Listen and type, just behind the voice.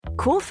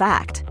Cool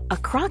fact, a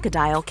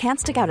crocodile can't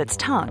stick out its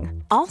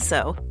tongue.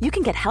 Also, you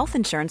can get health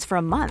insurance for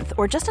a month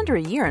or just under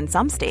a year in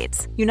some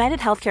states. United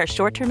Healthcare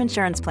short-term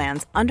insurance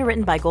plans,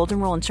 underwritten by Golden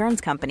Rule Insurance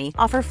Company,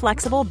 offer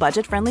flexible,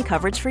 budget-friendly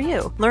coverage for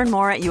you. Learn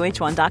more at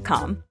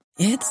uh1.com.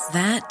 It's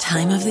that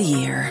time of the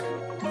year.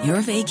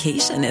 Your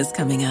vacation is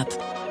coming up.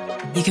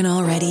 You can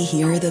already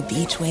hear the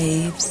beach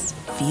waves,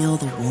 feel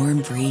the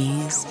warm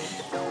breeze,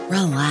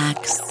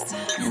 relax,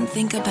 and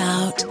think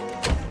about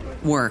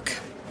work.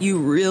 You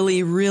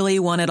really, really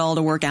want it all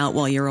to work out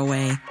while you're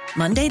away.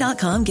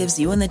 Monday.com gives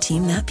you and the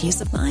team that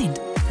peace of mind.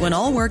 When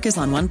all work is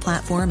on one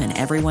platform and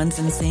everyone's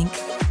in sync,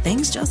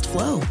 things just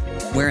flow.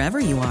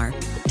 Wherever you are,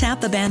 tap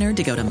the banner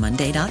to go to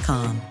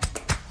Monday.com.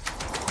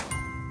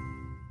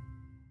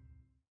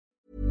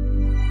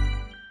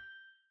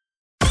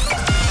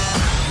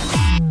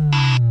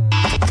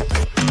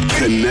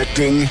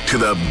 Connecting to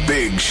the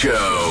big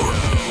show.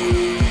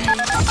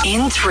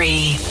 In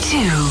 3, 2,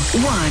 1.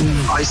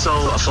 I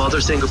saw a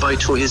father saying goodbye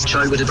to his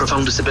child with a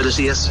profound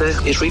disability yesterday.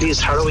 It really is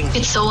harrowing.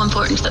 It's so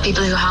important that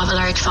people who have a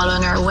large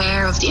following are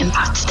aware of the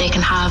impact they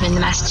can have in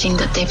the messaging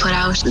that they put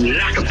out. The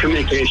lack of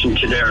communication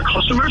to their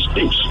customers,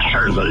 it's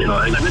terrible,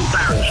 I'm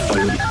embarrassed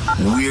by them.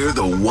 We're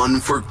the one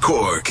for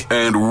Cork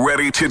and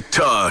ready to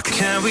talk.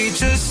 Can we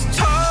just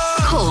talk?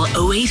 Call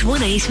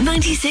 0818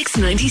 96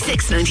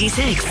 96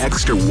 96.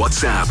 Text or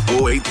WhatsApp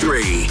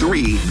 083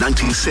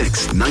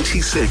 396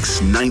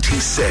 96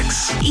 96.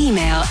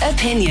 Email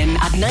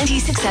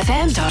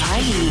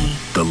opinion@96fm.ie.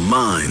 The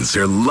lines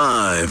are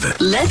live.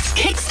 Let's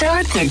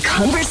kickstart the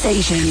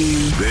conversation.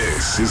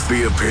 This is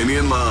the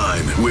Opinion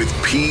Line with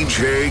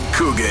PJ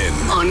Coogan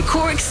On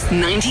Cork's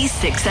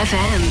 96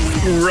 FM.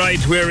 Right,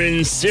 we're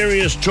in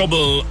serious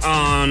trouble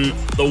on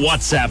the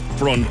WhatsApp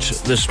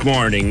front this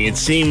morning. It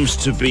seems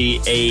to be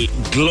a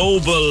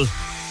global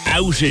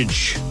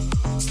outage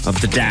of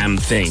the damn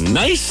thing.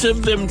 Nice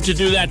of them to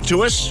do that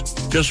to us.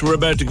 Just we're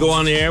about to go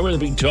on the air with a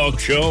big talk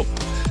show.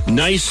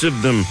 Nice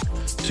of them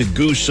to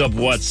goose up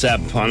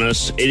WhatsApp on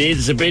us. It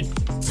is a bit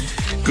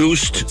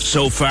goosed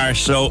so far,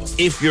 so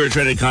if you're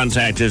trying to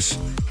contact us,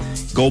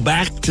 go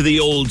back to the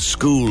old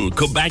school.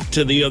 Go back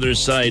to the other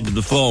side of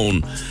the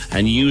phone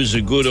and use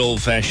a good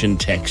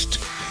old-fashioned text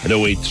at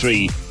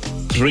 083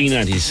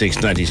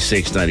 396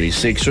 96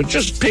 96. So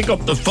just pick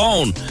up the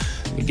phone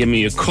and give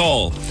me a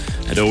call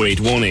at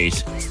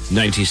 0818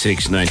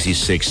 96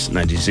 96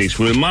 96.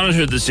 We'll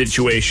monitor the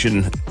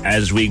situation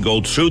as we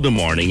go through the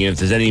morning. If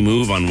there's any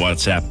move on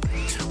WhatsApp,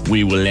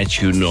 we will let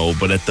you know.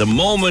 But at the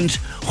moment,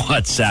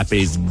 WhatsApp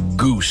is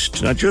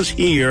goosed. Not just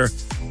here,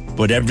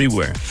 but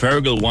everywhere.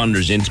 Fergal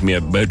wanders into me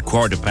about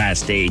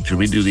 8:15.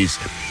 We do these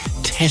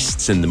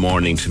tests in the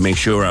morning to make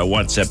sure our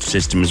WhatsApp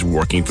system is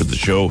working for the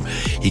show.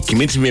 He came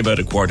into me about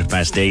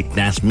 8:15 and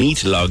asked me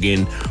to log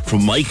in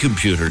from my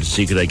computer to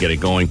see could I get it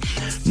going.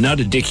 Not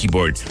a dicky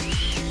board.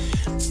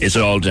 It's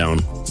all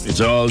down.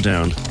 It's all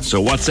down. So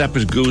WhatsApp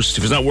is goosed.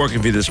 If it's not working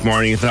for you this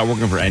morning, it's not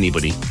working for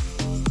anybody.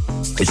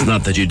 It's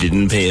not that you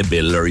didn't pay a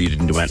bill or you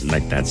didn't do anything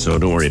like that, so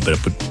don't worry about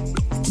it. But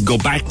go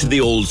back to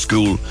the old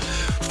school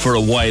for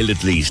a while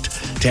at least.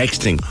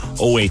 Texting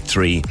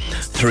 083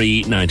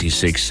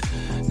 396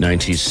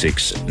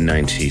 96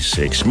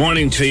 96.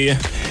 Morning to you.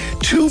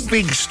 Two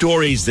big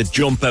stories that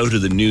jump out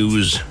of the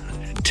news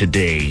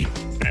today.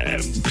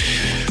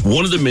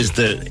 One of them is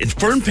it's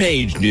front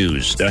page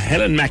news.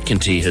 Helen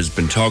McEntee has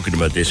been talking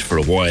about this for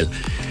a while,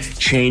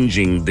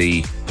 changing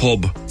the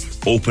pub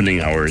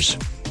opening hours.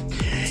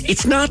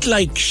 It's not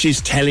like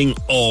she's telling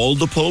all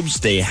the pubs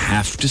they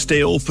have to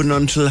stay open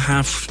until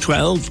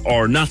 12:30,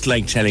 or not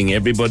like telling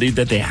everybody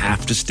that they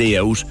have to stay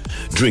out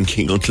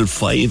drinking until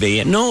 5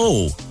 a.m.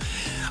 No.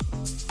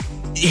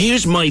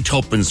 Here's my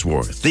tuppence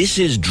worth. This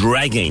is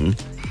dragging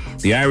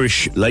the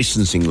Irish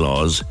licensing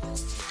laws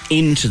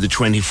into the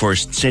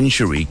 21st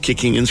century,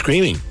 kicking and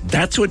screaming.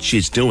 That's what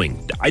she's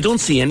doing. I don't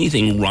see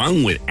anything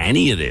wrong with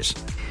any of this.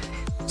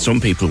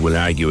 Some people will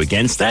argue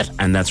against that,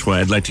 and that's why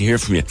I'd like to hear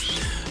from you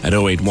at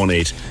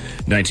 0818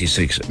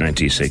 96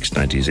 96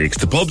 96.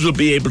 The pubs will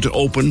be able to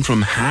open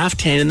from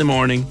 10:30 in the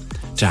morning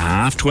to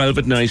 12:30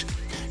 at night,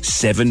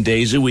 7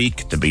 days a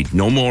week. There'll be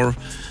no more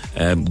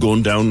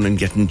going down and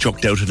getting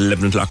chucked out at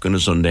 11 o'clock on a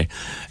Sunday.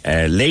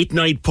 Late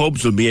night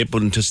pubs will be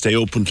able to stay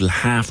open till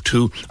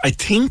 2:30. I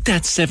think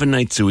that's 7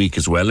 nights a week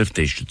as well, if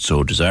they should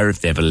so desire, if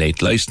they have a late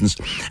licence.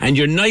 And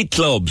your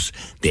nightclubs,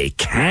 they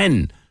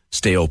can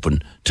stay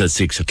open till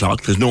 6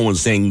 o'clock. There's no one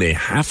saying they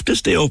have to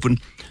stay open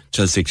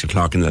till 6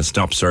 o'clock and they'll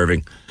stop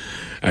serving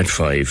at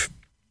 5.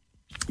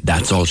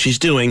 That's all she's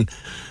doing.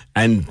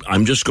 And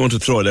I'm just going to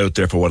throw it out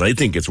there for what I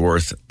think it's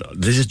worth.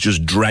 This is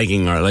just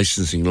dragging our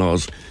licensing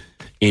laws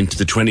into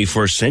the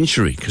 21st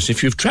century. Because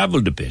if you've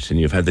travelled a bit and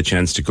you've had the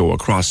chance to go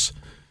across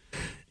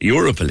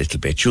Europe a little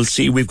bit, you'll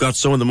see we've got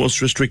some of the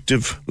most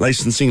restrictive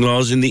licensing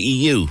laws in the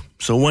EU.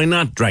 So why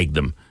not drag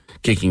them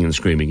kicking and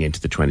screaming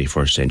into the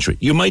 21st century?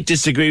 You might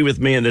disagree with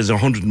me, and there's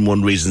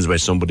 101 reasons why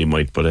somebody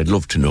might, but I'd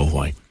love to know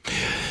why.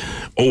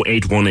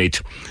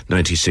 0818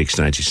 96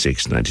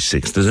 96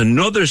 96. There's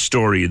another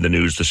story in the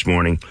news this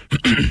morning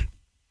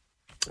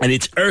And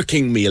it's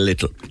irking me a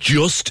little,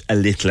 just a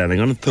little, and I'm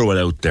going to throw it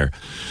out there.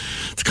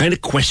 It's the kind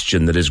of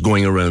question that is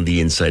going around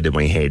the inside of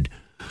my head.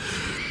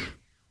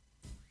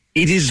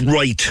 It is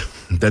right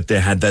that they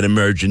had that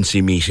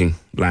emergency meeting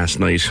last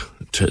night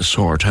to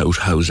sort out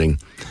housing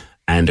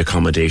and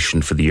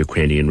accommodation for the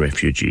Ukrainian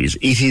refugees.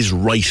 It is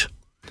right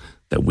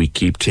that we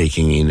keep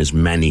taking in as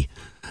many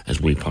as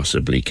we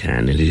possibly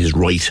can. It is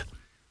right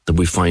that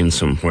we find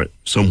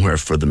somewhere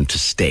for them to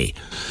stay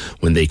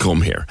when they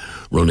come here,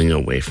 running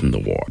away from the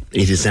war.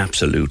 It is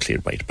absolutely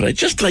right. But I'd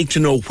just like to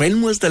know,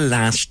 when was the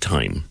last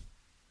time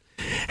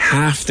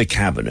half the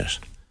cabinet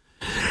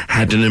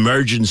had an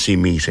emergency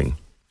meeting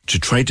to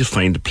try to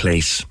find a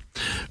place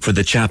for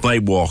the chap I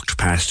walked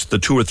past, the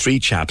 2 or 3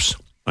 chaps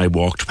I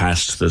walked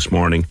past this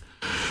morning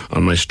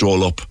on my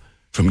stroll up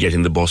from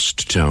getting the bus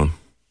to town?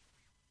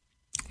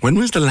 When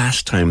was the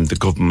last time the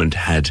government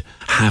had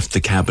half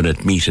the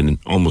cabinet meet in an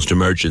almost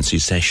emergency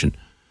session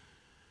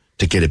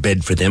to get a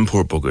bed for them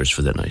poor buggers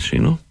for the night, you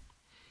know?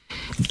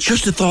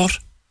 Just a thought.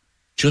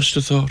 Just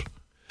a thought.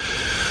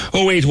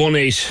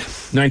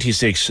 0818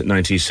 96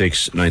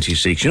 96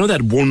 96. You know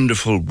that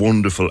wonderful,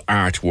 wonderful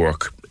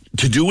artwork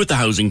to do with the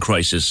housing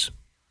crisis?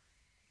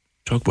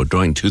 Talk about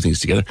drawing two things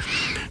together.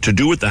 To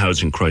do with the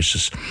housing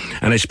crisis.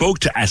 And I spoke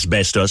to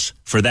Asbestos,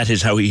 for that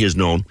is how he is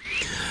known,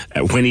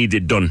 when he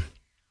did done.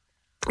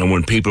 And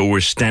when people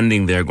were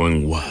standing there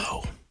going,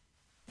 wow,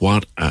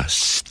 what a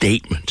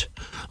statement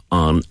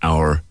on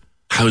our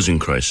housing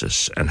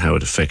crisis and how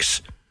it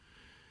affects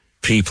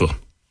people.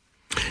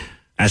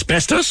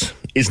 Asbestos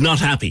is not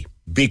happy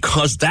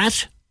because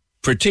that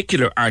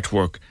particular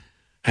artwork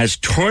has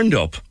turned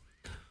up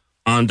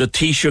on the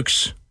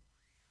Taoiseach's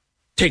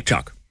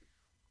TikTok.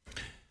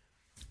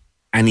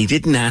 And he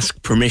didn't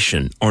ask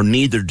permission, or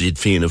neither did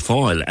Fianna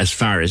Fáil, as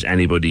far as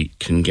anybody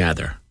can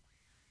gather.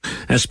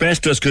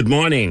 Asbestos, good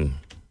morning.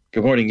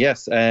 Good morning,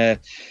 yes.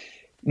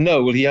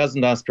 No, well, he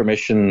hasn't asked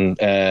permission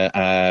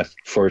to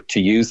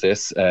use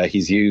this.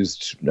 He's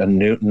used a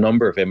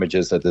number of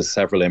images. There's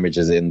several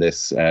images in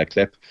this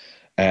clip.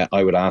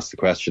 I would ask the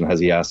question, has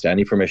he asked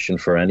any permission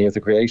for any of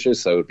the creators?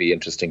 So it would be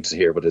interesting to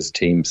hear what his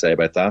team say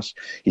about that.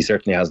 He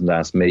certainly hasn't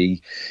asked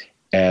me.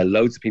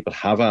 Loads of people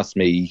have asked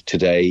me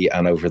today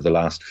and over the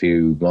last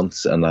few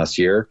months and last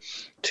year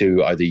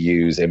to either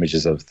use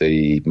images of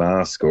the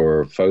mask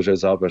or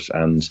photos of it,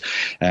 and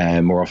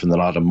more often than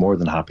not, I'm more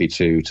than happy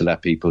to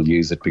let people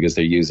use it because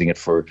they're using it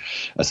for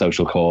a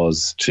social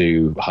cause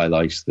to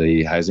highlight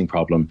the housing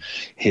problem.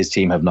 His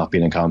team have not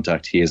been in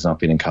contact. He has not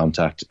been in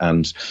contact,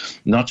 and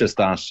not just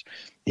that.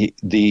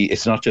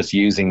 It's not just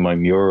using my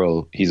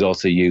mural. He's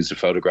also used a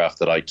photograph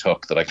that I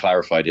took that I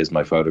clarified is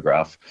my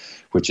photograph,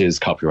 which is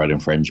copyright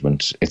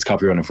infringement. It's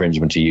copyright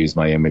infringement to use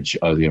my image,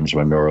 or the image of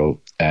my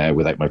mural,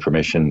 without my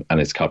permission,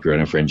 and it's copyright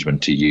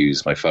infringement to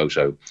use my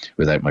photo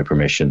without my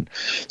permission.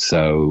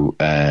 So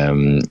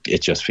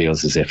it just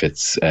feels as if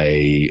it's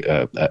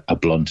a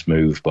blunt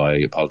move by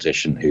a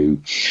politician who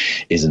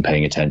isn't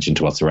paying attention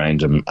to what's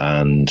around him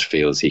and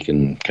feels he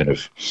can kind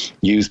of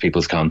use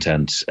people's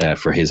content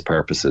for his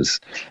purposes,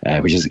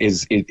 which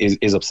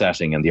is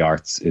upsetting, and the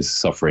arts is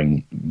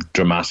suffering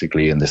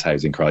dramatically in this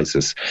housing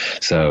crisis.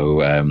 So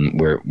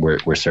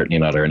we're certainly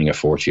not earning a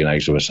fortune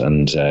out of it,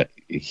 and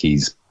he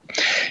is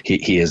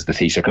the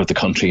Taoiseach of the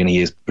country, and he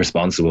is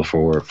responsible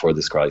for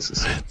this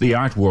crisis. The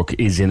artwork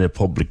is in a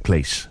public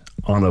place,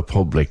 on a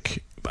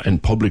public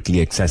and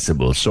publicly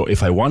accessible. So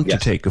if I want to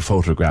take a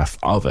photograph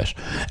of it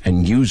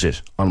and use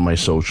it on my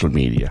social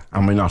media,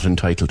 am I not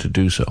entitled to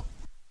do so?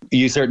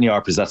 You certainly are,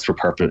 because that's for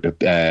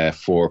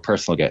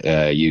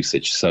personal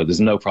usage. So there's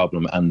no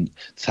problem. And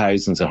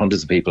thousands and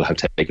hundreds of people have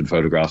taken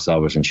photographs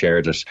of it and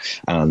shared it.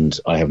 And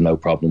I have no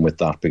problem with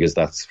that because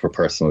that's for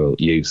personal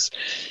use.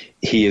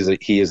 He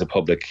is a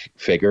public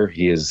figure.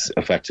 He is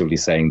effectively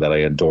saying that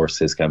I endorse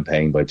his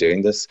campaign by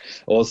doing this.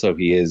 Also,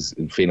 he is,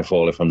 Fianna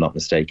Fáil, if I'm not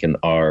mistaken,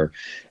 are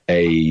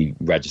a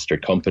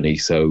registered company.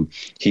 So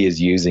he is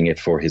using it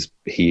for his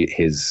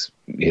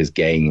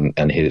gain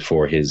and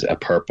for his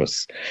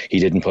purpose. He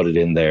didn't put it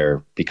in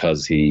there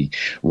because he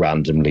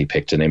randomly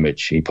picked an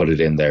image. He put it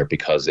in there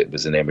because it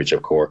was an image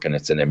of Cork, and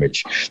it's an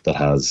image that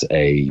has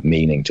a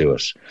meaning to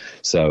it.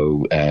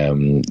 So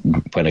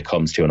when it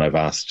comes to, and I've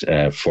asked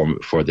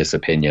for this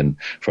opinion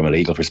from a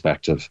legal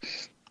perspective,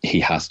 he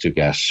has to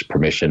get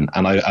permission.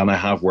 And I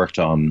have worked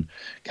on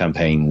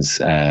campaigns,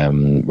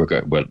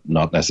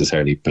 not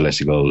necessarily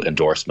political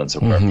endorsements or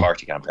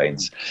party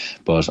campaigns,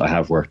 but I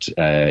have worked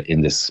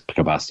in this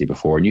capacity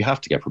before, and you have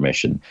to get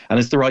permission. And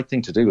it's the right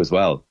thing to do as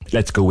well.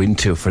 Let's go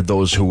into, for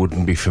those who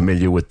wouldn't be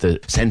familiar with the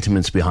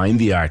sentiments behind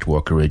the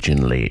artwork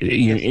originally.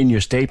 In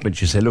your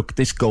statement, you say, look,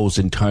 this goes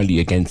entirely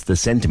against the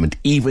sentiment,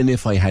 even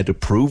if I had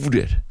approved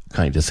it,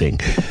 kind of thing.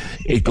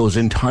 It goes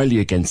entirely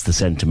against the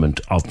sentiment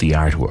of the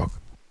artwork.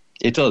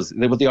 It does.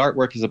 But the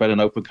artwork is about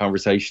an open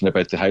conversation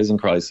about the housing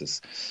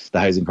crisis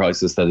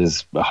that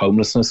is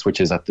homelessness,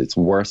 which is at its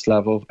worst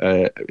level,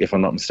 if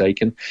I'm not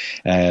mistaken.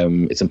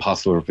 It's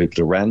impossible for people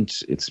to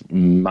rent. It's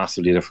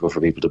massively difficult for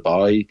people to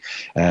buy.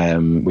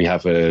 We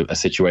have a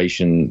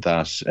situation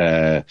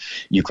that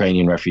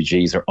Ukrainian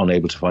refugees are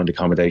unable to find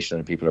accommodation,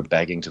 and people are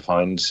begging to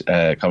find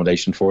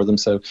accommodation for them.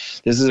 So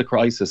this is a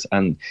crisis,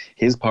 and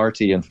his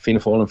party and Fianna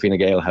Fáil and Fine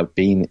Gael have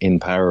been in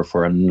power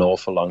for an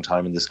awful long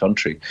time in this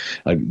country.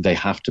 They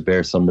have to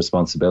bear some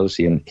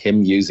responsibility, and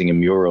him using a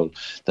mural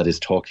that is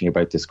talking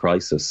about this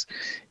crisis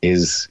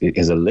is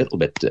a little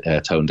bit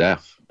tone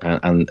deaf.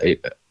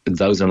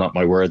 Those are not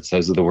my words.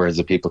 Those are the words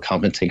of people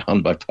commenting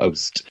on my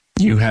post.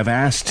 You have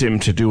asked him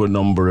to do a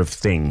number of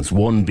things,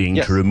 one being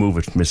to remove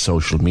it from his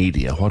social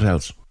media. What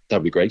else?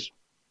 That'd be great.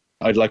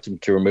 I'd like him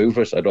to remove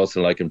it. I'd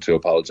also like him to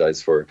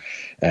apologise for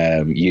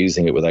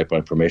using it without my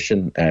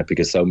permission,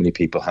 because so many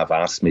people have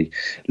asked me.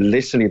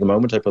 Literally, the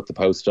moment I put the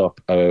post up,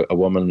 a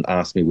woman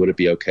asked me, would it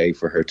be okay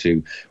for her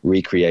to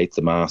recreate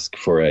the mask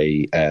for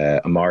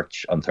a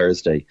march on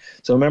Thursday?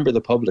 So a member of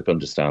the public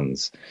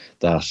understands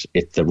that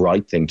it's the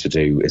right thing to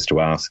do is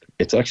to ask.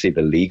 It's actually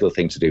the legal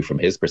thing to do from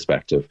his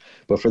perspective.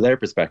 But for their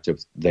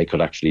perspective, they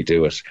could actually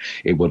do it.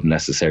 It wouldn't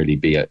necessarily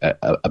be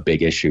a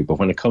big issue. But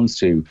when it comes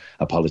to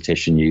a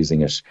politician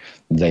using it,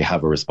 they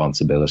have a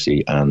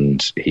responsibility,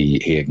 and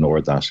he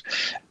ignored that.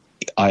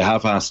 I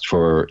have asked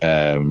for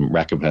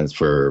recompense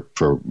for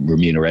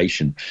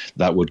remuneration.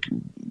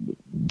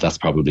 That's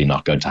probably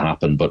not going to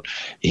happen, but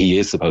he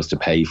is supposed to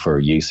pay for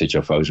usage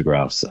of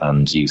photographs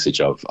and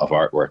usage of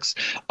artworks.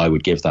 I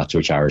would give that to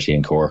a charity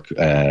in Cork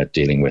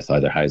dealing with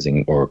either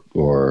housing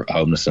or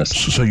homelessness.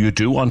 So you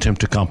do want him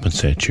to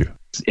compensate you?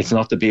 It's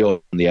not the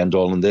be-all and the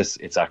end-all in this.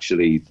 It's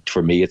actually,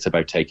 for me, it's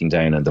about taking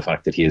down and the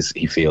fact that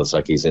he feels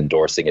like he's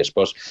endorsing it.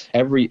 But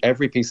every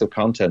piece of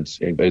content,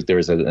 there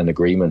is an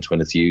agreement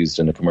when it's used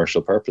in a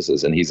commercial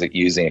purposes, and he's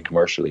using it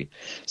commercially.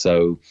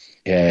 So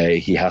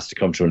he has to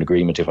come to an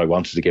agreement. If I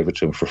wanted to give it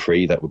to him for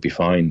free, that would be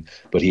fine.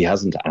 But he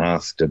hasn't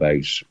asked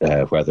about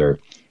whether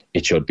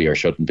it should be or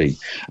shouldn't be,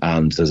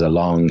 and there's a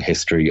long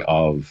history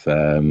of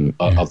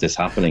this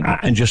happening.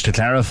 And just to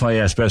clarify,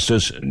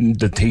 Asbestos,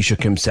 the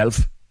Taoiseach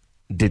himself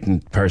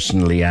didn't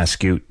personally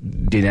ask you.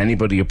 Did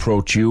anybody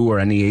approach you or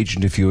any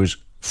agent of yours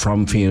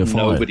from Fianna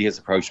Fáil? Nobody has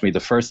approached me. The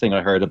first thing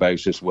I heard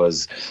about it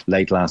was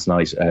late last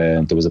night.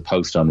 There was a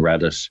post on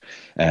Reddit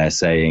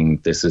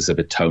saying this is a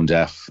bit tone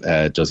deaf.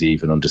 Does he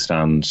even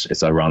understand?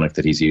 It's ironic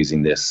that he's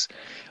using this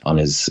on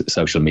his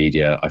social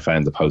media. I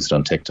found the post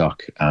on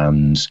TikTok,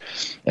 and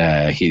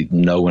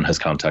no one has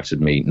contacted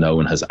me. No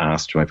one has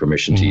asked for my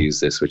permission to use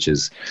this, which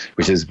is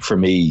for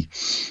me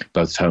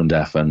both tone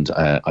deaf and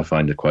I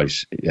find it quite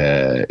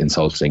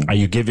insulting. Are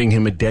you giving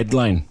him a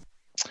deadline?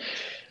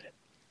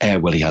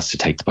 Well, he has to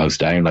take the post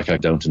down. Like, I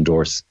don't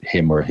endorse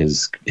him or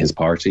his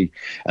party,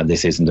 and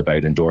this isn't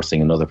about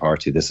endorsing another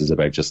party. This is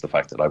about just the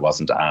fact that I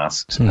wasn't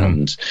asked,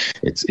 and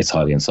it's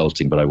highly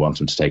insulting. But I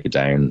want him to take it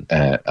down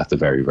at the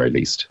very, very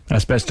least.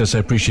 Asbestos, I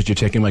appreciate you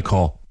taking my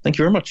call. Thank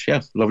you very much. Yeah,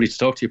 lovely to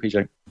talk to you,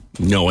 PJ.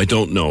 No, I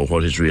don't know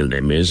what his real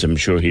name is. I'm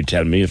sure he'd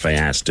tell me if I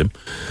asked him.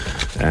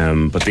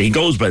 But he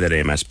goes by the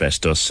name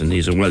Asbestos, and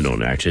he's a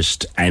well-known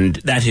artist, and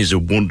that is a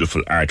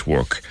wonderful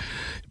artwork.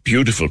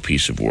 Beautiful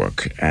piece of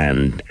work,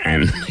 and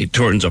it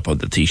turns up on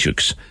the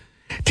Taoiseach's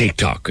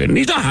TikTok, and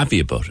he's not happy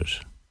about it.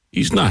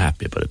 He's not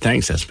happy about it.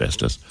 Thanks,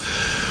 Asbestos.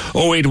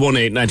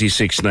 0818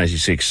 96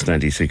 96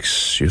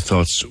 96. Your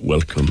thoughts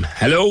welcome.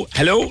 Hello?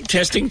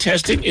 Testing.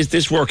 Is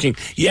this working?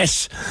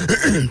 Yes.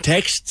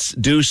 Texts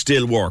do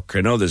still work.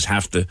 I know there's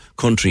half the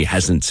country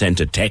hasn't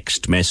sent a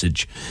text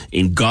message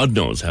in God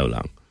knows how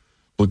long.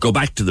 We'll go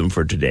back to them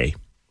for today.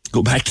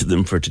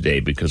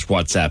 Because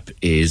WhatsApp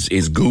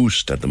is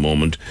goosed at the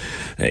moment.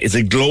 It's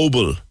a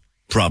global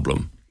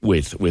problem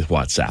with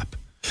WhatsApp.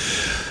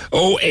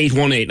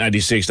 0818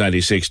 96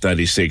 96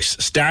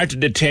 96.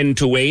 Started at 10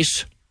 to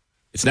 8.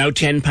 It's now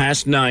 10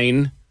 past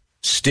 9.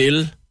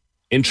 Still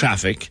in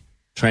traffic,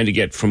 trying to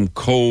get from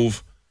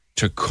Cove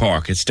to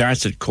Cork. It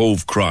starts at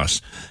Cove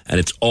Cross, and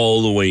it's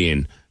all the way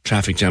in.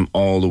 Traffic jam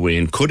all the way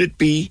in. Could it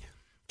be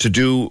to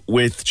do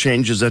with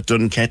changes at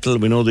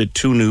Dunkettle? We know that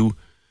two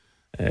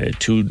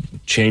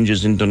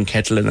changes in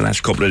Dunkettle in the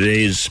last couple of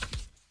days.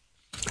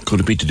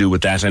 Could it be to do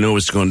with that? I know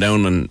it's going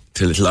down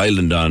to Little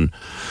Island on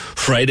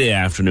Friday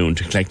afternoon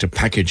to collect a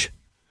package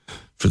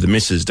for the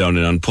missus down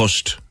in An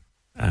Post,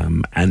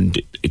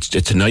 and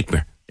it's a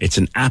nightmare. It's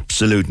an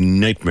absolute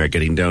nightmare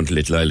getting down to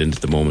Little Island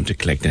at the moment to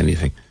collect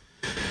anything.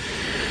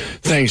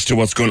 Thanks to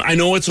what's going on. I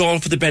know it's all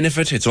for the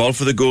benefit, it's all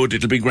for the good,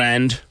 it'll be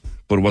grand.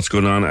 But what's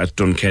going on at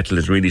Dunkettle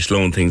is really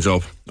slowing things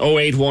up.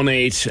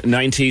 0818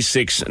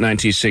 96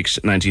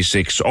 96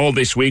 96. All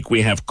this week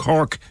we have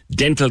Cork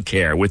Dental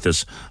Care with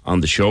us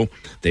on the show.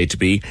 They to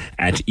be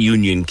at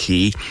Union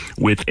Quay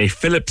with a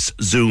Philips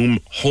Zoom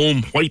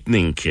home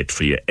whitening kit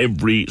for you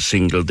every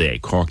single day.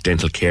 Cork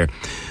Dental Care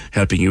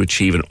helping you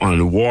achieve an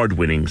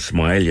award-winning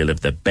smile. You'll have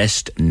the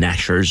best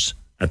gnashers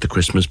at the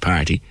Christmas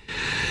party.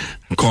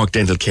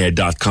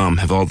 CorkDentalCare.com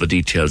have all the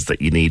details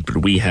that you need, but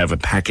we have a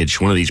package,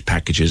 one of these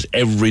packages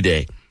every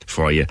day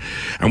for you.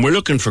 And we're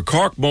looking for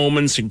Cork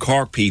moments and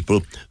Cork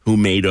people who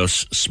made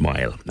us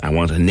smile. I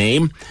want a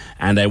name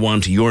and I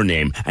want your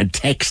name. And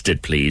text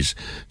it, please,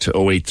 to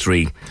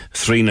 083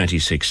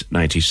 396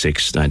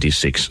 96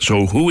 96.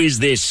 So who is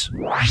this?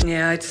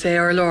 Yeah, I'd say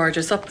our Lord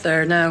is up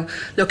there now,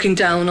 looking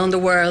down on the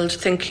world,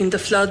 thinking the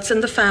floods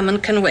and the famine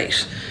can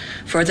wait.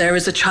 For there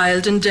is a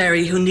child in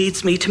Derry who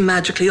needs me to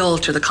magically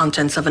alter the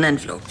contents of an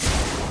envelope.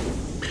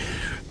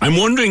 I'm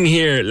wondering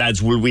here, lads,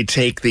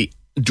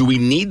 do we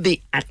need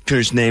the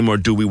actor's name or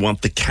do we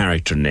want the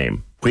character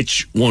name?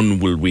 Which one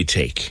will we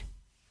take?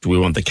 Do we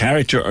want the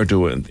character or do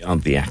we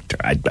want the actor?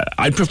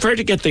 I'd prefer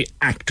to get the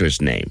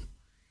actor's name.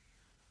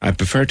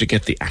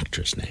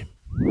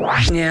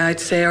 Yeah,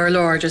 I'd say our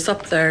Lord is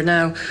up there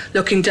now,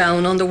 looking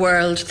down on the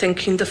world,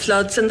 thinking the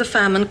floods and the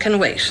famine can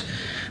wait.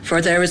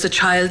 For there is a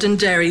child in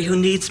Derry who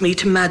needs me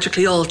to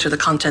magically alter the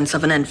contents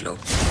of an envelope.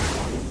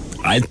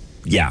 I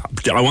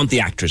want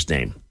the actor's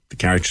name. The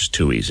character's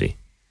too easy.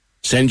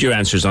 Send your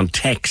answers on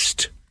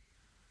text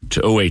to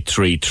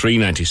 083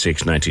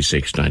 396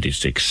 96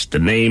 96. The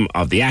name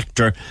of the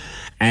actor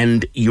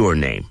and your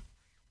name.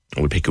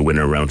 We'll pick a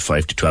winner around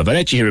 5 to 12. I'll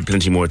let you hear it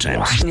plenty more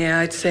times. Yeah,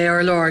 I'd say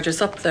our Lord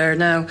is up there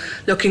now,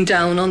 looking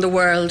down on the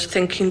world,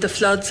 thinking the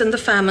floods and the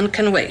famine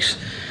can wait.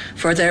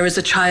 For there is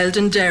a child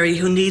in Derry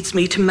who needs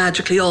me to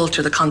magically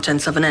alter the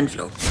contents of an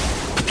envelope.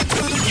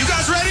 You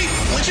guys ready?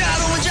 We're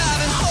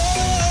driving home.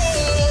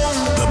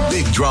 The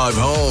Big Drive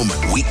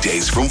Home,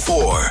 weekdays from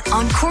 4.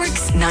 On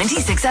Cork's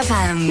 96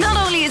 FM. Not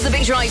only is the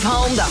Big Drive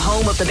Home the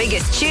home of the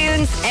biggest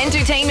tunes,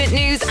 entertainment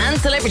news and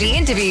celebrity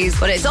interviews,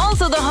 but it's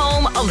also the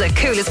home of the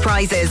coolest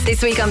prizes.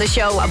 This week on the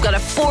show, I've got a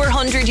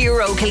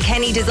 €400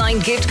 Kilkenny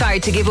designed gift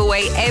card to give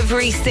away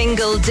every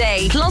single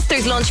day. Plus,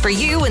 there's lunch for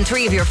you and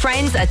 3 of your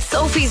friends at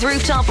Sophie's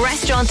Rooftop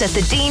Restaurant at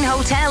the Dean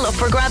Hotel up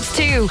for grabs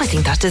too. I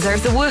think that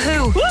deserves a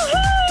woohoo.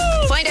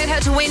 Woohoo! Find out how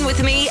to win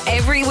with me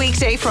every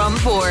weekday from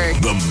 4.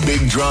 The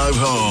Big Drive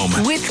Home.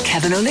 With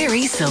Kevin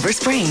O'Leary, Silver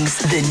Springs,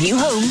 the new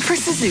home for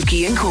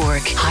Suzuki in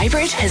Cork.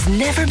 Hybrid has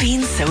never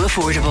been so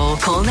affordable.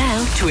 Call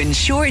now to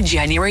ensure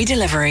January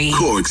delivery.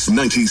 Cork's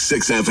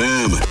 96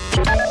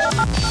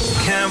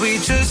 FM. Can we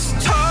just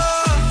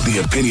talk? The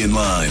Opinion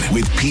Line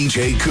with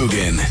PJ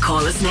Coogan.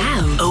 Call us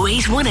now.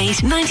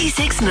 0818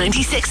 96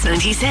 96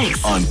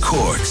 96. On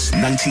Cork's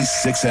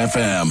 96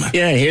 FM.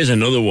 Yeah, here's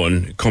another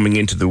one coming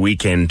into the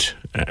weekend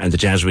and the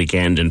jazz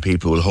weekend, and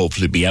people will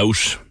hopefully be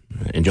out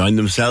enjoying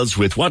themselves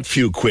with what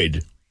few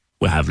quid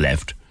we have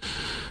left.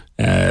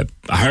 I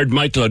heard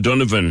Michael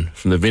O'Donovan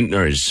from the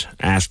Vintners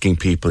asking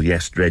people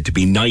yesterday to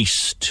be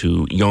nice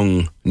to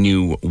young,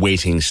 new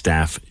waiting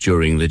staff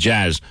during the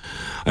jazz.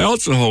 I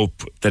also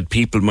hope that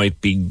people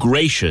might be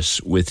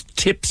gracious with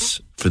tips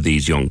for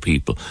these young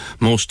people.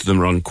 Most of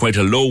them are on quite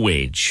a low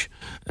wage,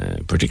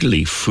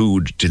 particularly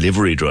food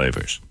delivery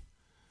drivers.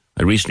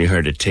 I recently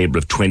heard a table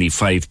of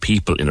 25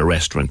 people in a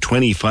restaurant,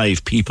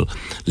 25 people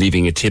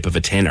leaving a tip of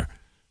a tenner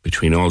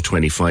between all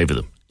 25 of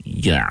them.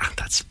 Yeah,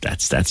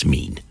 that's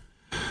mean.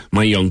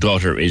 My young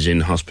daughter is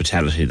in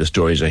hospitality. The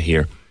stories I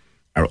hear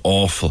are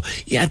awful.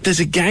 Yeah, there's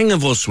a gang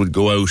of us would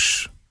go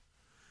out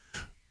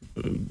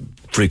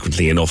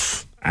frequently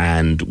enough,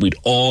 and we'd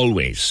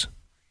always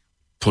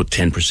put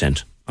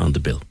 10% on the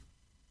bill,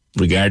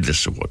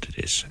 regardless of what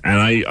it is.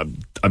 And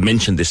I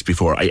mentioned this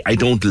before. I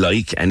don't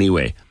like,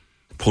 anyway,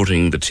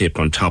 putting the tip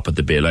on top of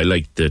the bill. I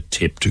like the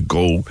tip to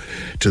go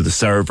to the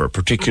server,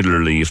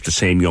 particularly if the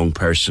same young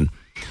person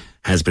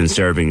has been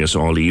serving us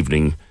all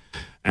evening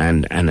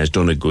and has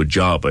done a good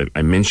job.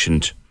 I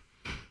mentioned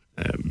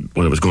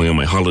when I was going on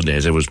my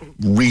holidays, I was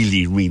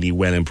really, really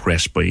well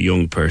impressed by a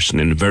young person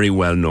in a very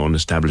well-known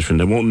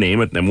establishment. I won't name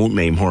it and I won't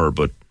name her,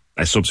 but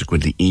I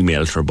subsequently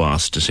emailed her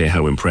boss to say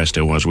how impressed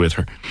I was with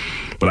her.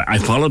 But I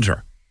followed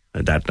her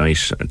that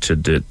night to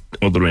the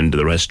other end of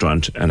the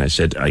restaurant, and I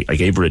said, I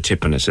gave her a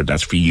tip, and I said,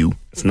 that's for you.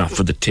 It's not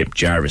for the tip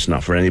jar. It's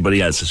not for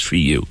anybody else. It's for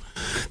you.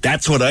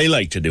 That's what I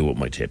like to do with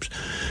my tips.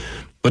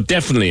 But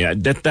definitely,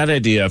 that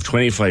idea of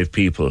 25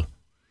 people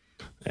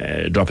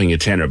dropping a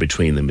tenner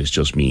between them is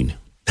just mean.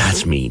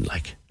 That's mean,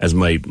 like, as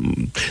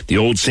the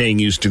old saying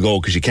used to go,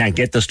 because you can't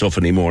get the stuff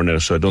anymore now,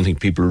 so I don't think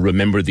people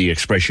remember the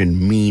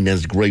expression mean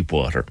as grape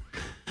water.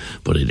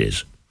 But it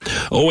is.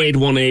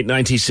 0818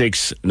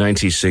 96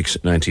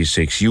 96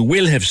 96. You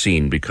will have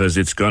seen, because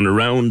it's gone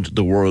around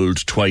the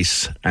world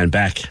twice and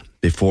back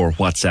before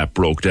WhatsApp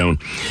broke down,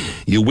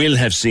 you will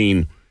have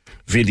seen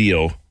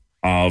video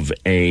of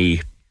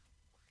a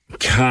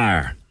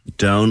car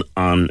down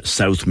on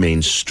South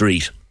Main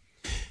Street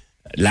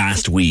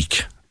last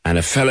week, and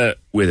a fella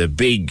with a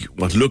big,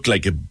 what looked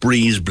like a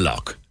breeze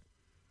block,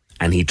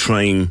 and he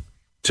trying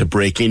to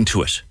break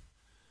into it.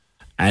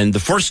 And the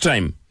first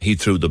time he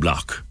threw the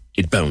block,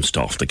 it bounced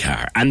off the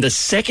car. And the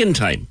second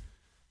time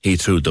he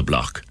threw the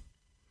block,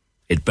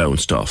 it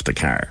bounced off the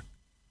car.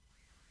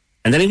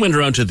 And then he went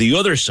around to the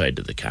other side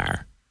of the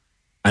car,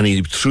 and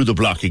he threw the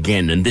block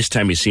again, and this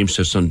time he seems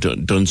to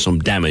have done some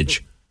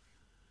damage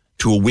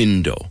to a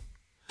window.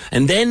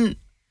 And then,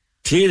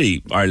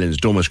 clearly, Ireland's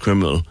dumbest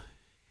criminal,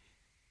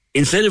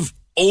 instead of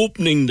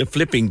opening the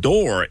flipping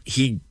door,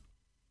 he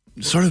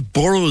sort of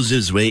burrows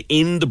his way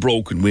in the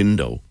broken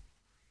window,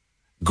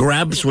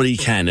 grabs what he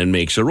can and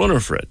makes a runner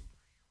for it.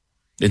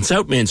 In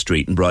South Main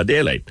Street in broad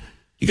daylight,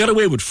 he got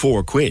away with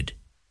 £4.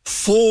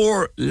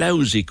 4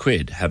 lousy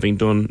quid, having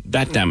done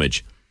that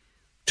damage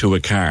to a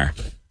car.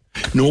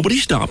 Nobody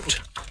stopped.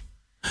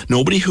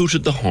 Nobody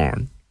hooted the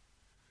horn.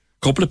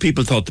 A couple of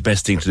people thought the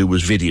best thing to do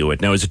was video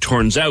it. Now, as it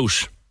turns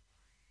out,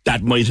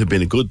 that might have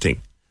been a good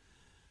thing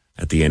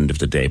at the end of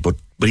the day. But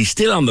he's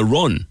still on the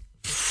run,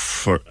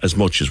 for as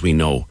much as we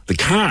know. The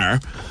car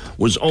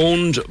was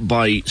owned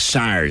by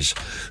SARS,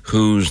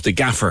 who's the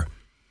gaffer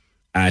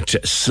at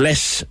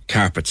Sless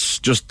Carpets,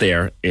 just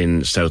there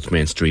in South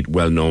Main Street,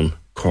 well-known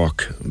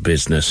Cork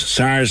business.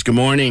 SARS, good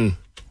morning.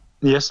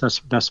 Yes,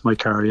 that's my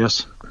car,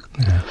 yes.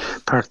 Yeah.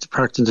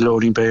 Parked in the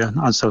loading bay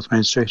on South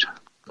Main Street.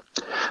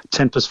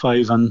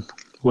 5:10 on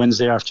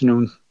Wednesday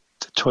afternoon,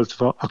 the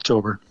 12th of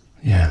October.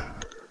 Yeah.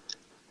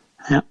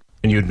 Yeah.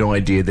 And you had no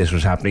idea this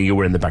was happening? You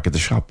were in the back of the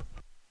shop?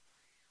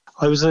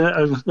 I was,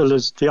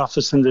 the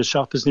office in the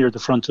shop is near the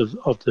front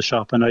of the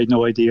shop, and I had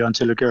no idea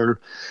until a girl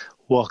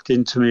walked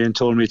into me and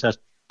told me that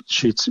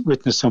she'd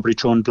witnessed somebody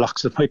throwing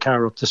blocks at my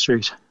car up the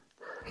street.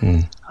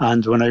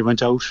 And when I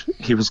went out,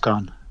 he was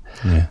gone.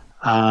 Yeah.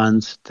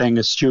 And then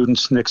a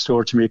student next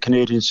door to me, a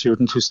Canadian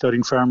student who's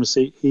studying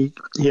pharmacy,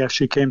 he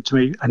actually came to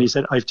me and he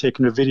said, I've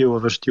taken a video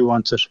of it, do you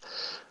want it?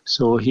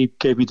 So he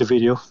gave me the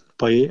video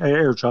by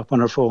airdrop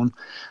on our phone,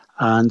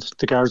 and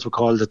the guards were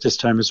called at this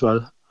time as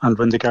well. And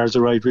when the guards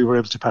arrived, we were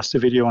able to pass the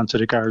video on to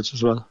the guards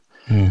as well.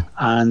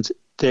 And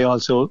they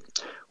also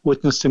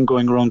witnessed him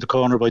going around the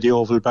corner by the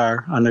Oval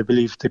Bar, and I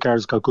believe the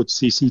guards got good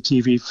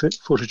CCTV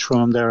footage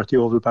from him there at the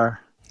Oval Bar.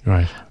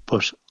 Right.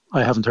 But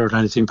I haven't heard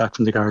anything back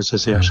from the guards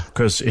as yet.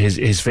 Because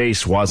his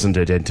face wasn't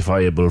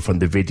identifiable from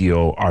the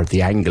video or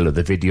the angle of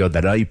the video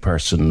that I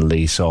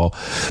personally saw,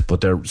 but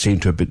there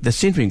seemed to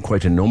have been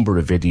quite a number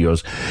of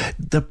videos.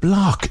 The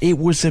block, it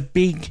was a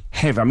big,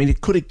 heavy, I mean,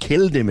 it could have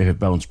killed him if it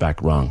bounced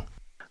back wrong.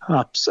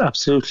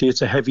 Absolutely,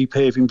 it's a heavy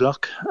paving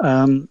block.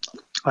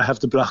 I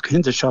have the block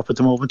in the shop at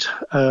the moment.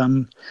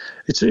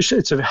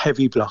 It's a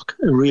heavy block,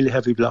 a really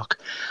heavy block.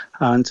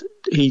 And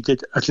he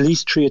did at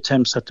least 3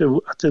 attempts at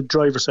the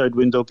driver's side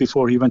window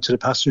before he went to the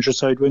passenger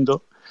side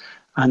window.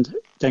 And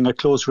then at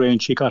close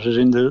range, he got it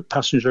in the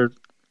passenger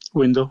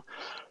window.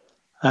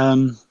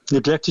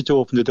 Neglected to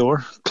open the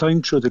door,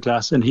 climbed through the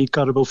glass, and he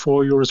got about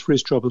 €4 for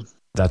his trouble.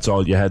 That's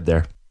all you had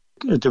there?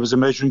 There was a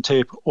measuring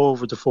tape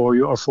over the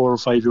 €4 or €4 or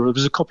 €5. It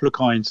was a couple of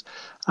coins,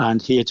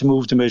 and he had to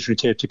move the measuring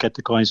tape to get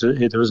the coins.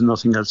 There was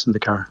nothing else in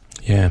the car.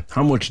 Yeah.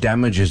 How much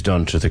damage is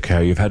done to the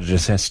car? You've had it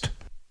assessed?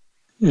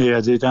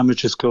 Yeah, the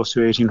damage is close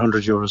to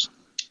 €1,800.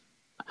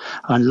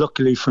 And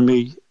luckily for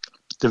me,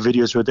 the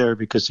videos were there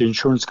because the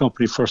insurance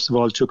company, first of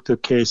all, took the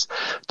case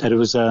that it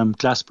was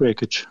glass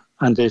breakage,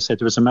 and they said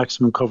there was a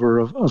maximum cover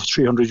of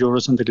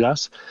 €300 on the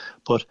glass.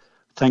 But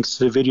thanks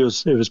to the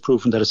videos, it was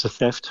proven that it's a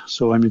theft,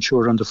 so I'm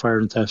insured under fire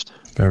and theft.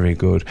 Very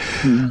good.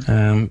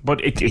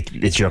 But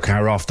it's your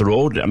car off the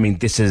road. I mean,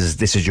 this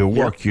is your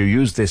work. Yeah. You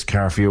use this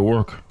car for your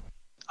work.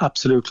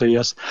 Absolutely,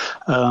 yes.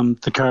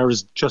 The car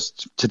is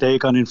just today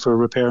gone in for a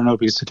repair now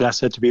because the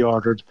glass had to be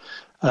ordered.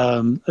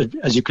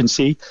 As you can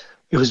see,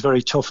 it was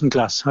very toughened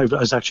glass. I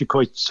was actually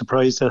quite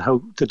surprised at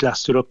how the glass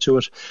stood up to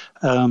it.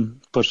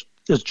 But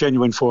it's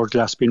genuine Ford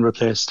glass being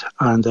replaced,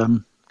 and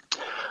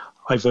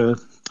I've a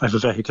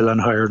vehicle on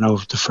hire now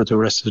for the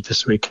rest of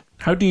this week.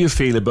 How do you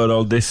feel about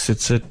all this?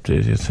 It's a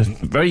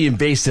very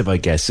invasive, I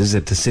guess, is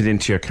it, to sit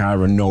into your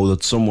car and know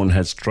that someone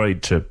has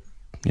tried to,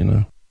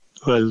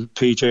 Well,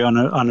 PJ,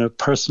 on a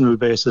personal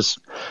basis,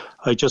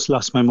 I just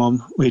lost my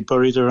mum. We'd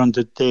buried her on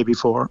the day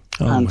before,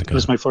 and it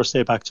was my first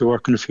day back to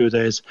work in a few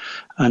days,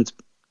 and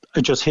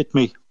it just hit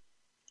me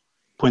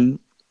when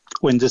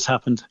this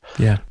happened.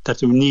 Yeah, that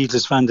the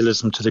needless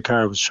vandalism to the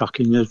car was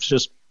shocking.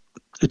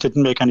 It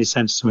didn't make any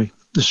sense to me.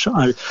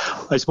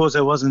 I suppose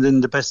I wasn't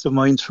in the best of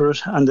minds for it,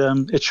 and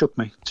it shook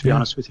me, to be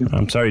honest with you.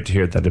 I'm sorry to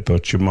hear that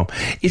about your mum.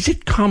 Is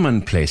it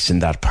commonplace in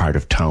that part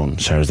of town,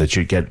 sir, that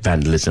you get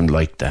vandalism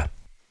like that?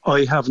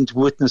 I haven't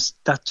witnessed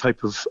that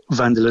type of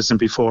vandalism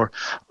before.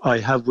 I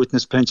have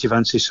witnessed plenty of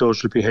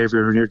antisocial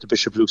behaviour near the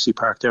Bishop Lucy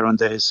Park there on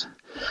days.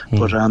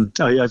 But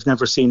I've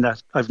never seen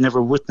that. I've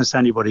never witnessed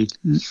anybody.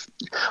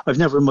 I've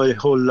never in my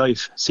whole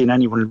life seen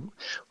anyone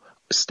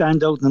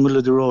stand out in the middle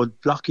of the road,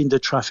 blocking the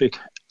traffic,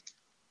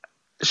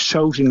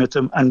 shouting at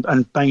them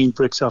and banging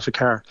bricks off a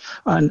car,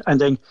 and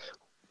then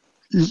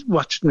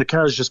watching the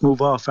cars just move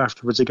off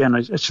afterwards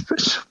again.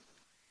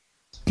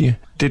 Yeah.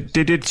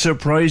 Did it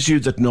surprise you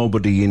that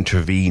nobody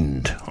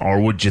intervened,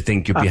 or would you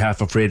think you'd be half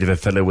afraid of a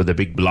fellow with a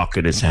big block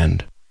in his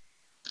hand?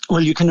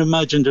 Well, you can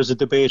imagine there's a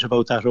debate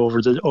about that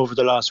over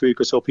the last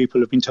week or so.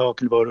 People have been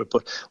talking about it,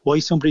 but why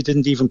somebody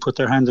didn't even put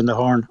their hand on the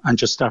horn and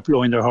just start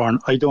blowing their horn,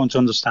 I don't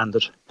understand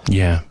it.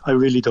 Yeah, I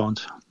really don't.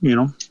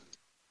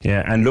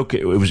 Yeah, and look,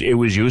 it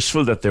was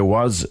useful that there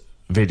was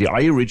video.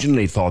 I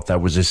originally thought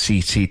that was a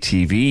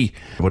CCTV,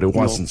 but it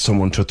wasn't. No.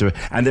 Someone took the...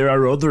 And there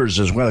are others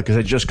as well, because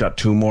I just got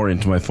 2 more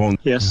into my phone.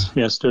 Yes.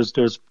 There was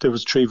 3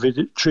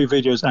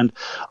 videos, and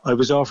I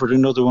was offered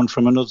another one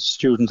from another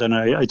student, and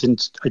I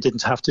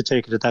didn't have to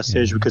take it at that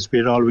stage because we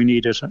had all we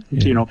needed,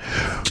 you know.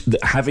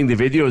 Having the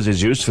videos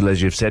is useful,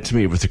 as you've said to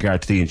me, with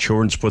regard to the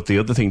insurance, but the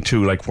other thing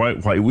too, like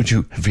why would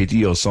you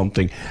video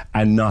something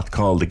and not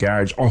call the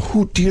guards? Or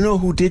do you know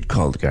who did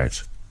call the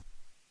guards?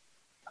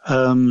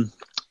 Well,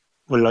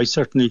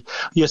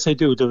 yes, I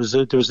do. There was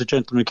a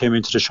gentleman who came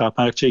into the shop,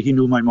 and actually he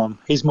knew my mum.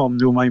 His mum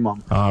knew my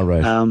mum. All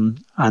right.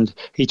 And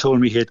he told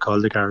me he had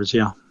called the guards,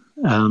 yeah.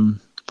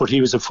 But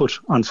he was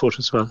on foot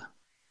as well.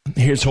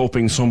 Here's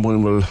hoping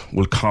someone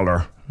will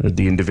collar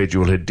the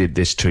individual who did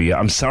this to you.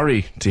 I'm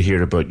sorry to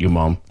hear about your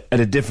mum. At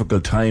a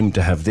difficult time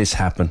to have this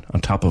happen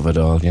on top of it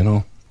all, you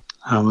know.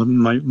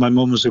 My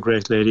mum was a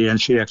great lady,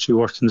 and she actually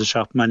worked in the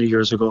shop many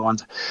years ago,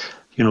 and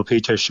you know,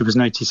 Peter, she was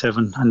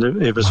 97 and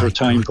it was her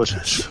time,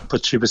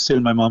 but she was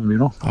still my mum, you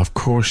know. Of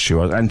course she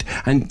was. And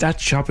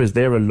that shop is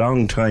there a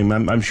long time.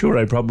 I'm sure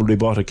I probably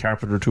bought a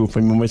carpet or 2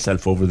 for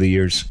myself over the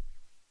years.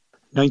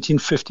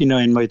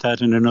 1959, my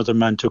dad and another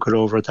man took it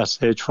over at that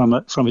stage from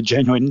a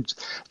genuine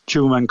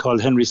Jew man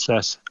called Henry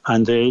Slass,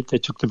 and they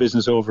took the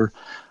business over.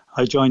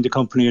 I joined the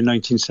company in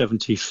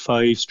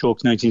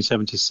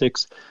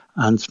 1975/1976,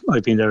 and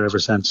I've been there ever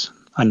since.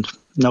 And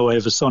now I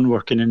have a son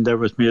working in there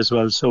with me as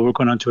well, so we're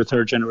going on to a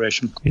 3rd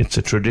generation. It's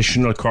a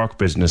traditional Cork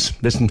business.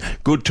 Listen,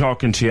 good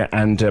talking to you,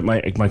 and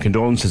my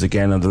condolences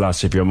again on the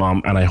loss of your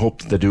mum, and I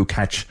hope that they do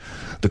catch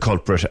the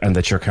culprit and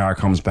that your car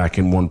comes back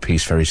in one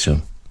piece very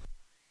soon.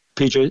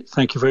 PJ,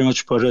 thank you very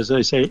much, but as I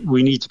say,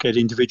 we need to get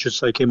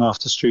individuals like him off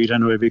the street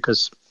anyway,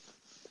 because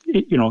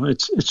you know,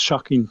 it's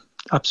shocking,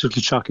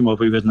 absolutely shocking what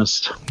we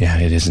witnessed. Yeah,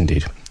 it is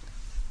indeed.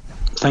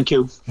 Thank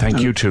you. Thank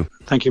you too.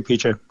 Thank you,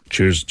 PJ.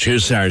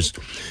 Cheers, Sars.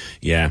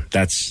 Yeah,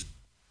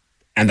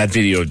 and that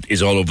video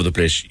is all over the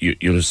place.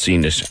 You'll have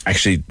seen it.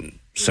 Actually,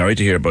 sorry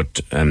to hear about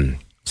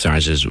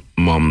Sars's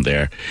mum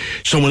there.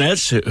 Someone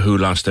else who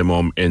lost their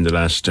mum in the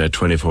last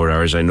 24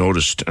 hours, I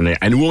noticed, and a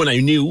woman I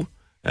knew,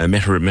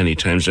 met her many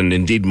times, and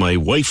indeed my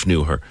wife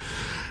knew her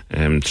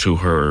through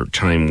her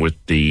time with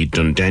the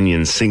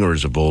Dundanian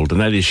singers of old, and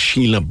that is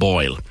Sheila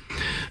Boyle.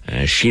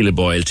 Sheila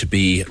Boyle, to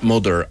be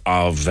mother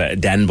of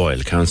Dan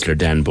Boyle, Councillor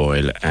Dan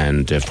Boyle,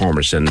 and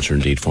former Senator,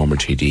 indeed former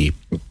TD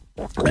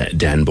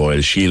Dan Boyle.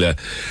 Sheila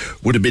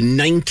would have been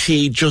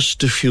 90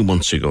 just a few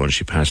months ago, and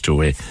she passed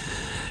away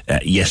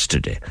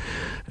yesterday.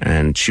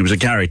 And she was a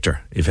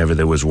character, if ever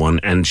there was one,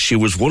 and she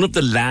was one of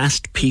the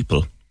last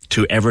people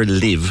to ever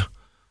live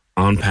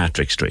on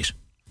Patrick Street.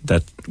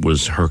 That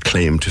was her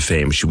claim to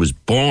fame. She was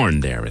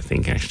born there, I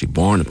think, actually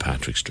born on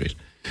Patrick Street.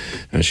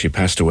 And she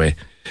passed away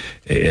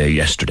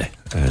yesterday.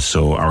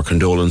 So our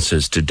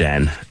condolences to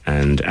Dan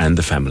and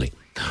the family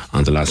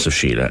on the loss of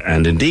Sheila,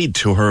 and indeed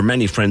to her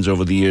many friends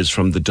over the years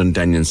from the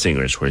Dundanian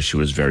Singers, where she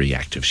was very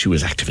active. She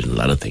was active in a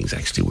lot of things,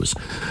 actually, was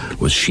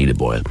Sheila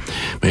Boyle.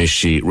 May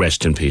she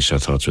rest in peace. Our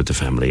thoughts with the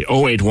family.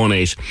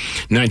 0818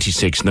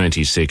 96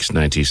 96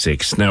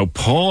 96. Now,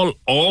 Paul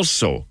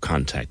also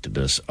contacted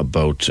us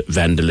about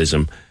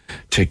vandalism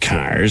to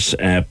cars.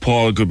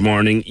 Paul, good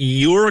morning.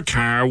 Your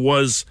car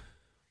was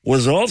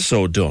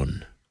also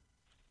done.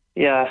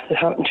 Yeah, it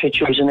happened to me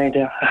Tuesday night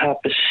there.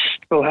 About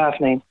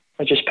 9:30.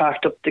 I just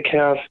packed up the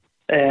car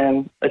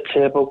at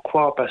about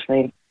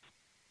 9:15.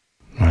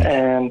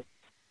 Right.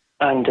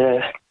 And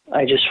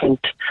I just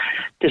went,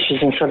 this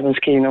was in Sullivan's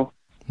Quay now.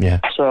 Yeah.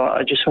 So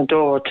I just went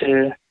over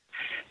to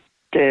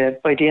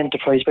by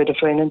the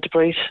Flying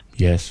Enterprise.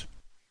 Yes.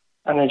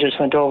 And I just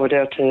went over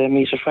there to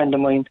meet a friend of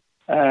mine.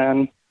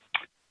 And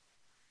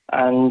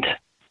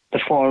the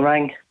phone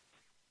rang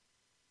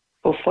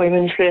about 5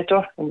 minutes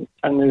later, and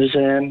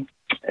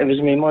it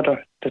was my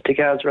mother that the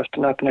guards were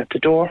after knocking at the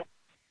door,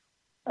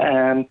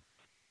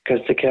 because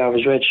the car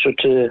was registered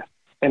to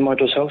my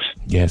mother's house.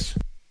 Yes.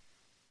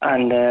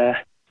 And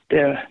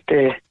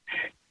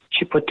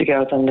she put the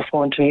guards on the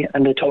phone to me,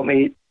 and they told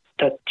me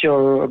that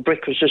your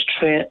brick was just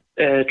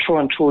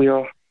thrown through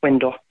your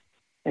window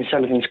in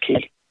Sullivan's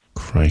Quay.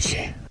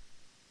 Crikey.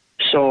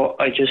 So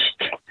I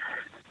just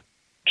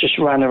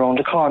ran around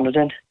the corner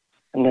then,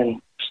 and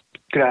then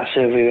glass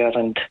everywhere,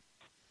 and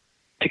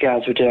the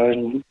guards were there,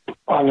 and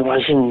all there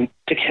was in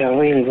the car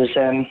really was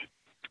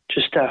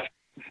just a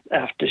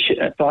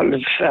bottle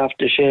of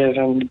aftershave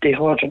and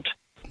deodorant.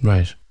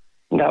 Right.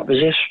 And that was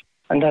it,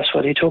 and that's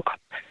what he took.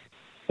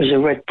 It was a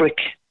red brick,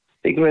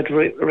 big red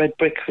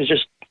brick was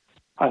just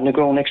on the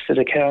ground next to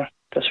the car.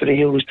 That's what he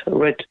used, a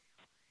red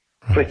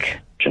brick,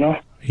 do you know?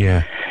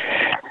 Yeah.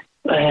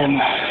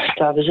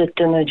 That was it.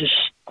 Then I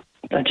just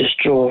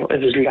drove.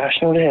 It was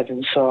lashing out of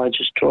heaven, so I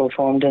just drove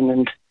home then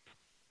and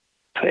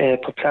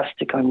put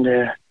plastic on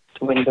the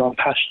window and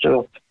patched it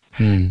up.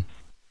 You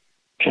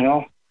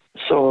know?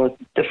 So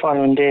the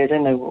following day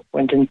then I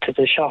went into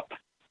the shop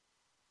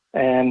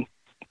where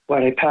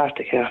I parked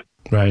the car.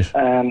 Right.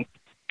 And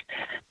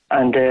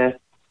the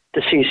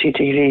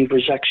CCTV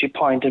was actually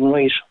pointing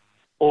right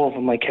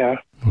over my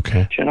car.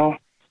 Okay. Do you know?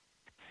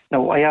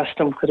 Now, I asked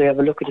them, could I have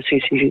a look at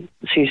the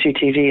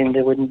CCTV, and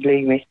they wouldn't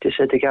believe me. They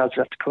said the guards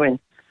have to come in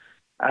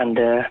and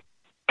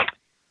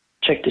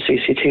check the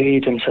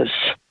CCTV themselves,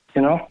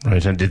 you know.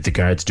 Right, and did the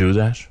guards do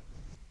that?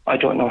 I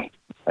don't know.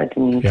 I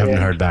didn't. You haven't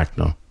heard back,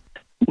 no?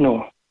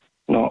 No.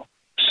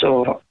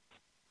 So,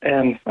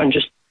 I'm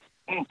just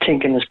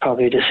thinking it's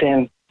probably the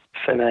same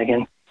fella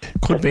again.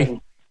 Could be.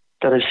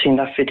 That I've seen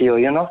that video,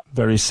 you know?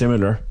 Very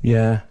similar,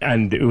 yeah.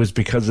 And it was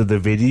because of the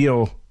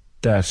video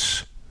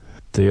that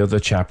the other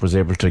chap was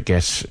able to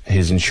get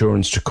his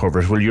insurance to cover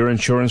it. Will your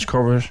insurance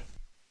cover it?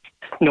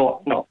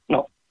 No.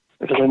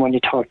 Because I'm only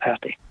third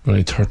party.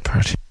 Only third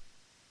party.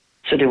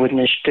 So they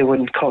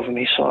wouldn't cover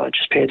me, so I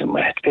just paid them.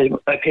 I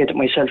paid it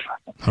myself.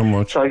 How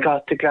much? So I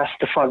got the glass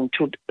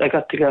I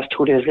got the glass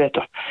 2 days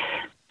later.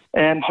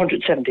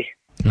 170.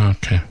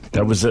 Okay.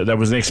 That was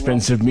an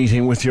expensive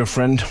meeting with your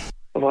friend?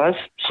 It was.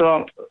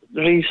 So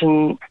the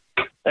reason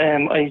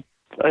I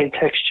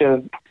text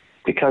you,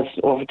 because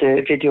of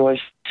the video I've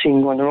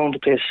seen going around the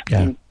place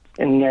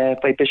in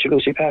by Bishop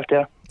Lucy Park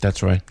there.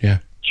 That's right, yeah.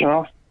 You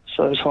know?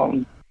 So I was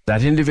hoping.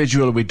 That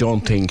individual we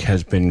don't think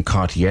has been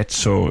caught yet,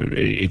 so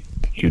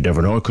you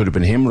never know. It could have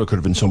been him or it could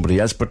have been somebody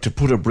else, but to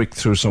put a brick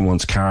through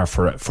someone's car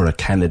for a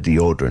can of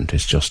deodorant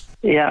is just...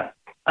 Yeah,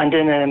 and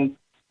then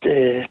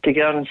the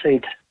girl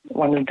inside,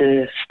 one of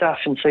the staff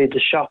inside the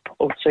shop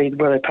outside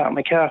where I parked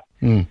my car,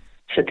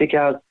 said the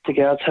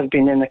guards have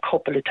been in a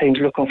couple of times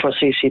looking for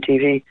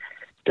CCTV.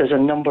 There's a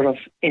number of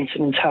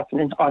incidents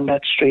happening on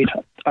that street,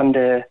 on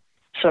the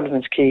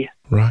Sullivan's Quay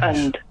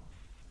and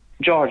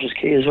George's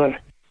Quay as well.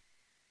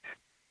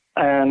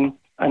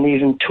 And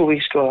even 2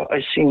 weeks ago,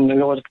 I seen a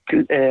lot of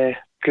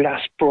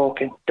glass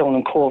broken down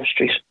on Cove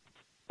Street.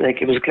 Like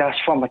it was glass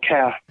from a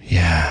car.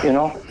 Yeah. You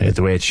know? Yeah,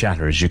 the way it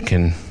shatters, you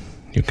can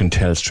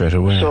tell straight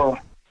away. So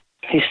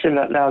he's still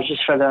that large, this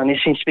fella, and he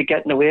seems to be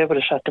getting away with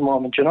it at the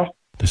moment, you know?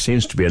 There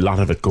seems to be a lot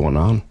of it going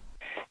on.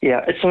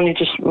 Yeah, it's only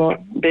just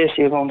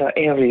basically around that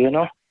area, you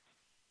know?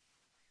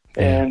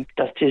 Yeah.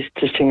 That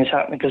this thing is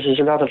happening, because there's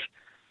a lot of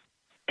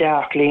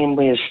dark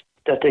laneways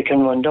that they can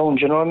run down,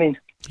 do you know what I mean?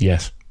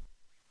 Yes.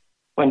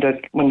 When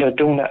they're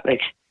doing that,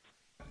 like.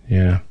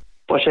 Yeah.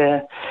 But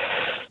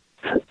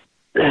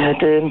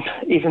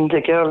even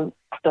the girl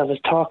that was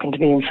talking to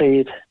me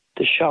inside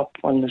the shop,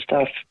 one of the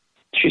staff,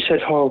 she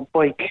said her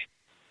bike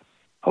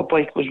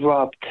was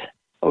robbed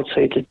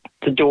outside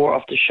the door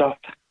of the shop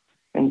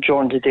and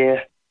during the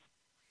day.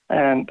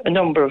 And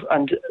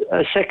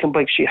a second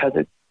bike she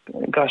had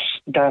got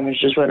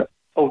damaged as well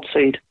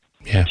outside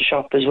the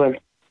shop as well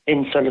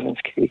in Sullivan's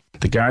Quay.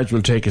 The guards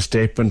will take a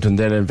statement and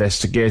then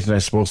investigate, and I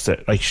suppose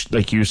that,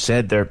 like you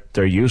said,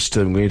 they're used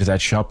to going to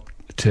that shop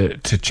to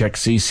check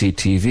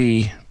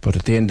CCTV. But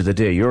at the end of the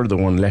day, you're the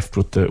one left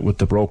with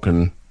the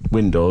broken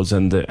windows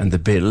and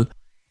the bill.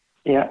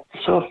 Yeah.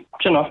 So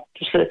you know,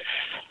 just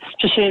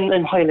saying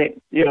and highlight,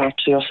 you know,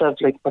 to yourself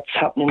like what's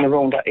happening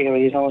around that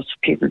area. You know, it's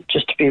people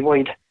just to be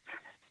avoid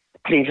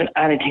leaving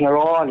anything at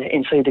all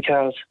inside the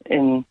cars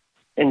in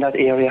that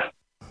area.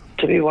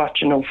 To be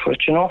watching out for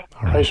it, you know.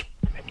 Right.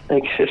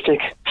 Like if they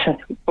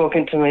broke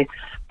into me,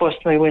 bust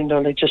my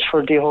window, like just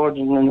for deodorant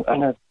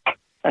and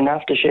an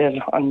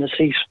aftershave on the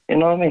seat, you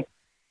know what I mean?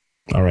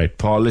 All right,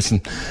 Paul,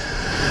 listen,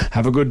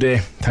 have a good day.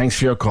 Thanks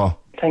for your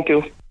call. Thank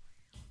you.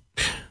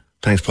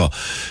 Thanks, Paul.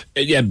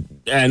 Yeah,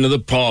 another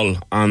Paul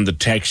on the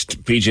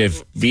text.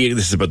 PJ,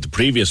 this is about the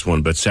previous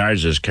one, but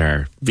Sarge's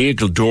car.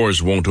 Vehicle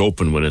doors won't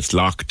open when it's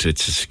locked.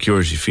 It's a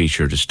security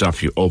feature to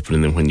stop you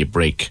opening them when you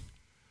break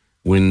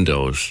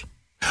windows.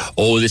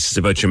 Oh, this is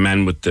about your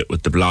man with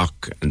the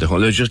block and the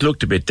whole. It just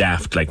looked a bit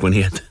daft, like when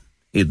he had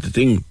the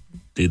thing,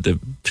 the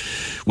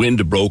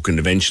window broken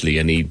eventually,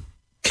 and he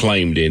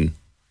climbed in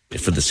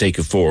for the sake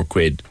of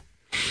 £4.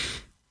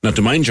 Now,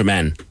 to mind your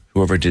man,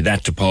 whoever did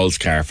that to Paul's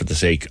car for the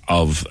sake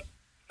of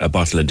a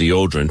bottle of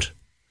deodorant.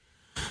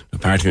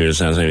 Part of me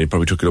sounds like he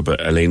probably took it up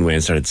a laneway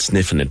and started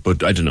sniffing it,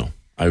 but I don't know.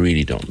 I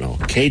really don't know.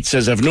 Kate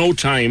says, I've no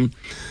time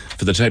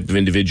for the type of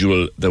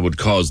individual that would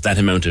cause that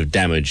amount of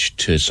damage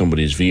to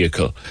somebody's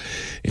vehicle.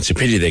 It's a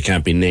pity they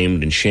can't be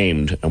named and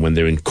shamed, and when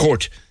they're in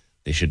court,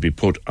 they should be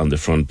put on the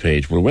front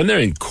page. Well, when they're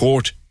in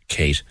court,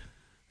 Kate,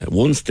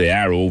 once they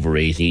are over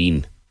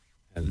 18,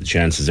 the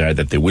chances are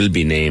that they will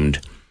be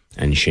named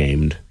and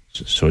shamed.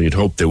 So you'd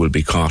hope they will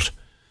be caught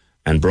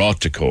and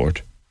brought to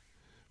court.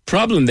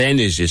 Problem then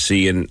is, you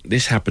see, and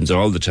this happens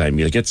all the time,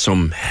 you'll get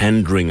some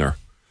hand-wringer,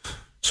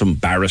 some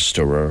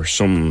barrister or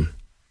some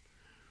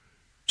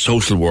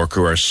social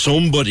worker or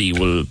somebody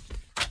will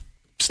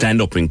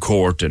stand up in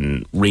court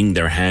and wring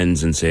their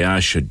hands and say,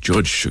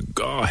 judge should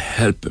God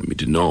help him, he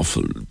had an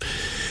awful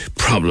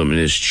problem in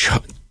his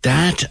child.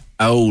 That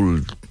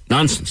old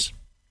nonsense.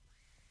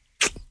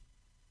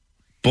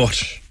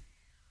 But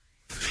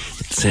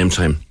at the same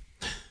time,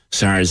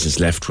 SARS is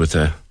left with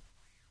a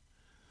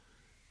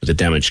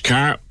damaged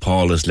car.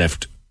 Paul is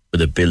left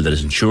with a bill that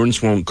his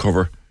insurance won't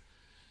cover,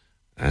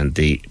 and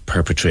the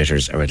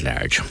perpetrators are at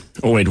large.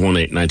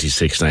 0818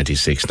 96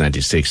 96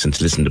 96. And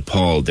to listen to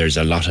Paul, there's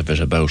a lot of it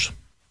about.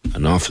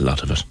 An awful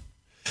lot of it.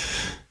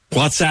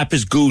 WhatsApp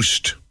is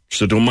goosed.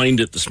 So don't mind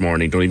it this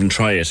morning. Don't even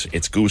try it.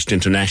 It's goosed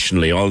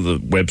internationally. All the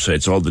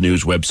websites, all the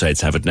news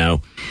websites have it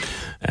now.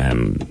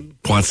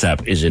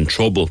 WhatsApp is in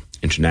trouble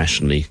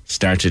internationally.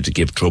 Started to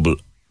give trouble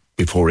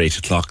before 8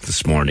 o'clock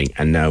this morning.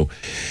 And now,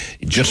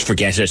 just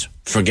forget it.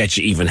 Forget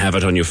you even have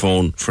it on your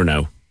phone for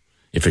now.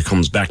 If it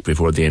comes back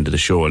before the end of the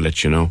show, I'll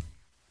let you know.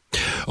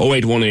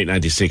 0818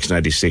 96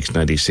 96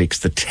 96.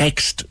 The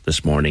text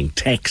this morning,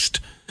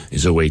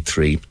 is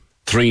 083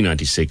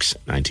 396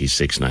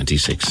 96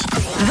 96.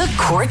 The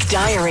Cork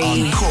Diary.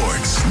 On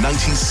Cork's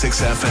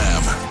 96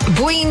 FM.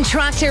 Boyne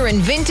Tractor and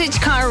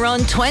Vintage Car Run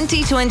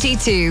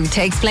 2022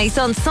 takes place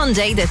on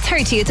Sunday, the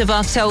 30th of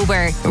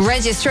October.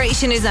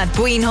 Registration is at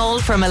Boyne Hall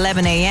from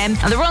 11 a.m.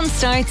 and the run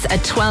starts at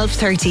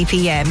 12:30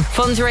 p.m.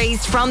 Funds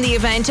raised from the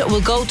event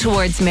will go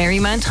towards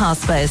Marymount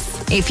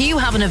Hospice. If you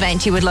have an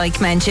event you would like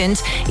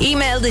mentioned,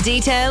 email the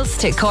details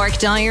to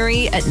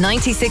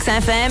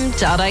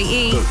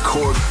corkdiary@96fm.ie. The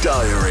Cork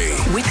Diary.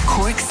 With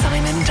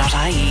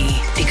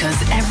corksimon.ie,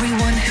 because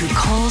everyone who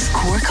calls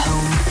Cork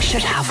home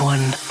should have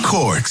one.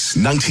 Cork's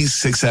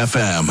 96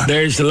 FM.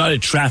 There's a lot of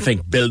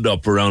traffic build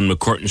up around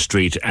McCurtain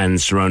Street and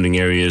surrounding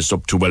areas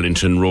up to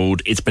Wellington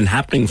Road. It's been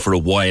happening for a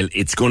while.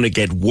 It's going to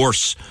get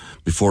worse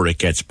before it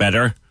gets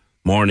better.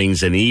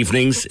 Mornings and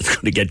evenings. It's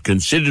going to get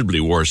considerably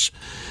worse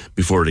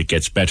before it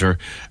gets better.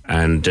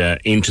 And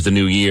into the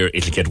new year,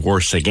 it'll get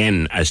worse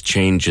again as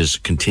changes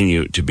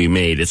continue to be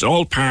made. It's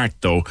all part,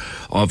 though,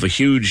 of a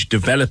huge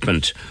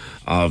development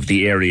of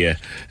the area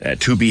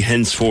to be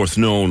henceforth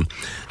known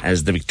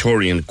as the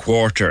Victorian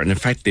Quarter. And in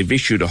fact, they've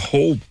issued a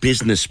whole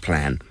business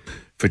plan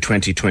for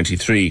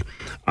 2023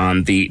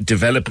 on the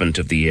development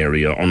of the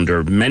area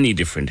under many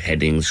different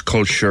headings: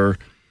 culture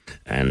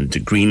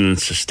and green and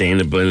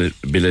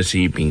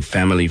sustainability, being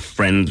family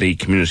friendly,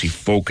 community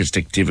focused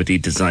activity,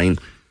 design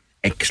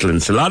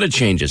excellence. A lot of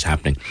changes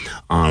happening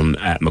on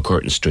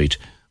McCurtain Street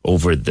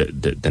over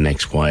the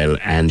next while.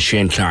 And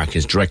Shane Clark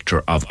is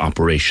Director of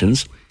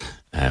Operations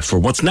for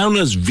what's known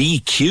as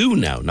VQ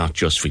now, not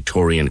just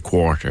Victorian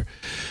Quarter.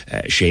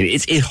 Shane,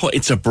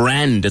 it's a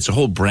brand, it's a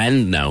whole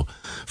brand now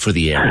for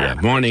the area.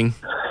 Morning.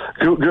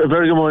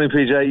 Very good morning,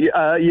 PJ.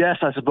 Yes,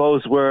 I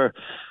suppose we're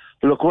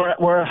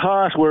at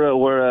heart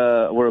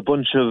we're a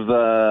bunch of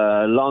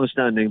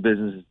long-standing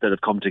businesses that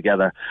have come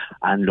together,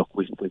 and look,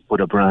 we've put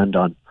a brand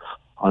on.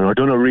 We're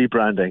doing a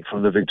rebranding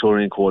from the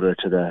Victorian Quarter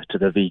to the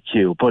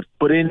VQ.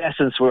 But in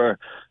essence, we're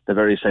the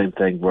very same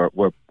thing.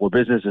 We're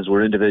businesses,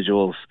 we're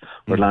individuals,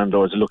 we're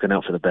landlords looking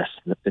out for the best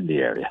in the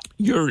area.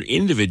 You're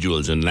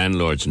individuals and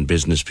landlords and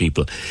business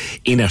people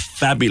in a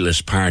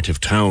fabulous part of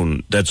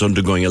town that's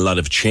undergoing a lot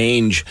of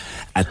change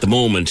at the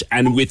moment.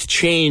 And with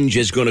change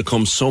is going to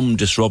come some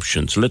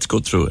disruption. So let's go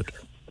through it.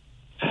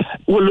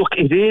 Well, look,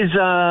 it is,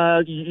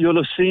 you'll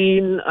have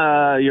seen,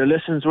 your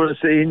listeners will have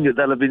seen,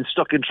 they'll have been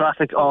stuck in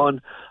traffic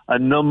on a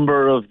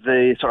number of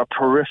the sort of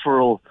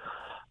peripheral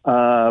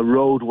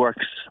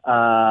roadworks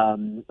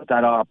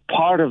that are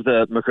part of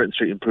the McCurtain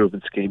Street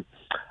Improvement Scheme,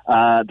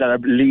 that are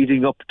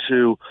leading up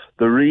to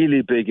the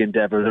really big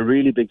endeavour, the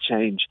really big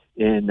change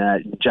in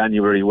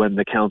January, when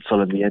the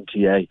council and the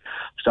NTA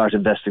start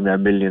investing their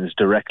millions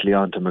directly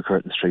onto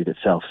McCurtain Street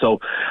itself. So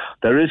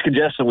there is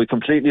congestion. We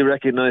completely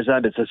recognise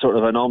that. It's a sort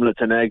of an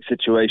omelette and egg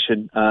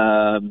situation.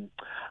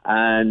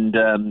 And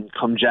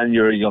come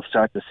January, you'll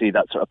start to see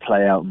that sort of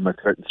play out in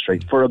McCurtain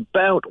Street for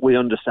we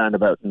understand,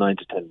 about 9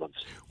 to 10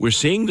 months. We're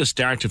seeing the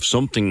start of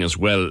something as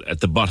well at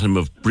the bottom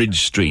of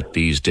Bridge Street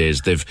these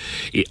days.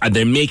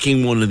 They're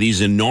making one of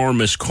these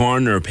enormous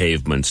corner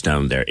pavements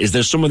down there. Is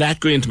there some of that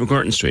going into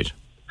McCurtain Street?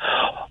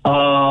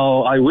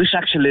 Oh, I wish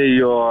actually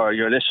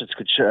your listeners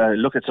could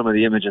look at some of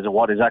the images of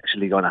what is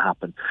actually going to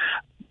happen.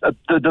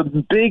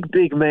 The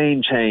big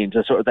main change,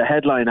 sort of the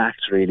headline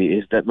act really,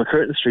 is that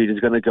McCurtain Street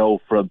is going to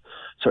go from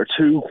sort of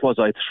 2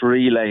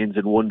 quasi-3 lanes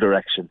in one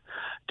direction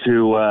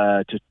to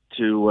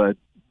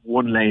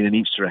 1 lane in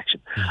each direction.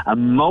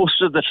 And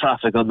most of the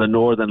traffic on the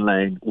northern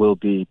lane will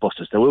be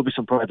buses. There will be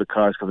some private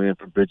cars coming in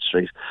from Bridge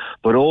Street,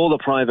 but all the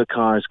private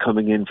cars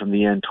coming in from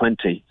the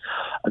N20,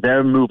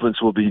 their movements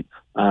will be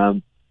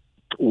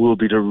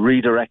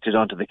redirected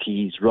onto the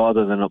quays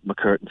rather than up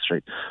McCurtain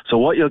Street. So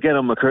what you'll get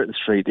on McCurtain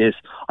Street is,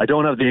 I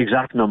don't have the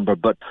exact number,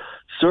 but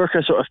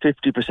circa sort of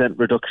 50%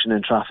 reduction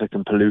in traffic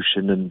and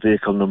pollution and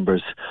vehicle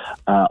numbers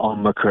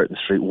on McCurtain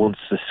Street once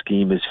the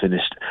scheme is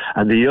finished.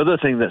 And the other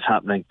thing that's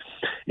happening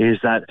is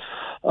that,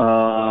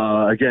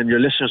 again, your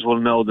listeners will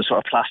know the sort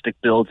of plastic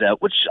builds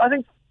out, which I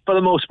think for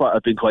the most part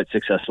have been quite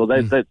successful.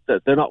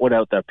 They're not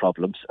without their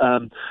problems.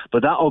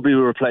 But that will be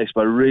replaced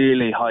by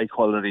really high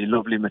quality,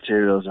 lovely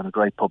materials and a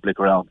great public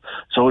realm.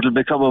 So it'll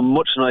become a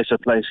much nicer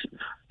place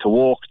to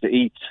walk, to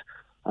eat,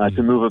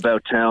 to move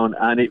about town,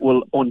 and it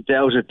will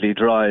undoubtedly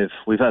drive.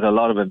 We've had a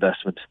lot of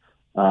investment,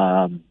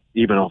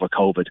 even over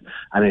COVID,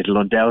 and it'll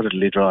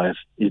undoubtedly drive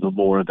even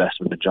more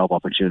investment and job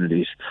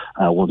opportunities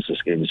once the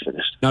scheme is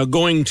finished. Now,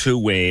 going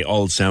two-way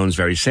all sounds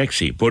very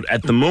sexy, but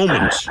at the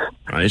moment,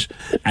 right,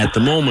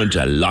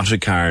 a lot of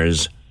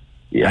cars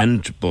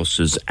and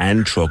buses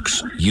and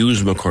trucks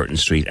use McCurtain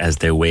Street as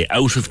their way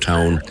out of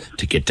town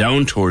to get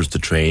down towards the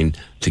train,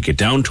 to get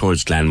down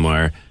towards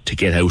Glanmire, to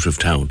get out of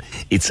town.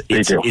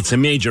 It's a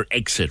major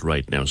exit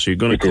right now. So you're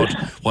going to cut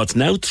what's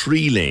now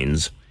 3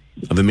 lanes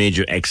of a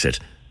major exit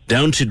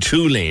down to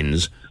 2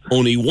 lanes,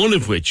 only one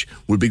of which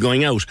will be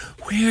going out.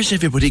 Where's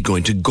everybody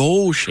going to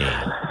go, Shane?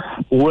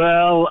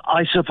 Well,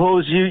 I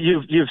suppose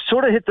you've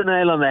sort of hit the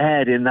nail on the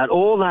head in that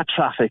all that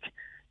traffic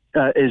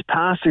is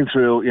passing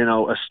through,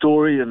 a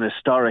storied and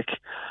historic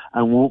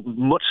and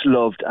much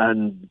loved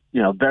and,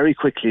 very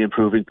quickly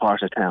improving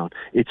part of town.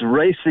 It's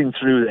racing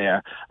through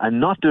there and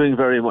not doing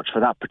very much for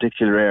that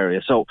particular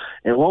area. So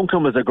it won't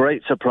come as a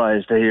great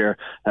surprise to hear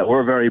that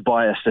we're very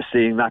biased to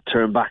seeing that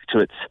turn back to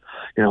its,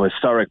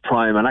 historic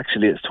prime and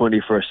actually its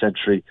 21st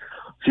century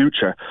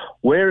future.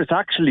 Where it's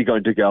actually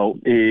going to go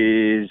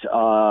is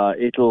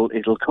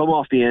it'll come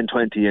off the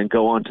N20 and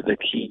go onto the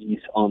quays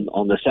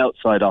on the south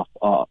side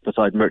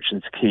beside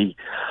Merchants Quay,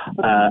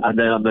 and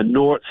then on the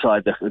north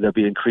side there'll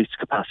be increased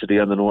capacity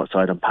on the north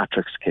side on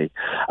Patrick's Quay.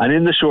 And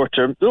in the short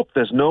term, look,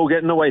 there's no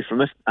getting away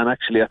from it. And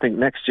actually, I think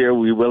next year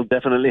we will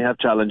definitely have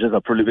challenges.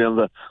 I'll probably be on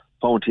the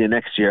phone to you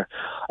next year.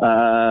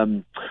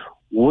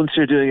 Once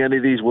you're doing any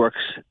of these works,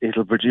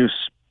 it'll produce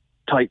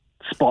tight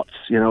spots,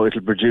 it'll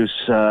produce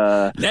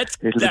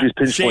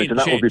pinch points, and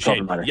that will be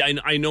problematic. Yeah,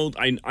 I know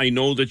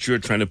that you're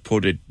trying to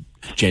put it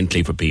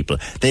gently for people.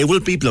 There will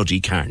be bloody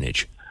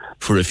carnage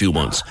for a few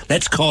months.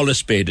 Let's call a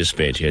spade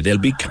here. There'll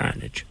be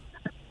carnage.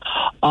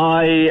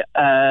 I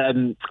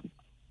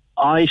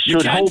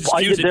should hope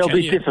there'll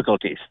be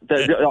difficulties.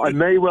 I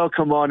may well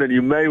come on and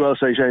you may well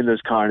say, Shane,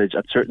 there's carnage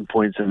at certain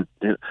points, and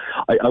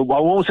I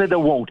won't say there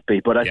won't be,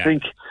 but I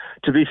think,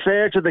 to be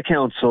fair to the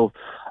council,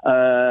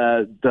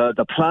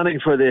 the planning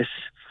for this,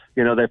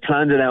 they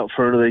planned it out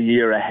for another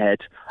year ahead.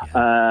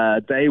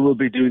 They will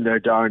be doing their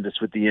darndest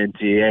with the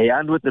NTA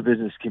and with the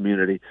business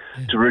community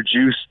to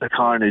reduce the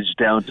carnage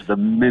down to the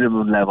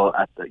minimum level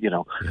at the,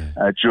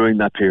 during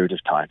that period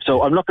of time.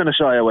 So I'm not going to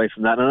shy away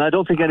from that, and I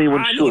don't think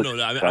anyone should.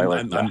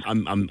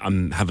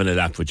 I'm having a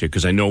laugh with you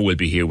because I know we'll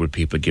be here with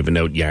people giving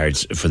out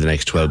yards for the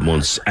next 12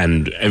 months,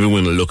 and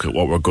everyone will look at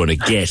what we're going to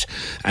get.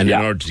 And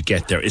in order to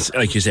get there, it's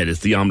like you said,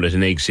 it's the omelette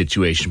and egg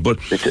situation. But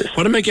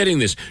what am I getting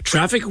this?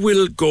 Traffic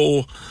will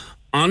go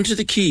onto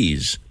the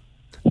quays,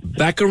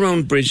 back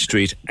around Bridge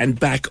Street, and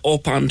back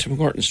up onto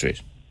McCurtain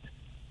Street?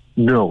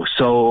 No.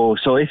 So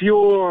if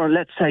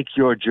let's take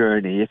your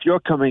journey. If you're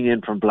coming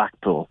in from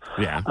Blackpool,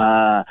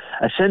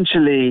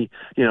 essentially,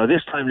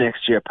 this time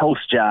next year,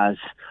 post-Jazz,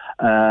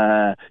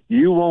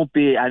 you won't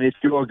be, and if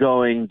you're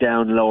going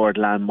down Lower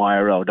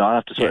Glanmire Road, I'll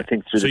have to sort of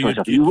think through this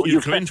myself.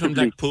 You come in from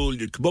Blackpool,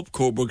 you come up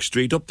Coburg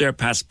Street, up there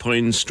past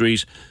Pine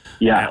Street,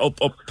 up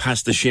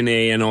past the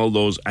Shinay and all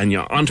those, and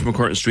you're onto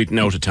McCurtain Street and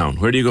out of town.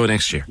 Where do you go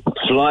next year?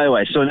 Fly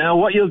away. So now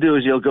what you'll do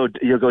is you'll go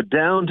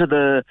down to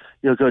the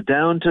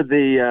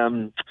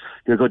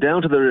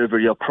river,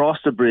 you'll cross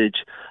the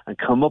bridge and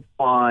come up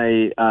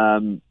by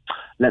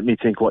let me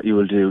think what you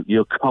will do.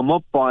 You'll come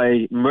up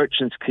by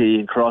Merchants Quay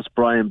and cross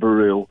Brian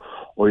Boru,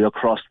 or you'll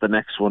cross the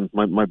next one.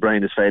 My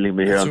brain is failing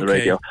me here on the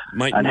radio.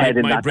 Head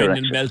in that brain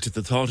direction. Melt at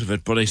the thought of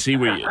it, but I see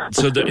where you...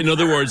 So in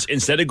other words,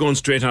 instead of going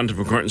straight onto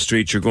McCurtain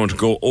Street, you're going to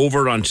go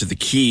over onto the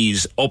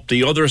quays, up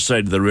the other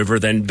side of the river,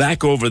 then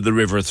back over the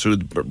river through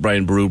the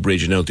Brian Boru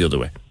Bridge and out the other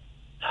way.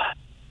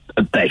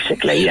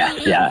 Basically, yeah.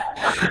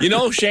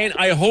 Shane,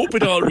 I hope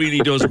it all really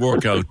does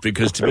work out,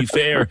 because to be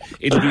fair,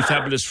 it'll be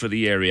fabulous for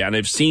the area, and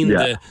I've seen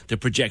the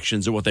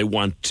projections of what they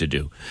want to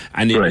do,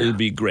 and it will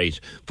be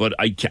great. But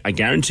I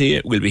guarantee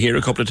it, we'll be here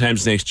a couple of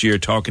times next year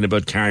talking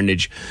about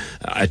carnage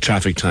at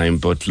traffic time.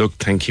 But look,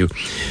 thank you.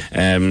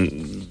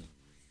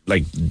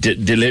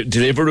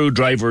 Deliveroo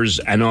drivers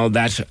and all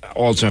that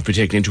also have to be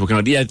taken into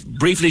account. Yeah,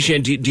 briefly,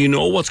 Shane, do you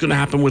know what's going to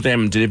happen with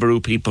them?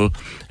 Deliveroo people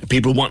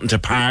wanting to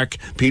park,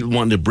 people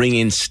wanting to bring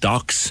in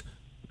stocks,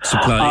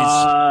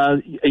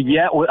 supplies?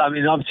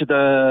 Obviously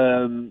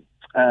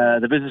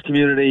the business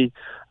community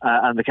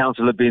and the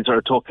council have been sort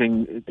of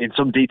talking in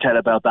some detail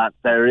about that.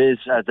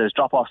 There's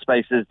drop-off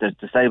spaces, there's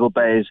disabled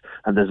bays,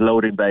 and there's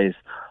loading bays.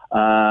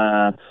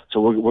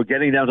 So we're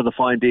getting down to the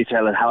fine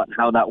detail and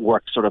how that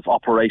works sort of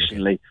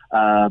operationally,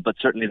 but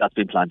certainly that's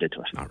been planned into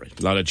it. All right,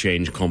 a lot of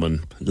change coming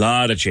in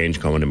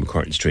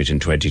McCurtain Street in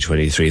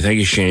 2023. Thank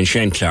you, Shane.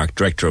 Shane Clark,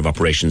 Director of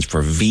Operations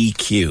for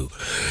VQ,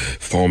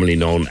 formerly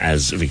known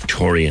as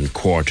Victorian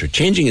Quarter,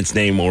 changing its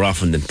name more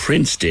often than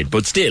Prince did,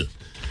 but still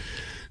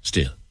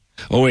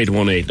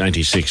 0818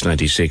 96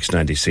 96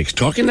 96.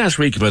 Talking last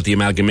week about the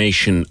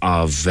amalgamation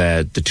of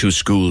the two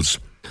schools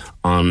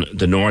on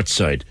the north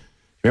side.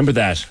 Remember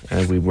that?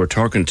 We were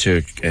talking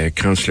to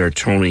Councillor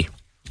Tony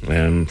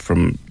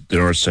from the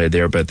north side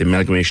there about the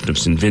amalgamation of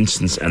St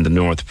Vincent's and the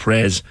North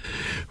Pres,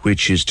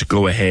 which is to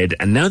go ahead.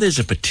 And now there's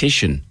a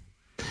petition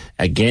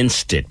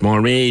against it.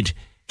 Mairead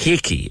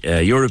Hickey,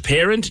 you're a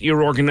parent.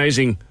 You're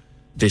organising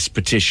this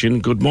petition.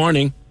 Good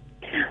morning.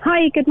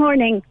 Hi, good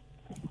morning.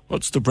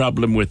 What's the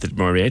problem with it,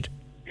 Mairead?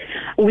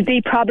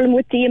 The problem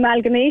with the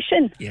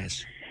amalgamation?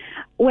 Yes.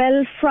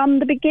 Well, from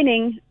the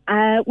beginning,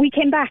 we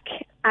came back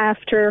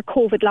after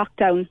COVID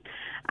lockdown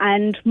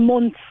and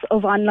months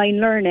of online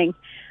learning.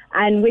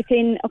 And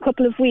within a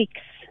couple of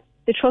weeks,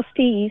 the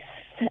trustees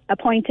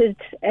appointed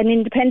an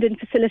independent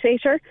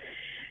facilitator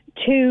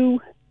to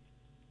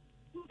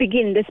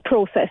begin this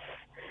process.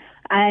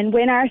 And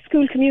when our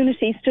school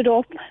community stood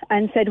up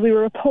and said we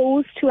were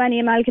opposed to any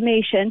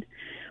amalgamation,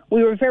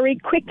 we were very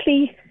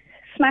quickly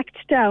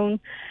smacked down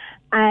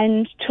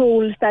and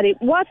told that it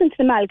wasn't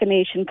an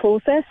amalgamation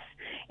process.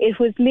 It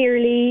was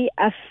merely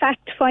a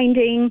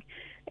fact-finding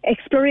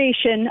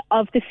exploration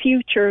of the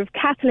future of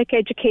Catholic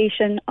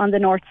education on the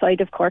north side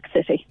of Cork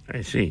City.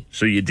 I see.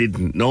 So you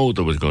didn't know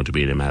there was going to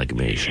be an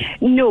amalgamation?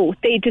 No,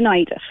 they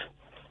denied it.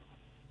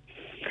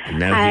 And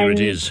now here it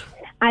is.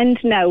 And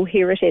now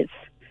here it is.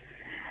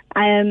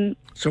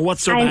 So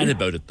what's so bad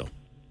about it, though?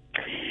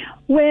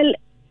 Well,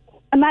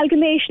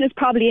 amalgamation is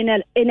probably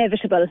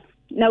inevitable.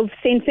 Now,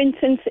 St.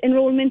 Vincent's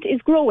enrolment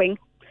is growing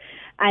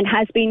and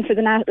has been for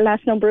the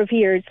last number of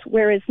years,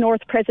 whereas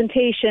North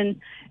Presentation,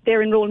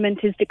 their enrolment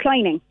is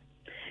declining.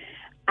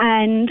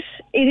 And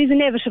it is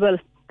inevitable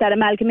that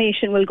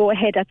amalgamation will go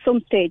ahead at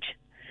some stage.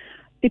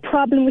 The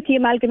problem with the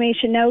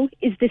amalgamation now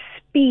is the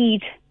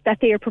speed that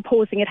they are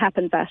proposing it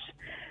happens at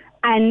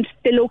and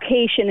the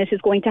location it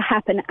is going to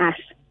happen at.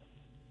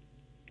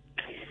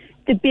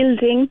 The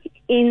building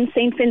in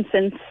St.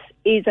 Vincent's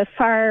is a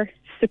far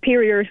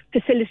superior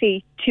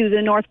facility to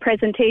the North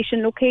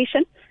Presentation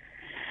location.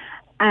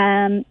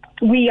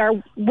 We are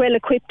well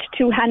equipped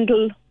to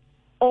handle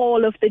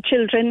all of the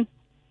children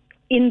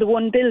in the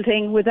one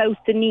building without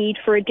the need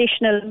for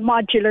additional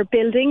modular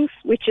buildings,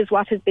 which is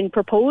what has been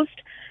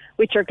proposed,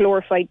 which are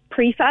glorified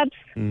prefabs.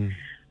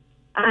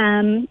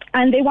 And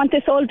they want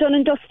this all done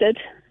and dusted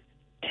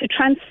to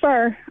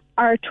transfer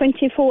our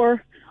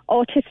 24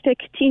 autistic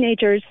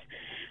teenagers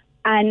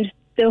and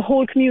the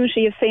whole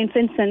community of St.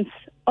 Vincent's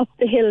up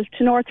the hill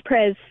to North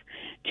Pres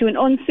to an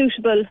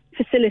unsuitable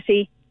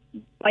facility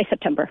by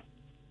September.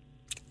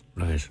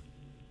 Right.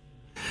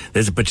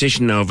 There's a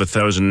petition now of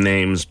 1,000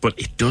 names, but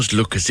it does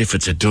look as if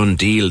it's a done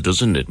deal,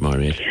 doesn't it,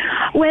 Mariette?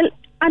 Well,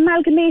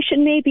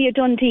 amalgamation may be a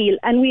done deal,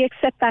 and we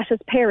accept that as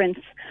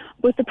parents.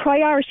 But the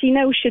priority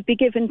now should be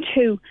given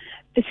to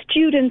the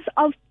students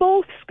of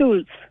both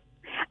schools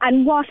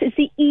and what is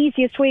the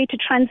easiest way to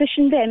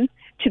transition them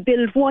to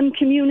build one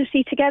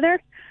community together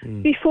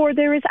before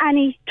there is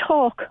any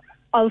talk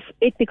of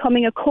it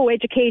becoming a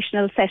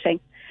co-educational setting.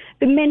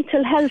 The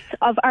mental health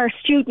of our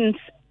students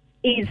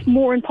is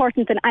more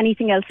important than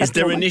anything else. Is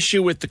there an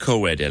issue with the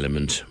co-ed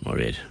element,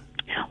 Maureen?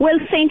 Well,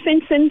 St.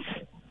 Vincent's,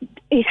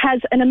 it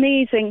has an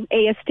amazing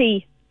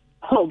ASD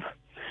hub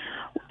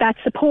that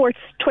supports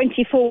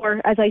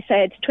 24, as I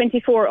said,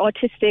 24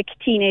 autistic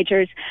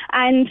teenagers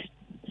and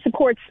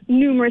supports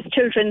numerous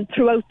children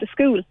throughout the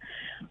school.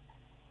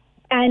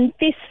 And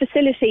this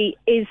facility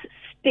is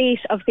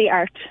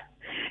state-of-the-art.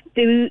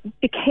 The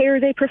care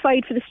they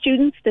provide for the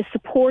students, the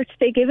support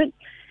they give it.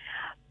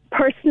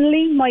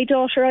 Personally, my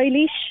daughter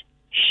Eilish,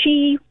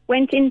 she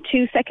went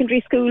into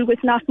secondary school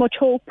with not much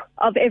hope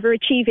of ever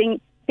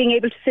achieving being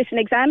able to sit an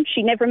exam.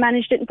 She never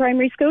managed it in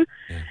primary school.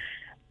 Yeah.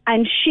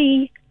 And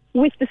she,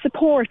 with the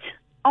support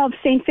of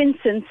St.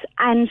 Vincent's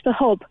and the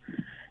hub,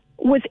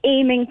 was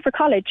aiming for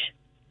college.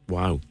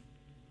 Wow.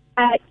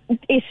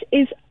 It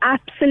is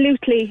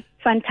absolutely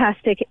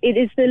fantastic. It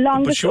is the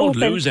longest. But she won't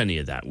lose any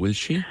of that, will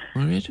she?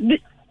 Right.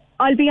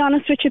 I'll be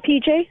honest with you,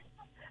 PJ.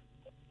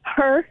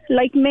 Her,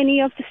 like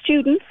many of the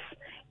students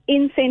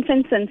in St.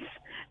 Vincent's,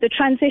 the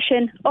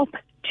transition up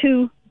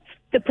to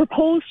the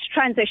proposed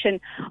transition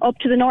up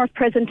to the North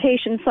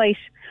Presentation site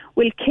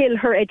will kill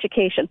her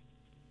education.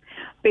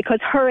 Because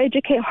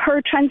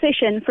her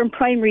transition from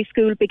primary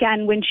school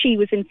began when she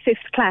was in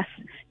 5th class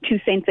to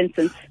St.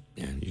 Vincent's.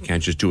 Yeah, you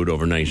can't just do it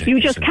overnight. You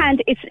just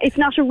can't. It's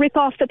not a rip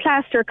off the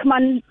plaster. Come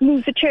on,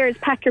 move the chairs,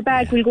 pack your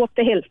bag, we'll go up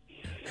the hill.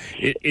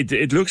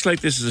 It looks like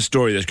this is a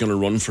story that's going to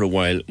run for a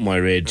while,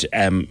 Myred.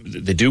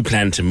 They do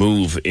plan to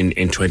move in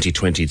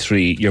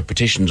 2023. Your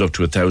petition's up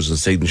to 1,000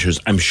 signatures.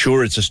 I'm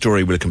sure it's a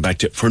story we'll come back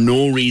to for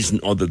no reason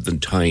other than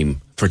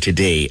time. For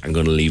today, I'm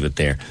going to leave it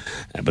there.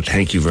 But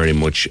thank you very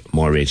much,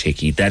 Maureen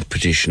Hickey. That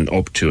petition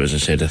up to, as I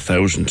said,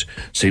 1,000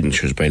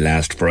 signatures by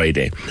last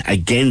Friday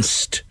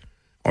against,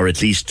 or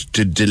at least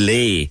to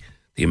delay,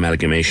 the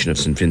amalgamation of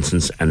St.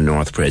 Vincent's and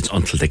North Pres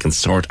until they can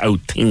sort out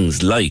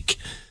things like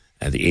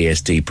the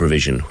ASD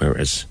provision,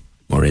 whereas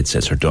Maureen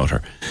says her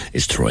daughter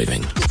is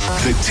thriving.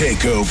 The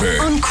Takeover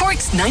on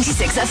Cork's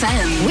 96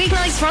 FM.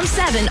 Weeknights from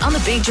 7 on the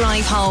Big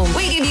Drive Home.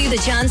 We give you the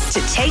chance to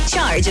take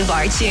charge of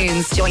our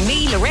tunes. Join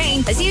me,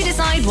 Lorraine, as you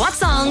decide what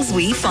songs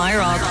we fire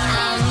up.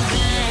 I'm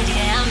good,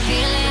 yeah, I'm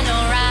feeling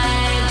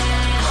alright.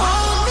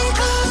 Hold me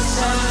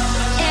closer,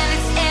 and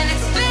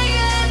it's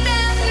bigger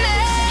than me.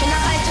 Can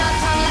I bite your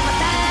tongue like a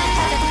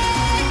bat?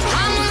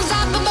 I'm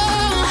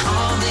unstoppable.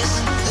 All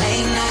this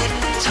late night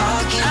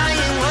talking, I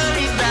ain't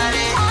worried about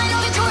it. I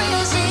know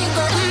Victoria's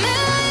Secret, $1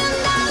 million,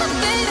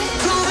 baby.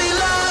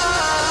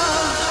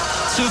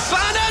 To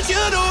find out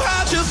you know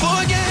how to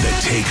forget. The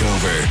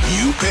Takeover,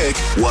 You pick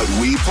what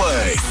we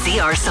play. See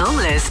our song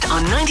list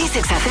on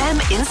 96FM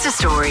Insta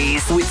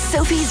Stories with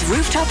Sophie's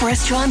Rooftop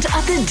Restaurant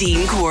at the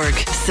Dean Cork.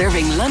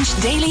 Serving lunch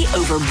daily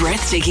over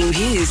breathtaking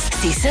views.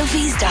 See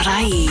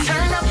sophies.ie.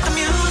 Turn up the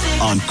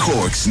music. On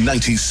Cork's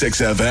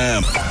 96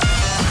 FM.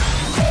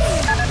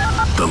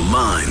 The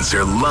lines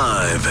are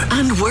live.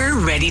 And we're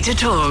ready to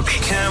talk.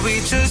 Can we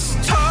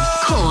just talk?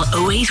 Call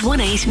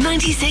 0818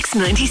 96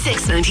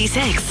 96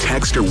 96.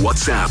 Text or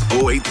WhatsApp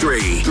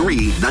 083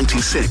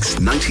 396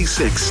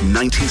 96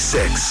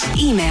 96.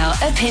 Email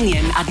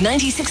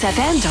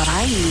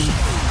opinion@96fm.ie.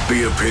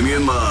 The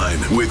Opinion Line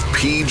with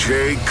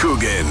PJ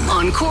Coogan.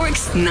 On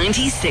Cork's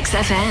 96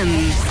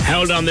 FM.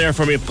 Hold on there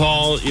for me,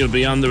 Paul. You'll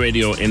be on the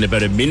radio in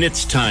about a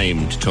minute's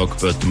time to talk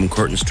about the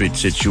McCurtain Street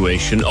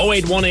situation.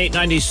 0818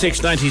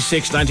 96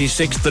 96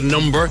 96, the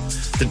number,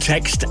 the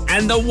text,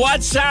 and the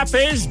WhatsApp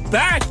is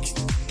back.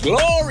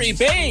 Glory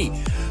be.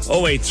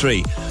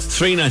 083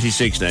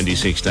 396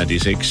 96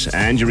 96,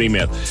 and your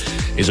email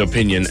is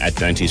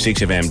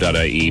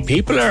opinion@96fm.ie.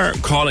 People are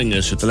calling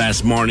us at the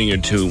last morning or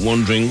two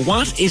wondering,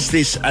 what is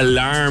this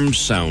alarm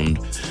sound?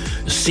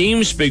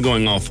 Seems to be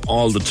going off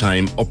all the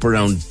time up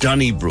around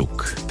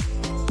Donnybrook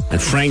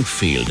and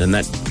Frankfield, and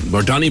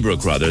or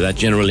Donnybrook rather, that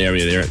general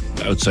area there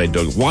outside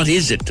Doug. What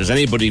is it? Does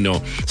anybody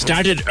know?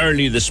 Started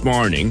early this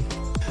morning,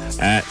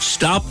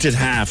 stopped at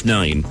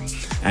 9:30,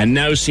 and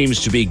now seems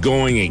to be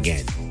going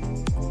again.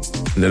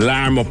 An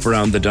alarm up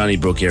around the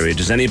Donnybrook area.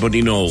 Does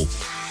anybody know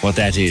what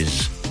that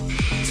is?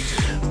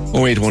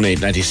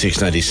 0818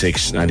 96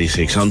 96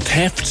 96. On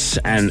thefts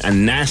and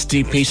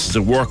nasty pieces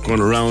of work going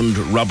around,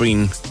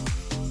 robbing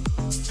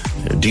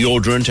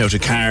deodorant out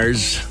of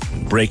cars,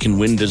 breaking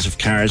windows of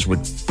cars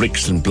with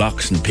bricks and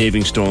blocks and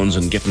paving stones,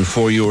 and getting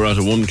 €4 out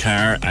of one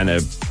car and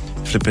a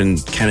flipping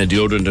can of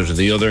deodorant out of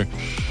the other.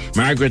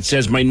 Margaret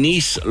says, my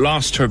niece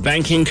lost her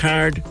banking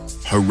card,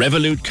 her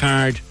Revolut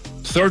card,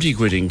 30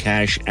 quid in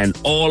cash, and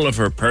all of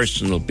her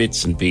personal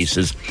bits and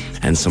pieces,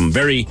 and some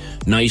very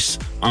nice,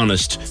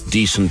 honest,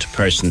 decent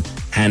person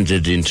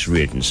handed into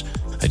riddance.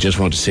 I just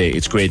want to say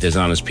it's great there's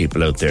honest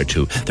people out there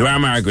too. There are,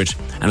 Margaret,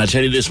 and I'll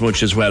tell you this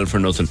much as well for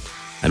nothing,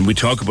 and we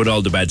talk about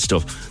all the bad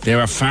stuff.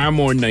 There are far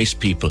more nice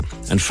people,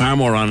 and far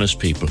more honest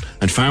people,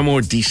 and far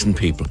more decent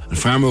people, and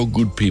far more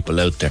good people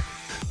out there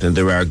than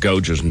there are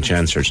gougers and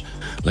chancers,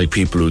 like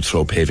people who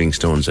throw paving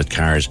stones at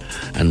cars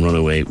and run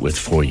away with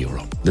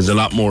 €4. There's a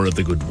lot more of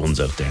the good ones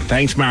out there.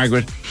 Thanks,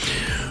 Margaret.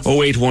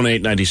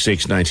 0818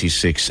 96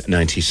 96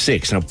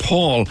 96. Now,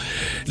 Paul,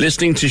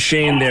 listening to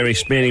Shane there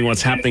explaining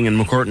what's happening in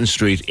McCurtain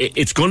Street,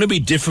 it's going to be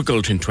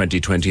difficult in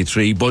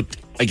 2023, but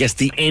I guess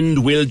the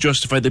end will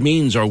justify the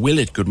means, or will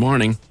it? Good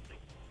morning.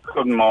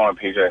 Good morning,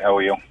 PJ. How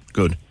are you?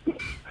 Good.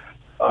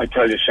 I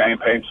tell you, Shane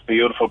paints a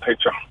beautiful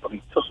picture, but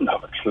he doesn't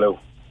have a clue.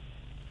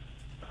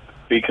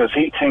 Because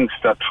he thinks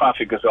that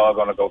traffic is all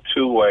going to go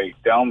two-way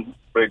down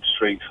Bridge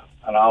Street,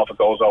 and off it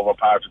goes over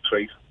Partick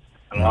Street.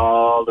 And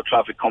all the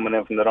traffic coming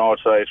in from the north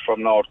side,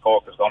 from North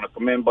Cork, is going to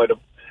come in by the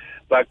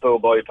Blackpool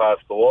bypass,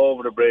 go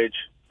over the bridge,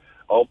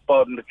 up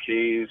on the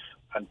Quays,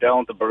 and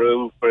down to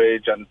Baru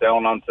Bridge, and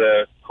down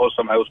onto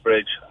Custom House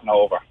Bridge, and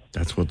over.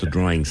 That's what the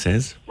drawing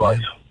says. Right.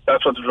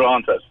 That's what the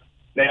drawing says.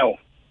 Now,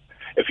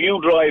 if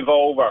you drive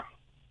over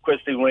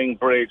Christie Ring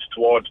Bridge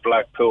towards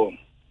Blackpool,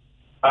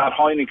 at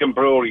Heineken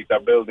Brewery, they're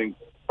building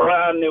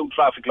brand new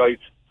traffic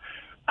lights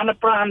and a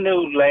brand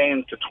new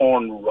lane to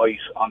turn right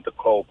onto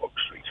Coburg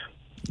Street.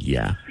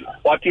 Yeah.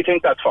 What do you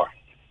think that's for?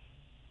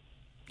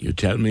 You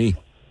tell me.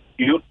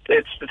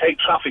 It's to take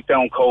traffic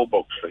down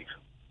Coburg Street.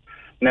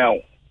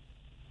 Now,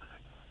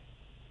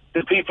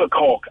 the people of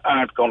Cork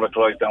aren't going to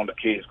drive down the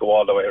Quays, go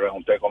all the way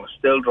around. They're going to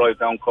still drive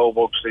down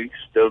Coburg Street,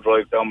 still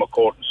drive down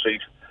McCurtain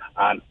Street,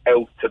 and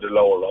out to the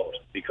lower road,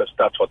 because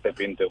that's what they've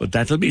been doing. But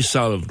that'll be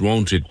solved,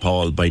 won't it,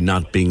 Paul, by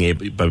not being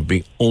able, by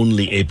being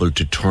only able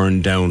to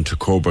turn down to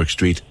Coburg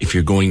Street if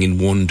you're going in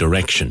one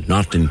direction,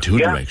 not in two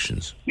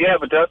directions. Yeah,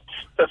 but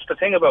that's the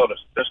thing about it.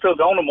 They're still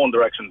going in one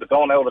direction. They're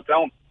going out of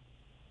town.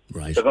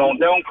 Right. They're going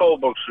down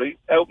Coburg Street,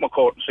 out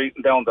McCurtain Street,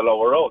 and down the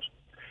lower road.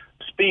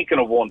 Speaking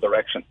of one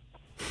direction,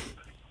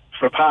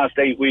 for the past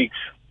 8 weeks,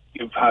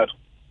 you've had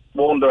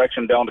one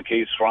direction down the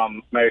Quays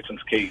from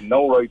Merchants Quay.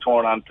 No right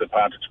turn onto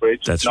Partick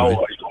Bridge. That's no right.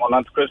 right turn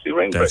onto Christie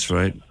Ring Bridge. That's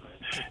right.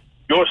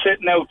 You're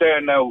sitting out there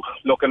now,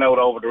 looking out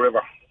over the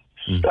river.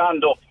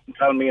 Stand up and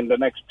tell me in the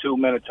next 2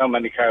 minutes how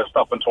many cars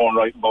stop and turn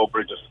right in both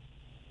bridges.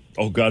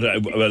 Oh, God, I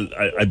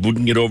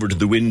wouldn't get over to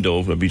the window.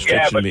 I'd be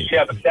stretching me.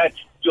 Yeah, but that's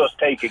just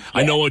taking...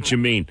 I know what you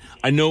mean.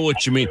 I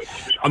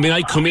mean,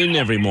 I come in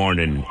every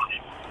morning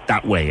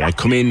that way. I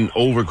come in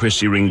over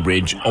Christie Ring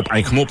Bridge,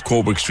 I come up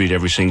Coburg Street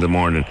every single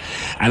morning,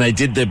 and I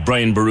did the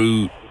Brian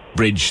Baru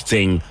Bridge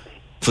thing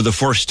for the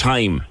first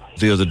time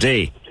the other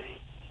day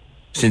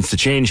since the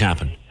change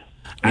happened.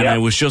 And I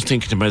was just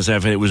thinking to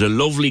myself, and it was a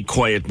lovely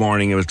quiet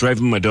morning. I was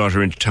driving my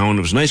daughter into town.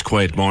 It was a nice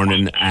quiet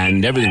morning,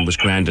 and everything was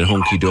grand and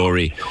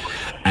hunky-dory.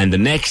 And the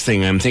next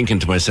thing I'm thinking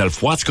to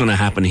myself, what's going to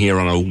happen here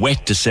on a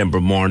wet December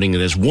morning?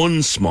 And there's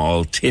one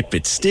small tip.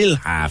 It's still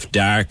half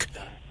dark.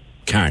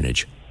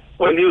 Carnage.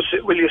 Will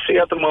you see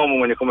at the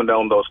moment when you're coming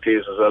down those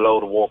quays, there's a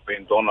load of work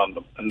being done on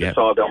them, and it's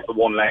all down to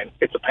one lane.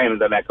 It's a pain in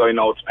the neck. I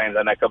know it's a pain in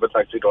the neck of a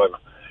taxi driver.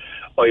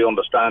 I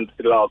understand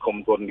it'll all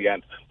come good in the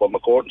end. But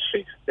McCourtin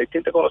Street, they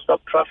think they're going to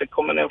stop traffic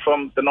coming in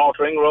from the North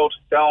Ring Road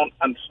down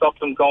and stop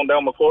them going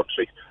down McCourtin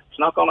Street. It's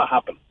not going to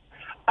happen.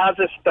 As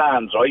it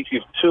stands, right,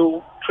 you've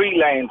 3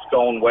 lanes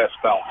going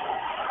eastbound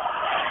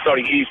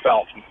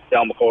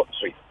down McCourtin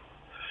Street.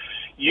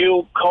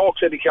 Cork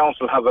City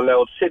Council have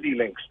allowed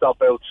CityLink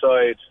stop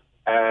outside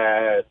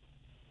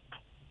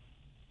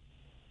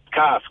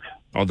Cask.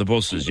 Oh, the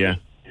buses, yeah.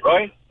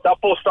 Right? That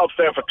bus stops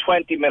there for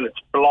 20 minutes,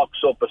 blocks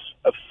up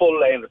a full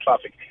lane of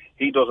traffic.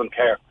 He doesn't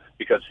care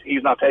because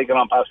he's not taking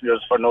on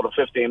passengers for another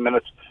 15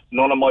 minutes.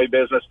 None of my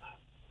business.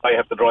 I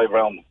have to drive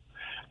around them.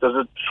 There's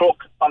a truck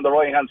on the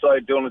right-hand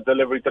side doing a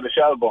delivery to the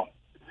Shelbourne.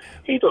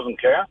 He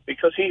doesn't care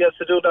because he has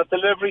to do that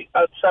delivery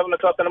at 7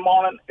 o'clock in the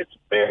morning. It's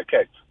beer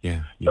kegs.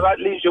 Yeah. So that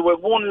leaves you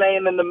with one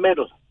lane in the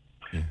middle.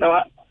 Yeah.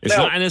 Now,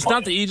 it's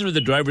not either of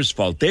the drivers'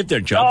 fault. They have their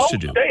jobs to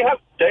do.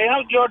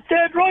 You're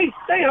dead right.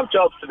 They have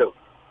jobs to do.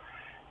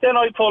 Then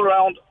I pull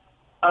around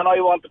and I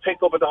want to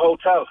pick up at the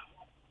hotel.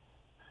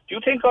 Do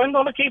you think I'm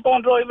going to keep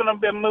on driving and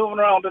be moving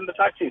around in the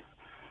taxi?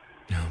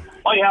 No.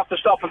 I have to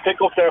stop and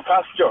pick up their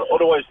passenger.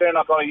 Otherwise, they're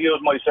not going to use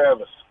my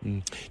service.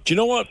 Do you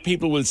know what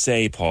people will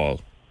say,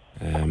 Paul?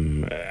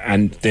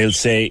 And they'll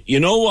say, you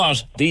know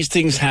what? These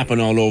things happen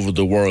all over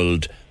the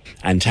world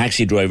and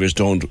taxi drivers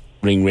don't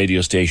ring radio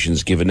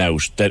stations giving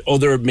out that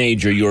other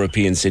major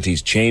European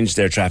cities change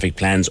their traffic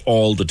plans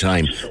all the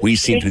time. We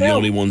seem to be the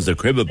only ones that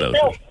crib about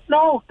it.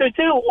 No, they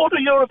do. Other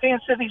European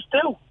cities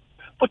do.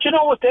 But you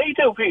know what they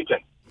do,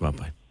 PJ? What,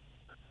 boy?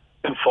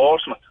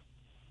 Enforcement.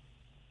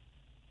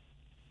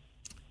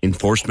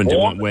 Enforcement in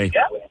what way?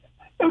 Yeah.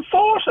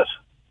 Enforce it.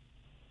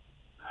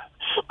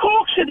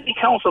 Cork City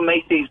Council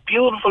make these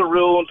beautiful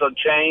rules and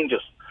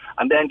changes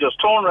and then just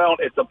turn around,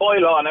 it's a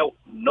bylaw now,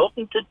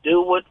 nothing to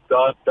do with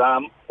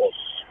goddamn us.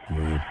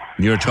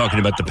 You're talking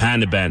about the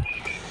panda ban.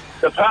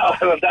 That's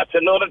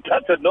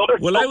another.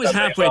 Well, I was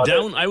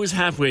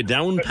halfway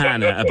down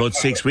Pana about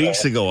 6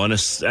 weeks ago on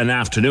an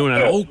afternoon,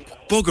 and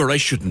bugger, I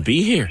shouldn't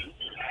be here.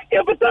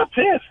 Yeah, but that's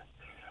it.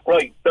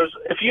 Right,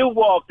 if you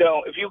go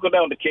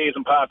down the quays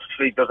and Patrick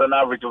Street, there's an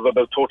average of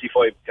about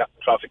 35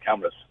 traffic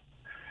cameras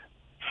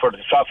for the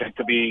traffic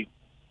to be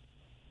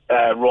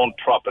run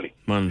properly.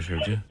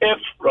 Monitored, yeah.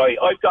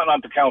 I've gotten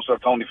on to Councillor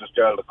Tony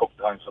Fitzgerald a couple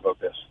of times about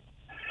this.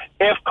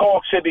 If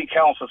Cork City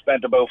Council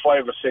spent about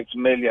 5 or 6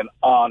 million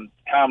on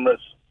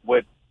cameras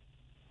with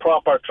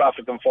proper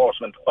traffic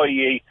enforcement,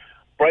 i.e.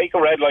 break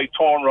a red light,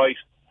 turn right,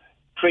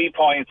 3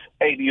 points,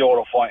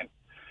 €80 fine.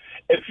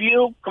 If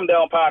you come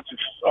down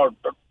Patrick's or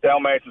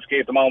down Merchants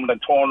Quay at the moment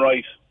and turn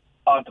right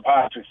onto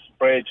Patrick's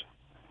Bridge,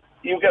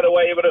 you get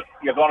away with it,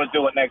 you're going to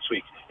do it next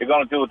week. You're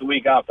going to do it the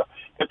week after.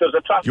 If there's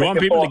a traffic you want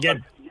people to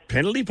get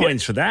penalty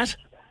points for that?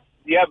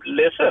 Yeah,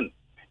 listen,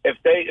 if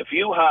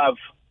you have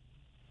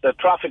the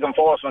traffic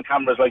enforcement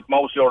cameras like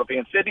most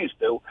European cities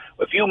do,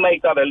 if you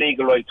make that a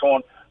legal right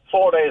turn,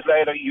 4 days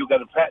later you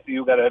get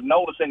a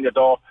notice in your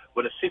door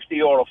with a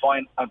 €60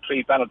 fine and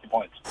 3 penalty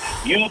points.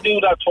 You do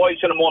that twice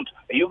in a month.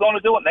 Are you going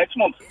to do it next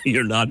month?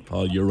 You're not,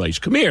 Paul. You're right.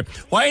 Come here.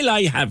 While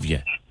I have you,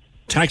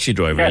 taxi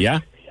driver,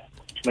 yes.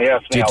 Yeah?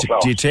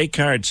 Do you take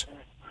cards?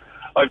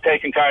 I've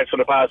taken cards for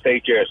the past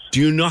 8 years.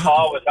 Do you know how?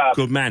 Always have.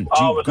 Good man.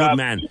 Always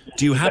man.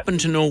 Do you happen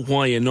to know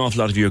why an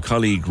awful lot of your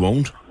colleagues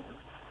won't?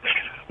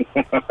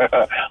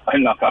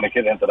 I'm not going to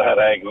get into that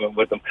argument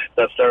with them.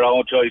 That's their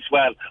own choice.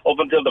 Well, up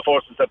until the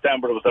 1st of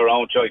September, it was their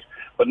own choice.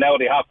 But now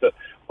they have to.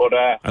 But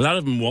a lot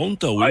of them won't,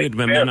 though. We had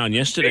a man on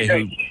yesterday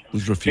who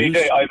was refused.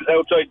 PJ, I was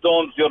outside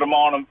Dunn's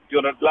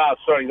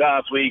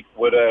last week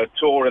with a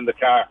tour in the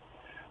car.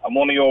 And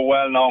one of your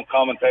well-known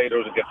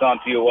commentators who gets on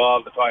to you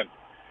all the time.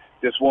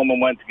 This woman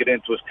went to get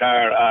into his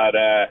car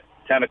at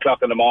 10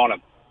 o'clock in the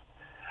morning.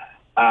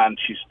 And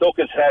she stuck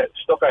her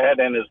head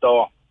in his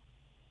door.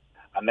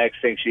 And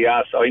next thing she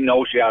asked,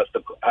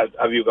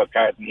 have you got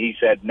cards? And he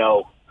said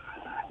no.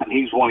 And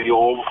he's one of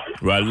your...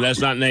 Well, let's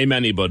not name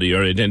anybody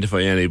or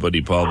identify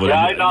anybody, Paul. But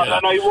and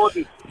I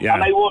wouldn't. Yeah.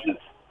 And I wouldn't.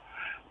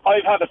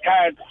 I've had a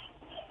card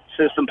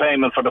system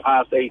payment for the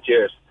past 8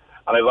 years,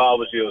 and I've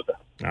always used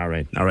it. All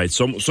right.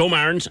 Some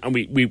aren't, and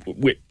we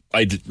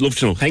I'd love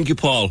to know. Thank you,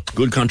 Paul.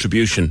 Good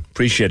contribution.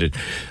 Appreciate it.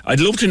 I'd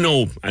love to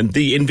know, and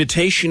the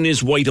invitation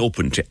is wide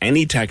open to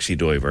any taxi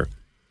driver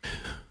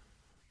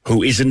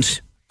who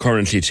isn't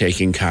currently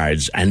taking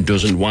cards and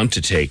doesn't want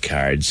to take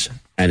cards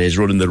and is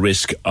running the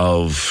risk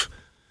of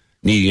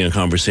needing a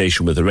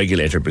conversation with the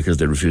regulator because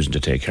they're refusing to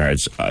take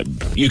cards.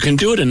 You can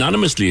do it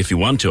anonymously if you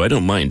want to. I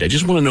don't mind. I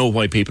just want to know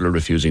why people are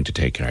refusing to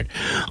take card.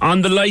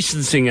 On the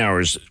licensing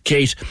hours,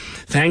 Kate,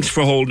 thanks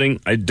for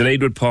holding. I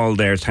delayed with Paul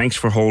there. Thanks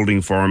for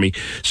holding for me.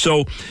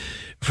 So,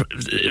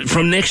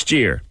 from next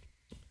year,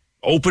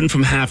 open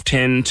from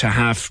 10:30 to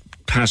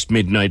 10:30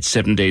 midnight,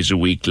 7 days a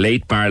week.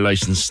 Late bar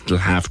licence till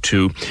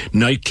 2:30.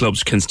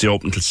 Nightclubs can stay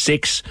open till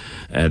 6.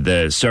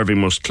 The serving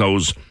must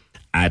close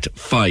at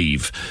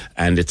 5,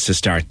 and it's to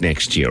start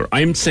next year.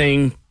 I'm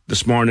saying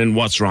this morning.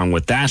 What's wrong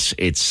with that?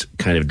 It's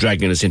kind of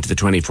dragging us into the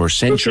 21st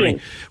century.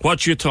 Okay.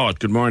 What's your thought?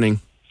 Good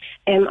morning.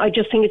 I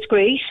just think it's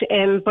great,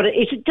 but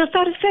does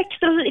that affect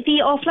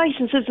the off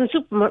licences and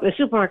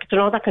supermarkets and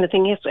all that kind of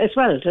thing as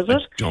well, does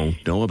it?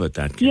 Don't know about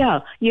that. Yeah,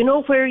 you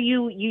know where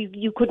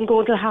you couldn't go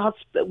into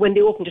when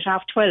they opened at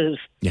 12:30.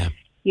 Yeah.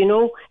 You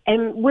know,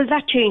 will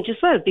that change as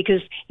well?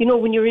 Because, you know,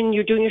 when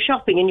you're doing your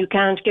shopping and you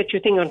can't get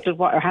your thing until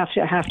half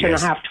 10 or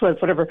half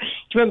 12, whatever. Do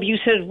you remember you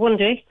said one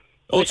day?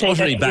 Oh, it's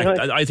utterly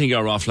backward. I think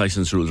our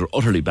off-licence rules are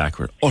utterly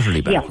backward.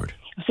 Utterly backward. Yeah.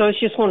 So I was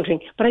just wondering.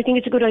 But I think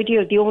it's a good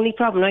idea. The only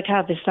problem I'd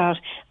have is that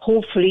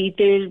hopefully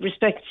they'll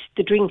respect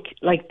the drink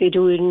like they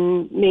do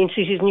in main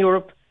cities in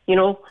Europe. You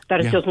know, that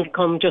it doesn't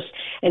become just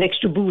an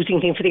extra boozing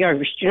thing for the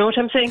Irish. Do you know what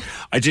I'm saying?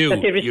 I do.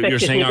 That they respect You're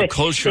saying our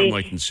culture they,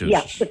 mightn't suit.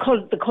 Yeah,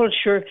 the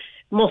culture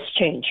must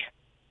change.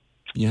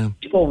 Yeah.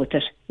 To go with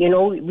it. You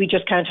know, we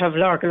just can't have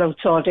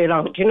largalouts all day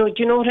long. Do you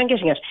know what I'm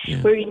getting at?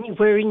 Yeah.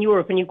 Where in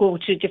Europe and you go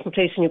to different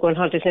places and you go on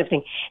holidays and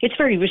everything, it's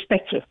very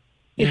respectful.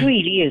 It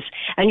really is.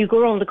 And you go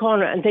around the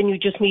corner and then you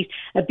just meet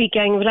a big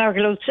gang of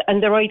largalouts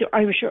and they're either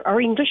Irish or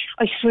English,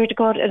 I swear to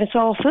God, and it's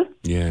awful.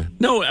 Yeah.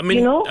 No, I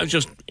mean, I've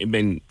just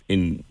been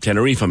in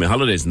Tenerife on my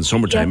holidays in the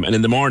summertime, and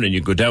in the morning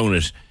you go down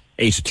at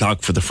 8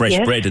 o'clock for the fresh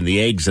bread and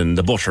the eggs and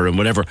the butter and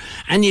whatever,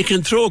 and you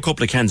can throw a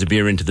couple of cans of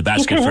beer into the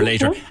basket for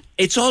later. Yeah.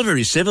 It's all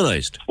very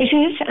civilised. It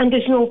is, and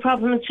there's no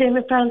problem. It's same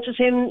in France, the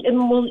same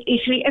in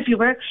Italy,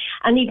 everywhere.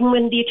 And even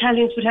when the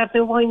Italians would have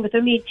their wine with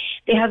their meat,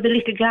 they have the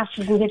little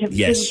glasses and they'd have.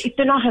 Yes. If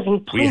they're not having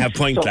pints, we have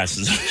pint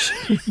glasses.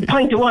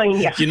 Pint of wine,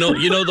 yeah. You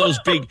know those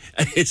big,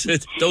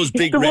 those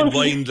big red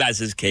wine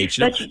glasses, Kate.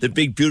 You know, the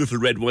big, beautiful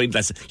red wine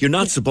glasses. You're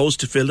not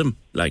supposed to fill them,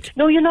 like.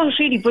 No, you're not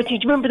really. But do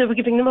you remember they were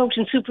giving them out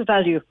in Super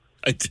Value?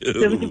 I do.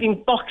 They were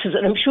giving boxes,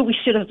 and I'm sure we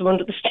still have them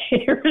under the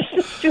stairs.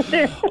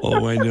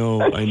 Oh, I know.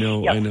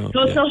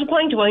 So it's not a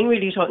pint of wine,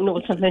 really. No,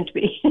 it's not meant to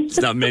be. It's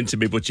not meant to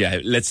be, but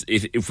yeah,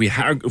 if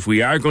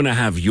we are going to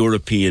have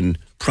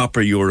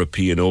proper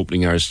European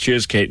opening hours.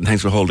 Cheers, Kate, and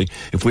thanks for holding.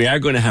 If we are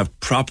going to have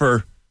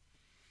proper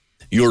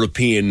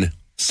European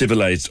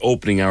civilised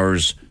opening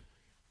hours,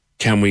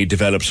 can we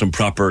develop some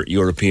proper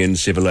European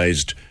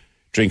civilised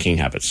drinking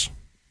habits?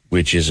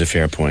 Which is a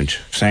fair point.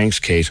 Thanks,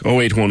 Kate.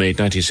 0818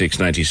 96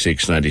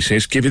 96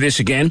 96. Give you this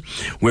again.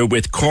 We're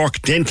with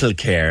Cork Dental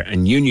Care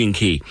and Union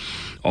Quay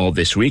all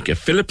this week. A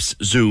Philips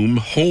Zoom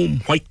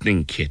home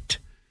whitening kit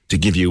to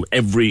give you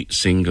every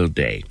single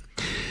day.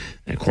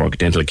 Cork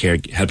Dental Care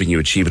helping you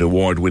achieve an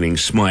award-winning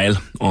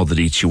smile. All the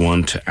deets you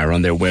want are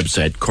on their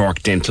website,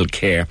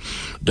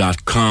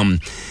 corkdentalcare.com.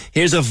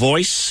 Here's a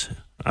voice.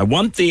 I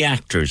want the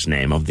actor's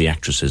name, of the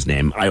actress's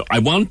name. I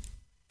want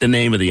the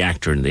name of the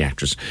actor and the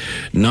actress,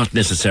 not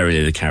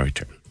necessarily the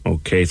character.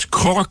 Okay, it's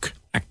Cork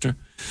actor,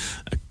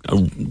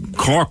 a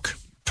Cork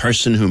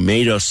person who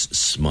made us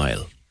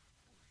smile.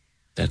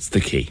 That's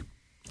the key.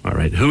 All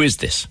right, who is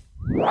this?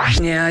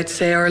 Yeah, I'd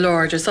say our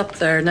Lord is up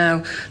there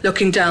now,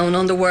 looking down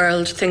on the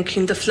world,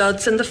 thinking the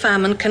floods and the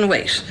famine can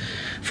wait.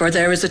 For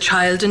there is a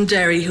child in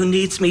Derry who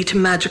needs me to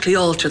magically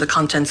alter the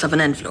contents of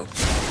an envelope.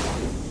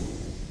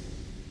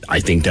 I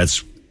think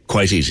that's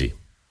quite easy,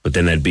 but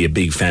then I'd be a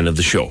big fan of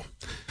the show.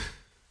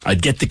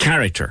 I'd get the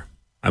character.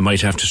 I might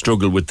have to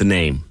struggle with the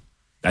name.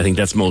 I think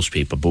that's most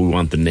people, but we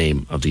want the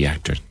name of the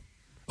actor.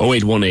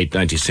 0818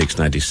 96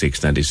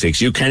 96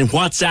 96. You can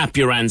WhatsApp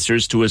your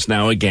answers to us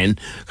now again,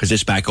 because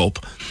it's back up.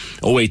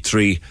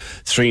 083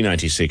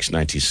 396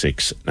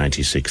 96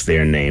 96.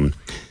 Their name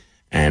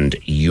and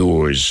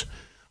yours.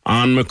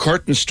 On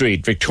McCurtain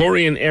Street,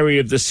 Victorian area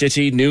of the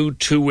city, new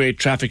two-way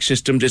traffic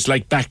system just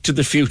like Back to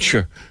the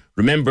Future.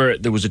 Remember,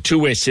 there was a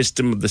two-way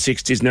system of the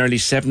 60s and early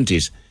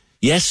 70s.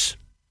 Yes.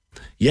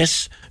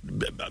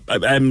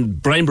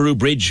 Brian Boru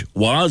Bridge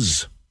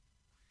was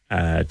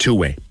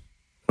two-way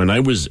when I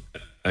was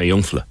a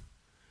young fella.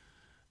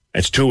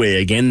 It's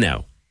two-way again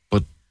now,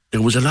 but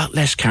there was a lot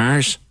less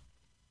cars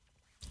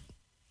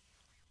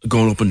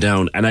going up and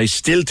down, and I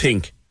still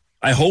think,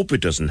 I hope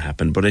it doesn't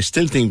happen, but I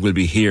still think we'll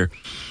be here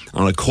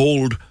on a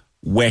cold,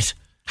 wet,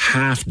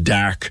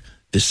 half-dark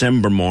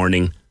December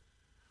morning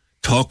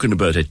talking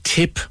about a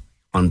tip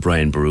on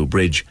Brian Boru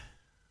Bridge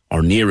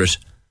or near it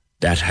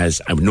that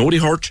has, nobody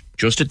hurt,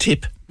 just a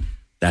tip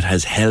that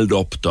has held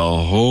up the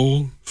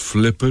whole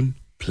flippin'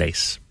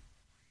 place.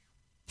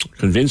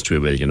 Convinced we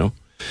will, you know.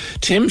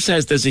 Tim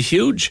says there's a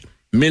huge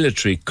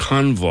military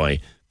convoy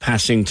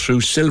passing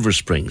through Silver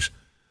Springs.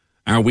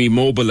 Are we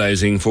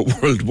mobilising for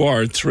World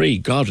War III?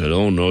 God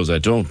alone knows, I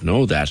don't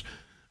know that.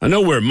 I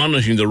know we're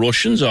monitoring the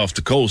Russians off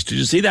the coast. Did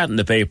you see that in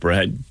the paper?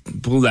 I'll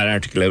pull that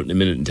article out in a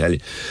minute and tell you.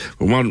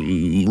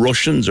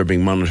 Russians are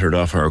being monitored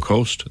off our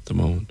coast at the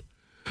moment.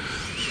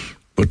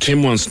 But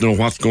Tim wants to know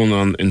what's going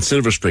on in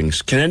Silver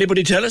Springs. Can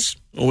anybody tell us?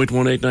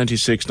 0818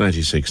 96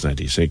 96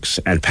 96.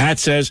 And Pat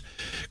says,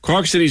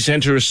 Cork City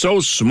Centre is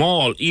so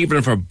small,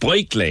 even for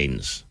bike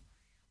lanes.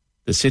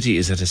 The city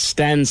is at a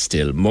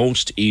standstill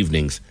most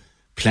evenings.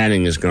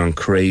 Planning has gone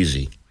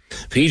crazy.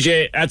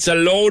 PJ, that's a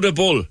load of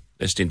bull.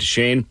 Listening to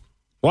Shane.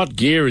 What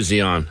gear is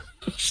he on?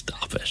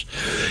 Stop it.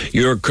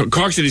 Your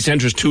Cork City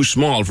Centre is too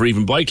small for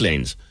even bike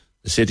lanes.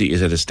 The city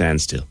is at a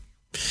standstill.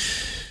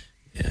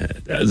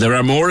 There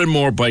are more and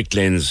more bike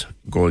lanes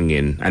going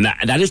in, and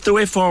that is the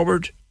way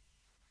forward.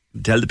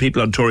 Tell the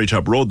people on Tory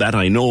Top Road that,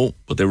 I know,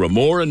 but there are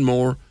more and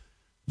more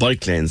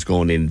bike lanes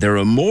going in. There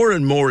are more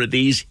and more of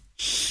these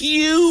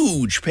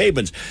huge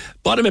pavements.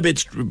 Bottom of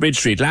Bridge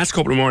Street, last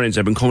couple of mornings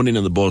I've been coming in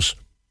on the bus,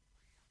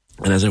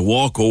 and as I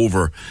walk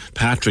over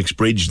Patrick's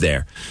Bridge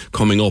there,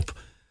 coming up,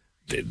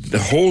 the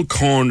whole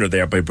corner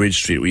there by Bridge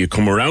Street, where you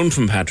come around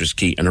from Patrick's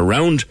Quay and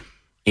around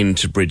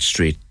into Bridge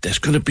Street, there's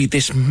going to be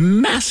this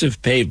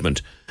massive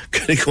pavement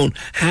kind of going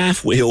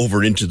halfway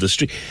over into the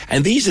street.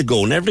 And these are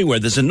going everywhere.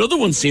 There's another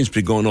one seems to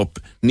be going up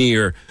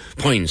near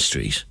Pine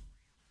Street.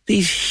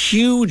 These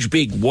huge,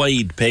 big,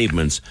 wide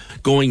pavements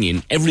going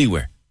in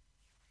everywhere.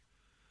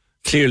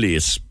 Clearly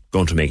it's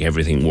going to make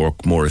everything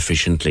work more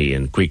efficiently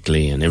and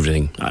quickly and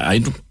everything.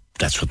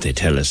 That's what they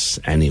tell us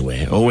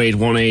anyway.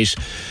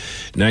 0818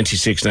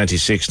 96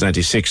 96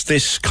 96.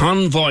 This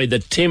convoy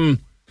that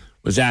Tim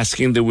was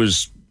asking, there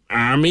was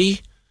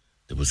army,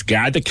 there was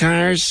Garda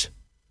cars.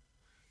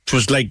 It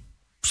was like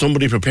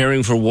somebody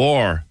preparing for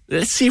war.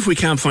 Let's see if we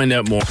can't find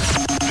out more.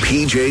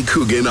 PJ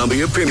Coogan on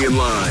the opinion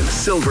line.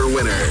 Silver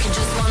winner.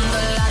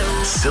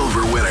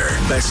 Silver winner.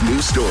 Best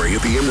news story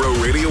at the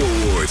IMRO Radio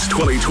Awards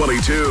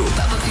 2022.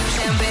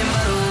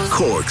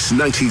 Cork's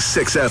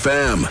 96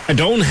 FM. I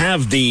don't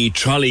have the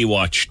trolley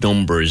watch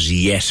numbers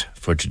yet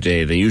for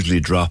today. They usually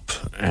drop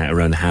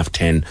around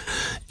 10:30,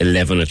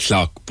 11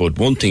 o'clock. But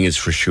one thing is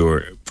for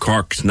sure,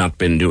 Cork's not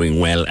been doing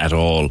well at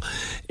all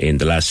in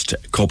the last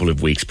couple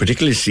of weeks,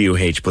 particularly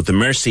CUH, but the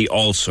Mercy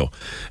also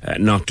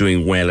not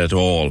doing well at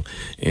all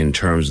in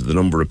terms of the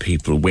number of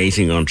people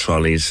waiting on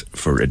trolleys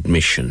for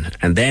admission.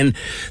 And then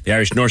the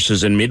Irish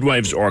Nurses and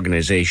Midwives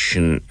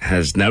Organisation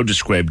has now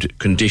described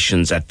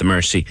conditions at the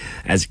Mercy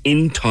as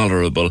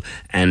intolerable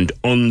and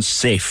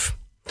unsafe.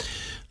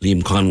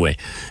 Liam Conway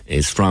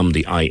is from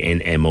the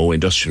INMO,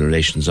 Industrial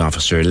Relations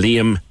Officer.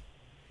 Liam,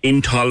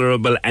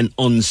 intolerable and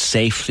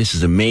unsafe. This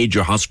is a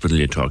major hospital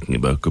you're talking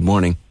about. Good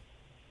morning.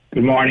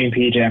 Good morning,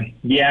 PJ.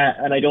 Yeah,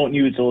 and I don't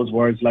use those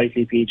words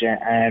lightly, PJ.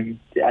 I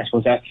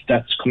suppose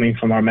that's coming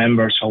from our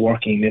members who are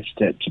working in this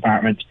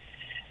department.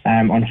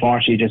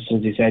 Unfortunately, just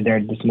as you said there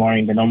this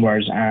morning, the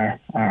numbers are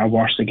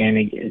worse again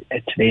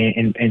today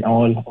in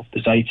all of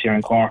the sites here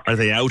in Cork. Are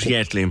they out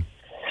yet, Liam?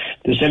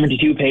 There's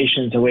 72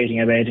 patients awaiting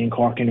a bed in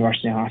Cork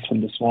University Hospital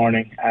this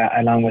morning,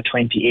 along with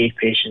 28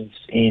 patients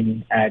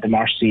in the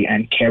Mercy,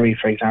 and Kerry,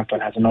 for example,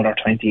 has another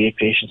 28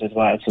 patients as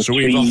well. So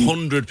we have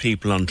 100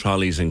 people on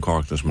trolleys in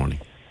Cork this morning.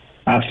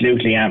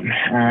 Absolutely,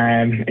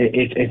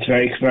 it's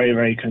very, very,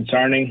 very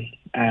concerning.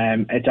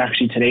 It's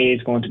actually today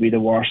is going to be the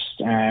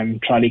worst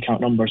trolley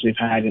count numbers we've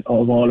had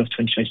of all of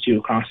 2022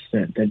 across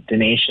the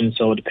nation.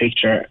 So the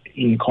picture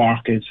in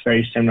Cork is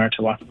very similar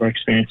to what we're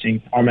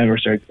experiencing, our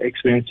members are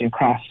experiencing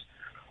across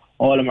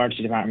all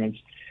emergency departments.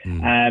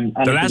 And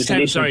the last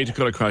time, sorry to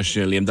cut across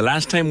you, Liam, the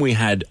last time we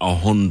had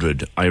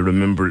 100, I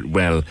remember it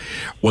well.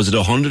 Was it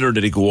 100 or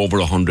did it go over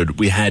 100?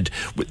 We had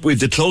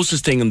the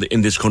closest thing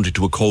in this country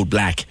to a code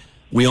black.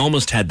 We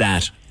almost had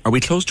that. Are we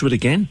close to it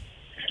again?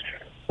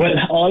 Well,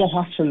 all the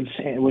hospitals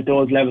with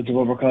those levels of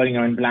overcrowding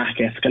are in black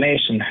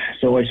escalation.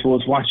 So I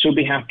suppose what should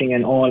be happening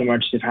in all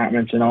emergency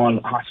departments and all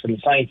hospital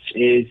sites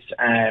is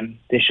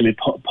they should be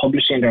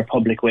publishing their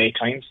public wait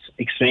times,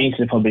 explaining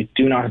to the public,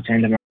 do not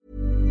attend them.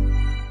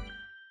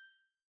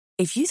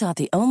 If you thought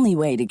the only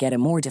way to get a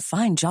more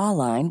defined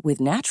jawline with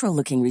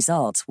natural-looking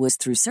results was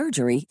through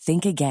surgery,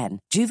 think again.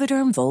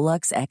 Juvederm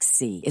Volux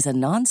XC is a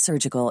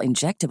non-surgical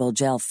injectable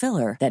gel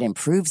filler that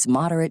improves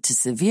moderate to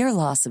severe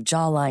loss of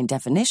jawline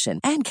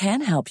definition and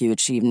can help you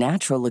achieve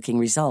natural-looking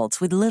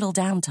results with little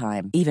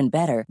downtime. Even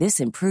better, this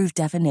improved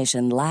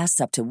definition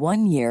lasts up to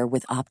 1 year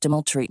with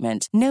optimal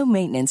treatment. No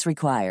maintenance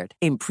required.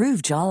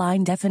 Improve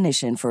jawline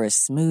definition for a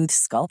smooth,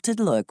 sculpted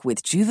look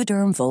with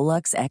Juvederm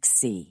Volux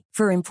XC.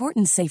 For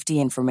important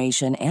safety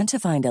information and to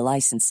find a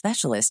licensed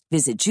specialist,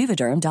 visit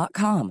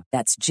Juvederm.com.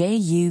 That's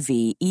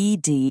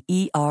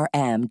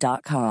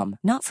JUVEDERM.com.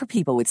 Not for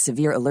people with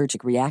severe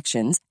allergic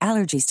reactions,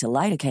 allergies to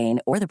lidocaine,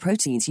 or the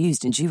proteins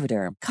used in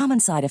Juvederm. Common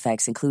side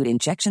effects include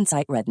injection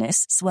site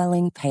redness,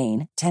 swelling,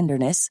 pain,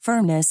 tenderness,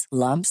 firmness,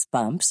 lumps,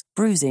 bumps,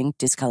 bruising,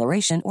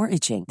 discoloration, or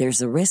itching.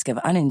 There's a risk of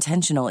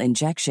unintentional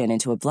injection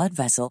into a blood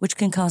vessel, which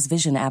can cause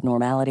vision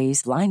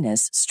abnormalities,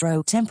 blindness,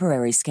 stroke,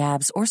 temporary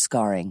scabs, or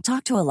scarring.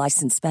 Talk to a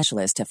licensed specialist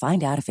to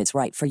find out if it's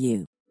right for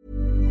you.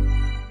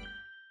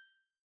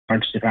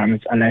 Emergency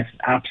departments, unless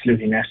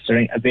absolutely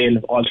necessary, avail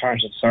of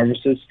alternative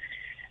services.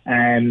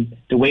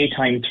 The wait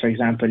times, for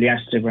example,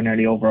 yesterday were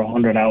nearly over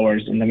 100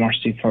 hours in the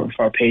Mercy for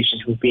a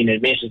patient who's been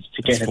admitted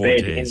to get a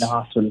bed in the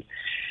hospital.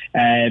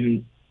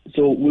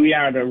 So we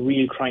are at a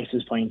real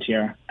crisis point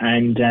here.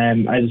 And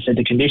as I said,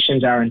 the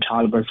conditions are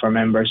intolerable for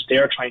members. They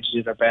are trying to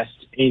do their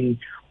best in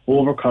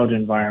overcrowded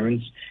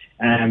environments.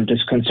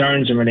 There's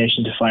concerns in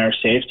relation to fire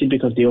safety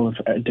because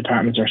the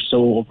departments are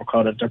so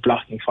overcrowded, they're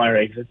blocking fire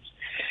exits.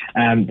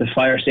 The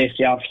fire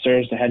safety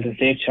officers, the health and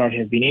safety authority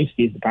have been into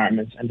these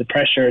departments, and the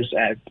pressures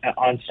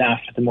on staff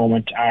at the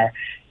moment are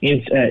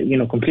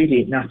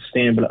completely not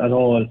sustainable at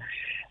all.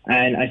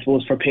 And I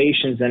suppose for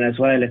patients then as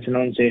well, it's an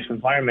unsafe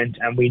environment.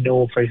 And we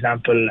know, for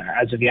example,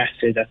 as of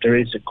yesterday, that there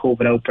is a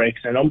COVID outbreak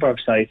in a number of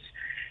sites.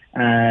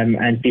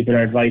 And people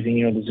are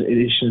advising, there's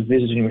additional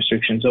visiting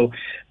restrictions. So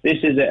this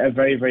is a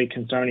very, very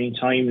concerning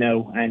time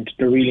now, and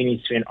there really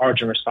needs to be an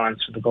urgent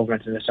response from the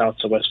government in the South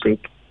West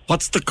Group.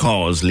 What's the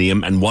cause,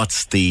 Liam, and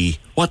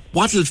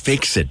what'll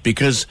fix it?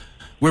 Because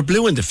we're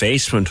blue in the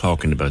face when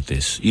talking about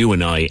this. You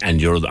and I,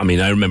 and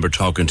I remember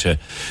talking to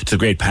the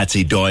great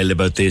Patsy Doyle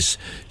about this,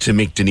 to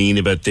Mick Dineen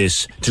about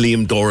this, to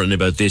Liam Doran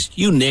about this.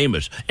 You name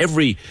it.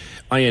 Every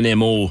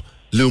INMO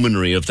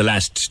luminary of the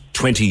last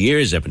 20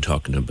 years I've been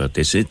talking about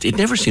this. It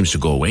never seems to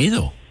go away,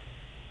 though.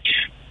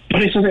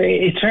 But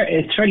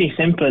it's fairly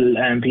simple,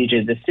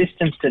 PJ. The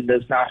system still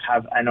does not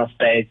have enough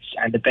beds,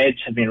 and the beds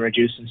have been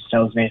reduced since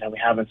 2008, and we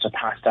haven't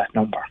surpassed that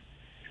number.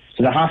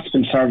 So the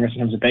hospital service in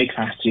terms of bed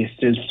capacity is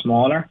still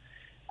smaller.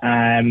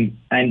 And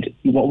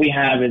what we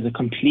have is a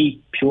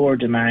complete pure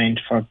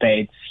demand for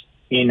beds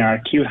in our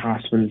acute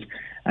hospitals,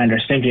 and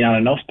there's simply not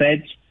enough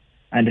beds,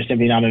 and there's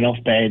simply not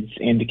enough beds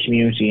in the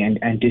community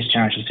and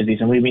discharge facilities.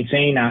 And we've been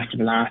saying that for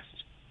the last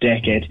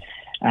decade,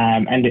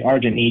 and the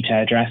urgent need to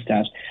address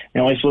that.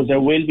 Now, I suppose there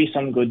will be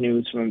some good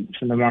news from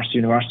the Mercy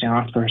University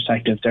Hospital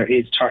perspective. There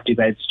is 30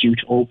 beds due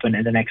to open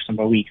in the next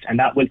number of weeks, and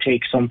that will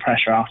take some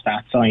pressure off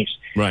that site.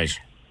 Right.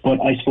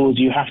 But I suppose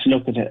you have to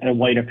look at a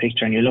wider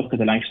picture, and you look at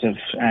the likes of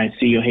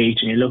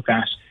CUH, and you look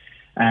at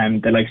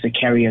the likes of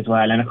Kerry as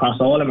well, and across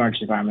all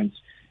emergency departments.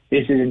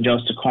 This isn't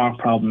just a Cork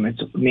problem,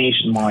 it's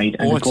nationwide,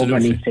 and the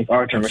government needs to take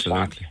urgent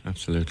response.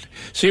 Absolutely.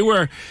 See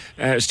where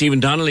Stephen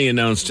Donnelly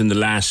announced in the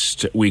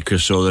last week or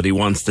so that he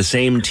wants the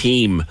same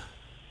team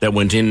that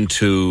went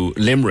into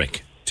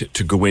Limerick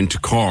to go into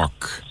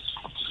Cork.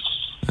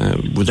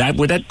 Would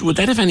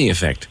that have any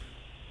effect?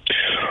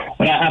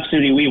 Well,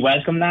 absolutely, we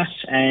welcome that,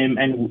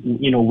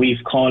 and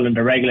we've called on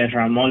the regulator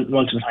on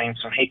multiple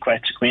times from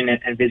HICWA to go in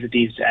and visit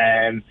these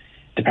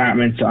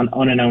departments on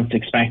unannounced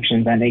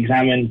inspections and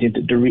examine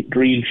the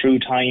real true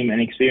time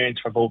and experience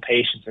for both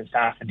patients and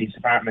staff in these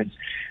departments.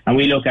 And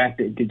we look at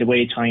the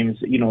wait times,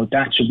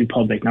 that should be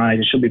public knowledge,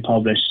 it should be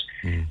published,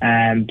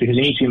 because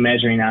you need to be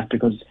measuring that,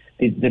 because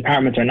the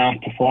departments are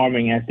not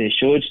performing as they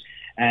should.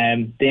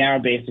 They are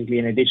basically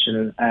an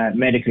additional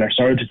medical or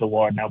surgical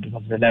ward now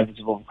because of the levels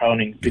of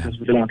overcrowding, because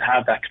we don't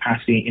have that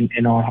capacity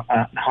in our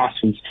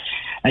hospitals.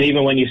 And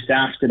even when you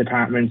staff the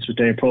departments with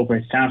the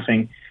appropriate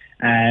staffing,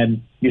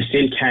 you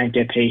still can't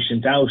get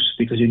patients out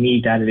because you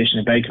need that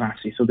additional bed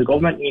capacity. So the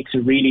government needs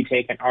to really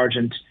take an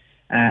urgent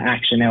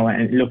action now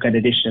and look at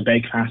additional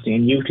bed capacity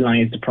and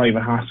utilise the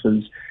private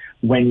hospitals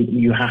when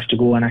you have to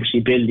go and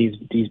actually build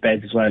these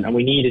beds as well. And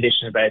we need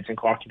additional beds in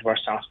Cork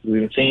University Hospital.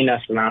 We've been saying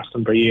that for the last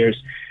number of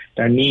years.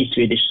 There needs to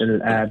be additional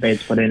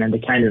beds put in, and they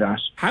can do that.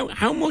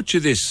 How much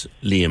of this,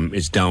 Liam,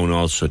 is down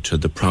also to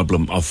the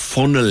problem of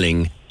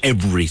funneling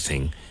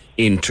everything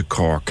into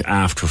Cork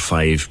after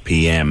 5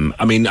 p.m.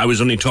 I mean, I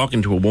was only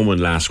talking to a woman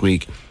last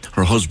week.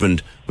 Her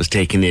husband was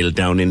taken ill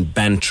down in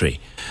Bantry,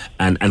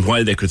 and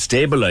while they could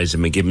stabilise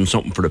him and give him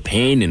something for the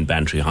pain in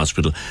Bantry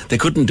Hospital, they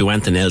couldn't do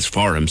anything else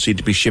for him, so he had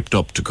to be shipped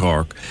up to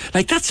Cork.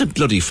 Like, that's a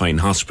bloody fine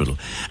hospital,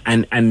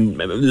 and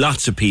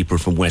lots of people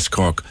from West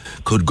Cork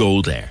could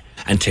go there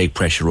and take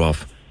pressure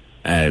off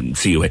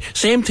CUA.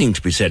 Same thing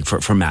to be said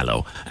for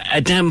Mallow. A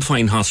damn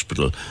fine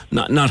hospital,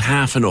 not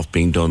half enough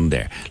being done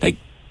there. Like,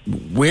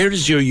 where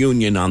is your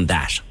union on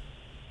that?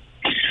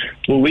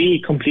 Well,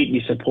 we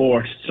completely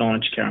support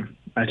Sláinte Care,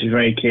 to be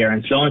very clear.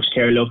 And Sláinte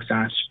Care looks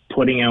at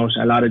putting out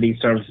a lot of these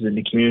services in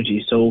the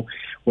community. So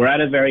we're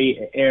at a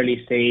very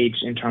early stage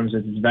in terms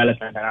of the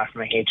development, and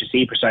from a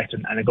HSE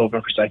perspective and a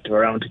government perspective,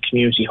 around the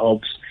community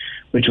hubs,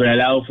 which will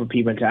allow for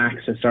people to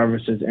access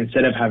services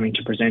instead of having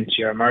to present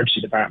to your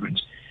emergency department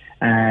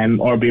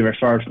or be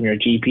referred from your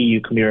GP.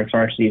 You can be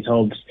referred to these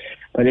hubs.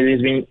 But it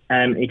has been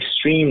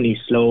extremely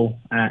slow.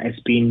 It's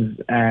been,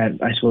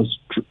 I suppose,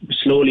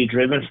 slowly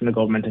driven from the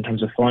government in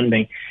terms of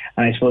funding.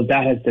 And I suppose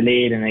that has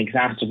delayed and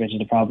exacerbated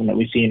the problem that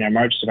we see in our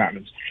emergency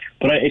departments.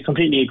 But I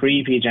completely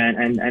agree, PJ,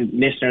 and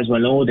listeners will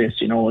know this,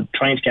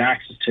 trying to get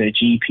access to a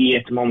GP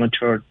at the moment,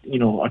 or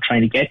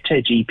trying to get to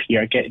a GP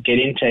or get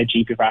into a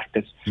GP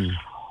practice.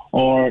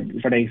 Or,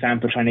 for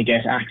example, trying to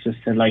get access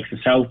to the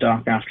South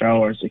Dock after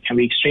hours. It can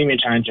be extremely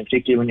challenging,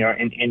 particularly when you're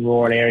in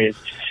rural areas.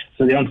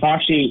 So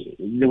unfortunately,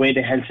 the way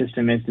the health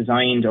system is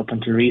designed up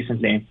until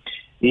recently,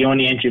 the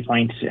only entry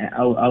point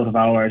out of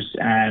hours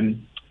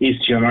is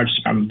to your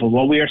emergency department. But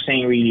what we are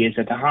saying really is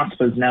that the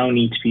hospitals now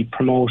need to be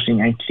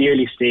promoting and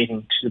clearly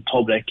stating to the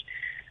public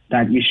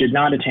that you should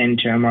not attend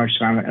to your emergency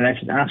department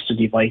unless it's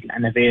absolutely vital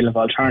and avail of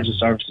alternative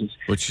services.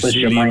 But you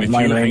see,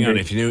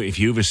 if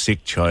you have a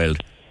sick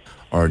child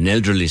or an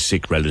elderly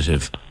sick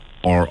relative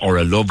or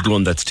a loved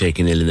one that's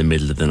taken ill in the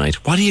middle of the night,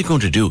 what are you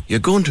going to do? You're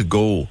going to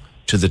go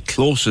to the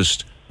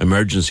closest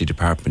emergency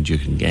department you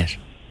can get.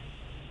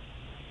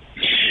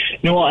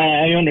 No,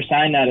 I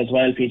understand that as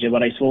well, PJ,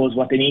 but I suppose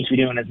what they need to be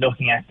doing is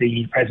looking at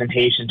the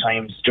presentation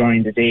times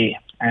during the day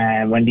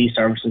when these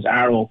services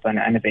are open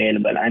and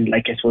available. And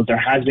I suppose there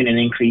has been an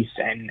increase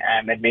in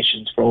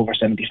admissions for over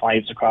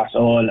 75s across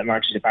all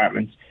emergency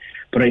departments.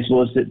 But I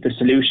suppose the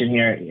solution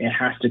here, it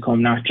has to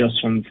come not just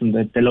from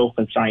the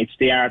local sites.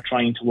 They are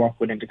trying to work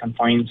within the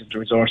confines of the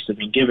resources they've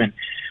been given,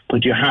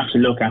 but you have to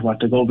look at what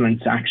the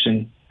government's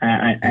action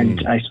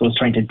and I suppose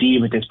trying to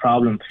deal with this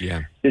problem.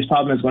 Yeah. This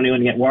problem is going to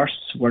get worse.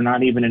 We're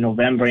not even in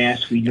November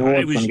yet. We know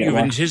it's going to get You've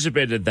worse.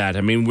 anticipated that.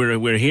 I mean,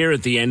 we're here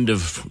at the end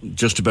of,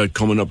 just about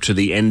coming up to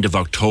the end of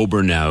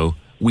October now.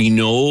 We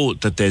know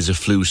that there's a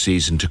flu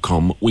season to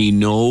come. We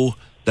know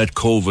that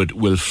COVID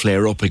will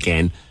flare up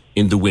again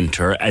in the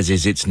winter, as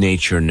is its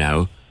nature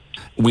now.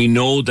 We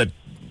know that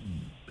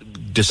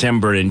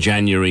December and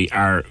January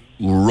are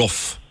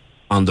rough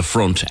on the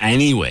front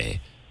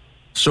anyway.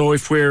 So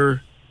if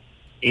we're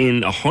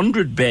in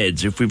 100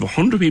 beds, if we've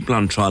 100 people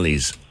on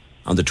trolleys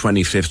on the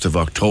 25th of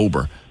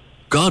October,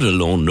 God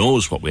alone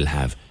knows what we'll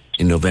have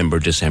in November,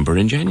 December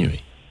and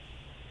January.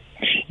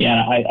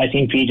 Yeah, I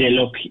think, PJ,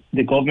 look,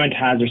 the government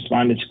has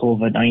responded to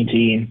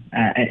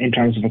COVID-19 in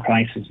terms of a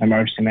crisis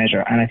emergency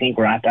measure, and I think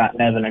we're at that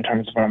level in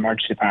terms of our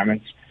emergency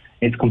departments.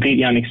 It's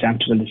completely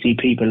unacceptable to see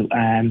people,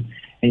 and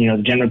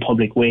the general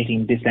public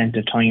waiting this length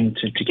of time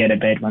to get a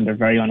bed when they're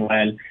very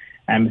unwell.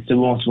 It's the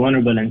most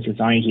vulnerable in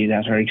society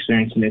that are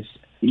experiencing this.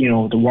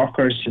 The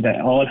workers,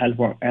 all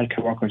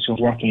healthcare workers who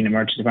are working in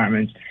emergency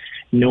departments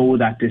know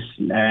that this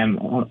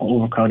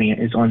overcrowding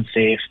is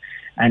unsafe,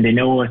 and they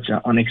know it's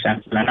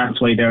unacceptable, and that's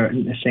why they're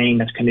saying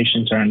that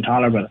conditions are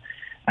intolerable.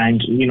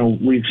 And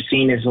we've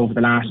seen this over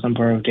the last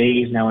number of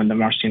days now in the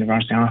Mercy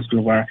University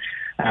Hospital, where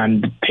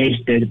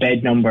the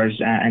bed numbers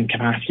and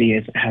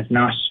capacity has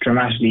not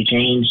dramatically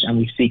changed, and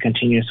we see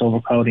continuous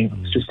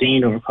overcrowding,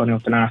 sustained overcrowding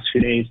over the last few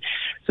days.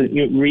 So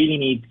you really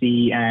need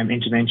the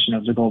intervention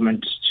of the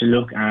government to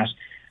look at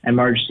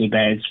emergency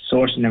beds,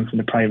 sourcing them from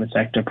the private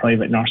sector,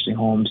 private nursing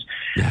homes,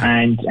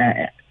 and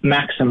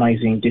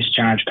maximising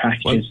discharge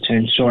packages to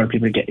ensure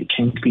people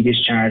can be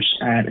discharged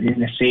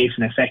in a safe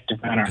and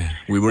effective manner.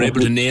 We were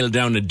able to nail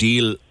down a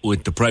deal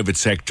with the private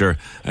sector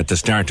at the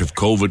start of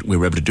COVID. We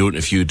were able to do it in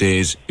a few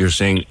days. You're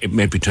saying it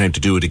might be time to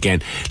do it again.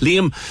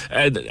 Liam,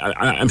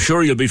 I'm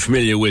sure you'll be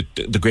familiar with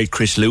the great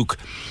Chris Luke,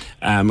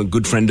 a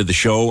good friend of the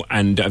show,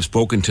 and I've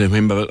spoken to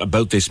him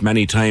about this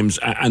many times,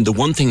 and the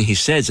one thing he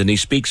says, and he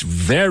speaks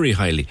very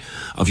highly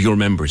of your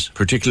members,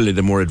 particularly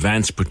the more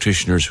advanced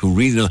practitioners who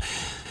really know,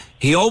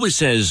 he always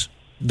says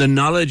the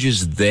knowledge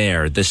is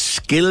there, the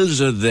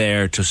skills are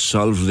there to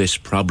solve this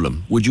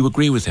problem. Would you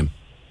agree with him?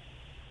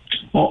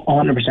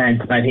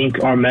 100%. I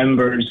think our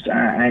members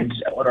and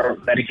other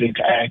medical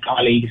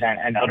colleagues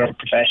and other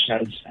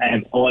professionals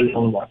all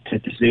know what the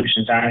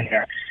solutions are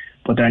here.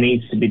 But there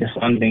needs to be the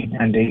funding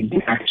and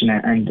the action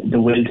and the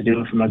will to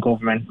do it from a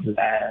government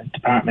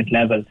department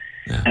level.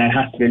 Yeah. And it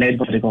has to be led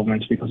by the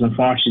government, because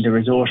unfortunately the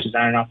resources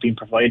are not being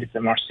provided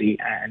to Mercy,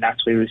 and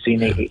that's where we've seen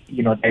that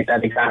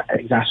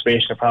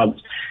exacerbation of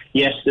problems.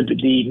 Yes, the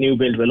new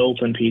build will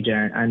open, PJ,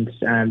 and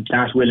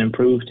that will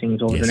improve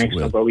things over the next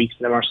number of weeks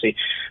in the Mercy.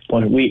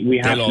 But we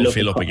have to look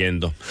fill up again,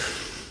 though.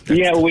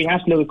 Yeah, we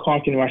have to look at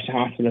Cork University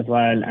Hospital as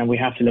well, and we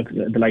have to look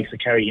at the likes of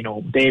Kerry.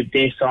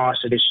 They saw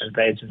additional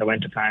beds in the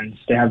winter plans.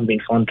 They haven't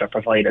been funded or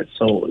provided.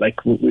 So,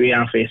 we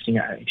are facing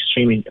an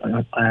extremely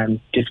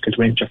difficult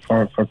winter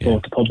for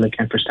both the public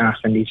and for staff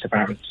in these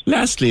departments.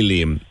 Lastly,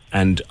 Liam,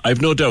 and I've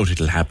no doubt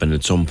it'll happen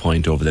at some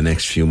point over the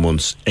next few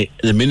months,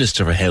 the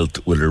Minister for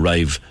Health will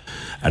arrive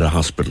at a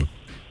hospital,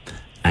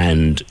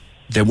 and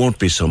there won't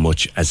be so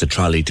much as a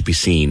trolley to be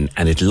seen,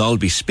 and it'll all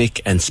be spick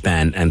and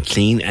span and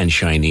clean and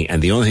shiny,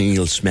 and the only thing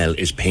you'll smell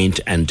is paint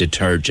and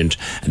detergent,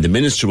 and the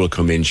Minister will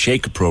come in,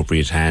 shake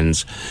appropriate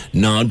hands,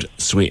 nod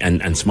sweet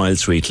and smile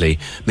sweetly,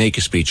 make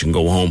a speech and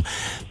go home.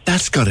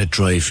 That's got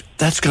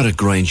to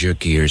grind your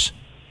gears.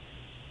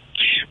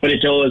 Well,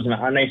 it does,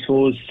 and I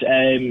suppose,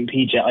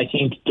 PJ, I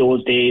think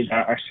those days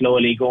are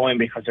slowly going,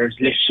 because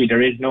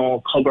there is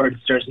no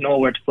cupboards, there's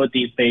nowhere to put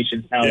these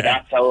patients now. Yeah.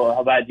 That's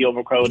how bad the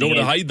overcrowding is. You don't want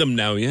to hide them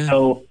now, yeah.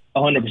 So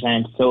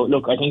 100%. So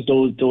look, I think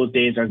those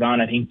days are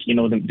gone. I think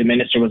the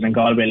Minister was in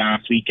Galway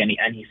last week, and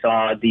he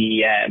saw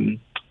the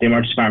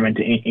emergency department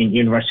in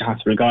University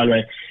Hospital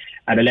Galway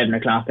at 11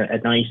 o'clock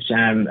at night,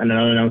 and an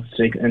unannounced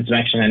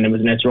inspection, and it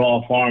was in its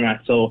raw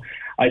format. So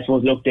I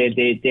suppose, look,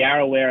 they are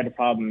aware of the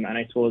problem, and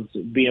I suppose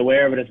being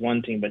aware of it is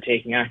one thing, but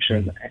taking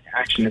action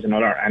is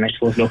another. And I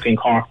suppose, look, in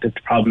Cork, the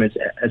problem is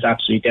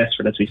absolutely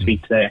desperate as we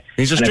speak today.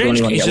 He's a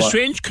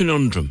strange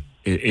conundrum,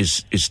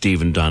 is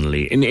Stephen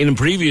Donnelly. In a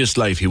previous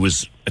life, he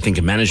was, I think,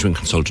 a management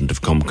consultant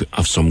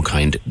of some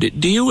kind.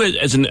 Do you,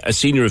 as a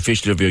senior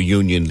official of your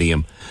union,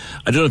 Liam,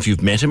 I don't know if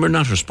you've met him or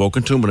not, or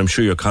spoken to him, but I'm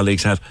sure your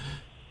colleagues have,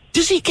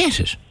 does he get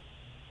it?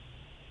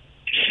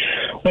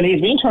 Well,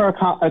 he's been to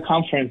a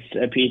conference,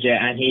 PJ,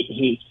 and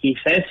he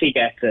says he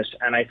gets it.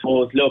 And I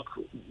suppose, look,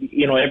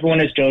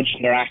 everyone is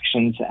judging their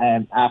actions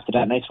after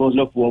that. And I suppose,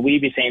 look, what we'd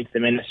be saying to the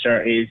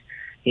Minister is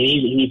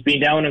he's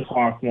been down in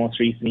Cork most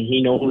recently.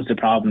 He knows the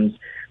problems.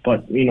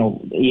 But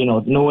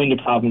knowing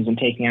the problems and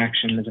taking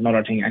action is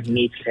another thing, and he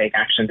needs to take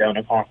action down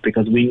in Cork,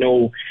 because we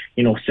know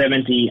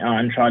 70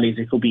 on trolleys,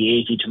 it could be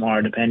 80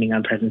 tomorrow depending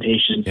on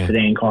presentations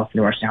today in Cork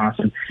University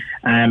Hospital,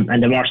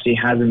 and the Mercy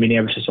hasn't been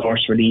able to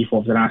source relief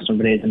over the last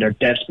number of days, and they're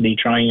desperately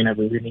trying, and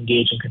we've been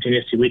engaging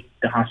continuously with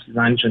the hospital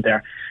management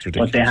there,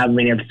 but they haven't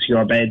been able to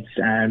secure beds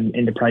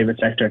in the private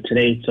sector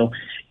today. So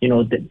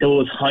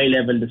those high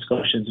level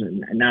discussions with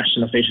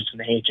national officials from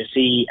the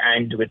HSE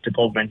and with the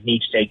government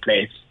need to take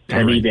place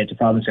to alleviate the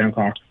problems here in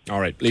Cork. All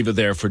right, leave it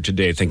there for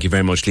today. Thank you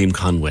very much, Liam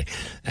Conway,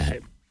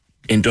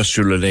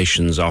 Industrial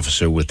Relations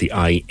Officer with the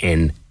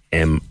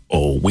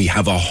INMO. We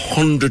have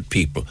 100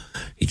 people.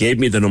 He gave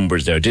me the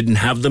numbers there. I didn't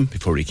have them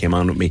before he came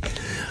on with me.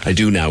 I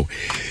do now.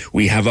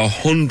 We have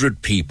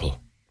 100 people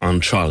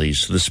on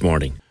trolleys this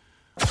morning.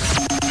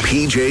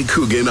 PJ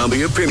Coogan on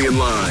the Opinion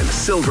Line.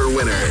 Silver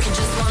winner.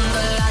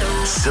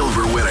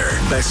 Silver winner.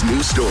 Best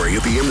news story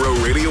at the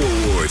IMRO Radio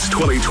Awards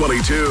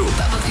 2022.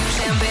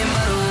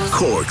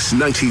 Cork's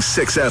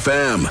 96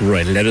 FM.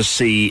 Right, let us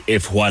see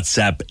if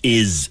WhatsApp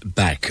is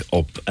back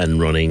up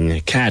and running.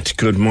 Kat,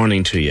 good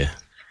morning to you.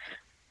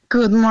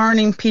 Good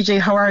morning, PJ.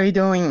 How are you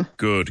doing?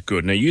 Good.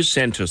 Now, you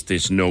sent us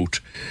this note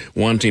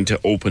wanting to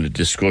open a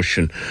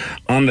discussion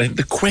on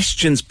the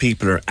questions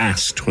people are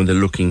asked when they're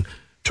looking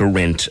to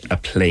rent a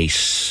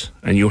place.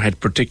 And you had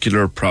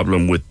particular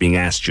problem with being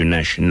asked your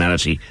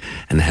nationality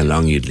and how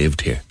long you'd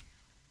lived here.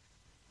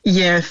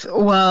 Yes,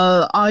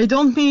 well, I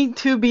don't mean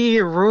to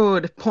be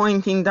rude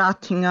pointing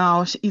that thing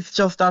out. It's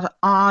just that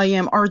I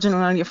am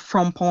originally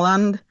from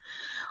Poland.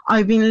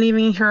 I've been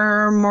living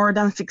here more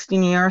than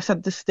 16 years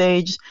at this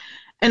stage.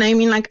 And I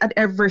mean, at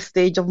every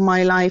stage of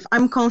my life,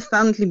 I'm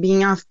constantly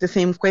being asked the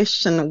same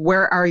question,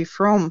 where are you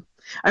from?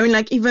 I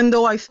mean, even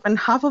though I spent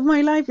half of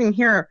my life in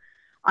here,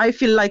 I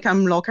feel like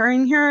I'm local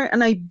in here.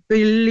 And I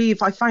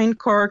believe I find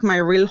Cork my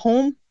real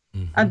home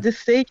at this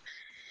stage.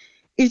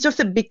 It's just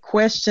a big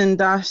question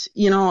that,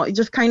 it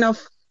just kind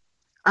of,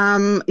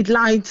 it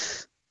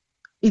lights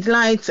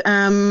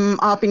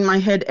up in my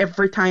head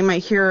every time I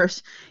hear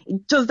it.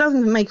 It just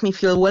doesn't make me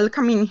feel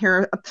welcome in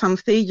here at some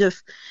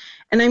stages.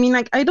 And I mean,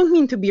 I don't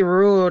mean to be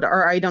rude,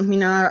 or I don't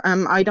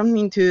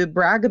mean to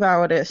brag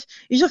about it.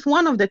 It's just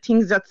one of the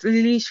things that's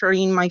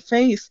literally in my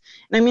face.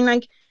 And I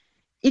mean,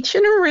 it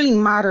shouldn't really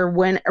matter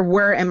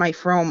where am I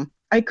from.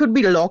 I could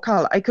be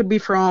local. I could be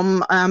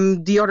from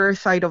the other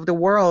side of the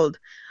world.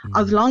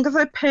 As long as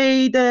I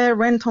pay the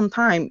rent on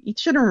time, it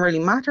shouldn't really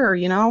matter,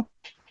 Yeah,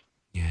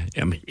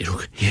 I mean,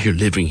 you're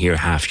living here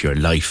half your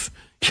life.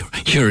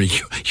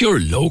 You're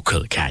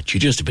local, Kat. You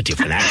just have a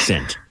different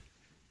accent.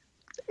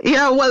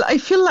 Yeah, well, I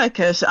feel like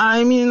it.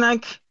 I mean,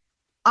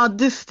 at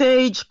this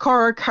stage,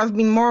 Cork has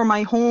been more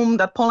my home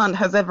than Poland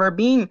has ever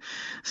been.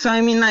 So, I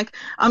mean,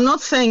 I'm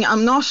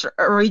not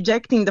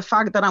rejecting the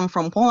fact that I'm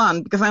from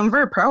Poland, because I'm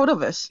very proud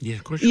of it. Yeah,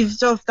 of course. It's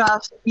just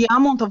that the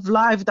amount of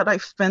life that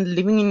I've spent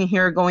living in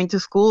here, going to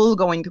school,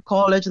 going to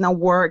college, now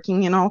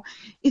working,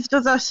 it's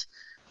just that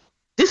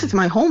this is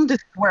my home, this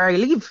is where I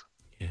live.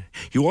 Yeah.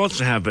 You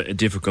also have a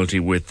difficulty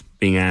with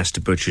being asked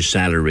about your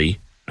salary,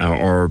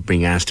 or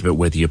being asked about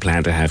whether you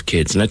plan to have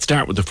kids. Let's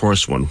start with the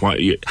first one.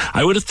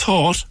 I would have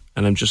thought,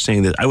 and I'm just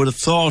saying that, I would have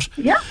thought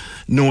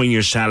knowing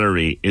your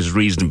salary is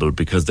reasonable,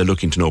 because they're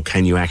looking to know,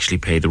 can you actually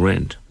pay the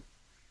rent?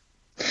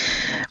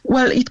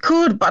 Well, it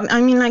could, but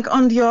I mean,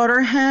 on the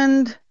other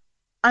hand,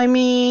 I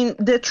mean,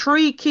 the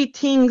three key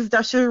things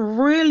that should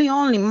really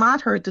only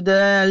matter to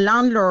the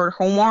landlord,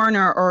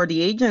 homeowner, or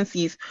the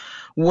agencies: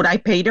 would I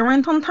pay the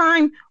rent on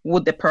time?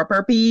 Would the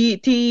property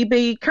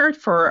be cared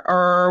for?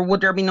 Or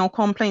would there be no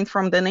complaints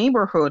from the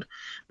neighborhood?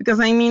 Because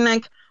I mean,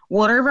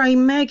 whatever I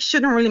make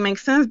shouldn't really make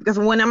sense, because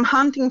when I'm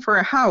hunting for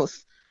a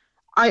house,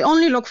 I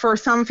only look for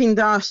something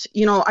that,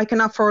 I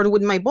can afford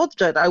with my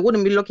budget. I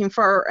wouldn't be looking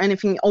for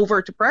anything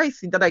over the price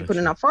that I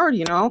couldn't afford,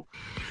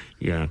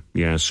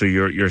 Yeah. So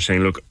you're saying,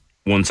 look,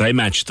 once I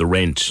match the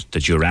rent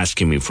that you're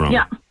asking me from,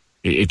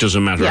 it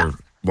doesn't matter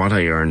what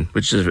I earn,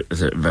 which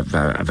is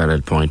a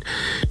valid point.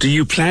 Do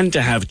you plan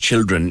to have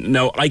children?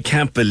 No, I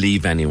can't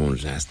believe anyone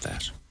would ask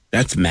that.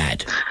 That's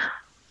mad.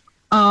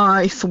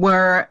 I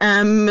swear.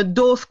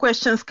 Those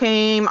questions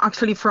came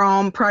actually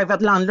from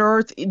private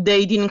landlords.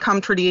 They didn't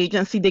come through the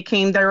agency. They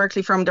came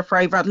directly from the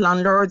private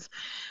landlords.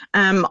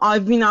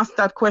 I've been asked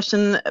that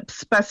question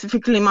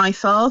specifically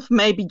myself.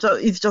 Maybe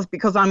it's just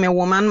because I'm a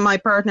woman. My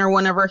partner,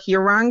 whenever he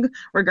rang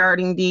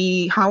regarding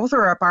the house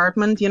or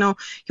apartment, he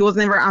was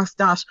never asked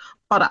that.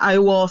 But I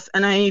was,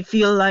 and I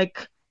feel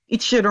like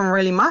it shouldn't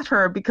really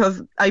matter,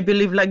 because I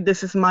believe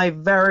this is my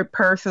very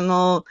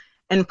personal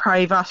and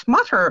private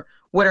matter,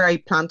 whether I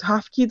plan to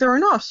have kids or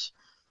not.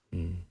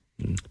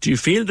 Mm-hmm. Do you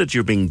feel that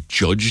you're being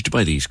judged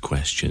by these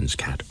questions,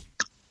 Kat?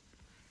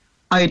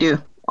 I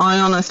do. I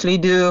honestly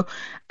do.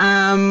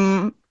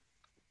 I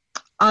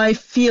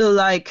feel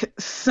like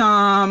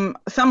some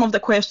of the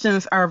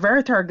questions are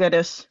very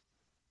targeted,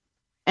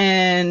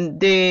 and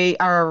they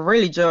are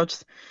really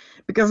judged.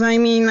 Because I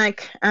mean,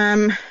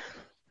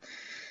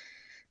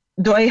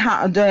 do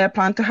I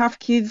plan to have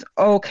kids?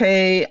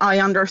 Okay, I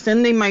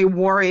understand they might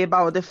worry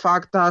about the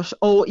fact that,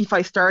 if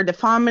I start a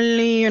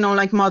family,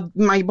 like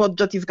my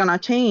budget is gonna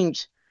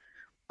change.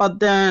 But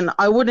then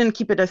I wouldn't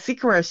keep it a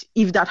secret.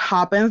 If that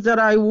happens, that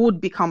I would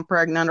become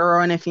pregnant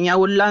or anything, I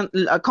would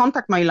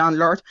contact my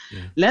landlord,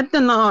 let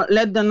them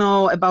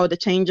know about the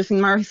changes in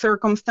my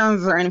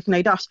circumstances or anything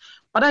like that.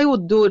 But I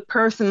would do it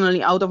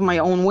personally out of my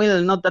own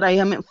will, not that I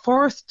am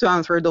forced to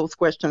answer those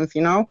questions,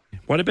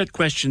 What about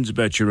questions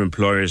about your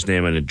employer's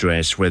name and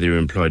address, whether you're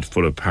employed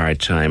full or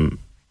part-time,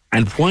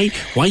 and why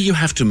you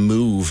have to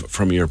move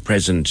from your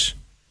present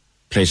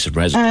place of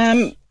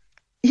residence?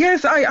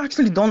 Yes, I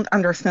actually don't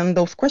understand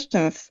those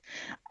questions.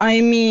 I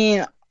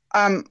mean,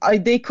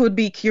 they could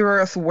be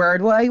curious where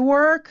do I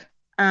work.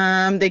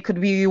 They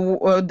could be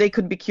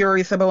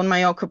curious about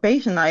my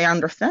occupation. I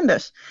understand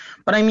it,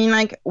 but I mean,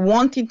 like,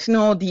 wanting to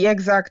know the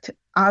exact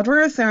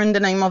address and the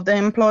name of the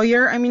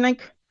employer. I mean,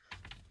 like,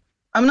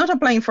 I'm not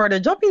applying for the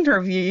job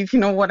interview, if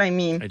you know what I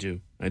mean. I do.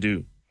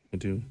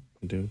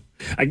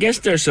 I guess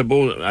they're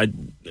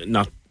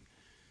not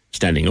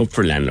standing up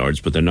for landlords,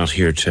 but they're not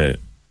here to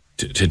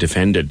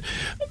defend it.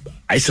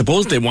 I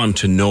suppose they want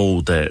to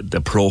know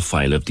the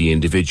profile of the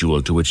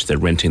individual to which they're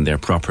renting their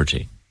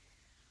property.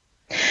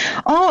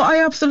 Oh,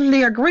 I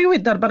absolutely agree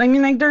with that. But I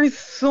mean, like, there is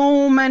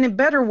so many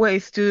better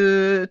ways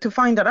to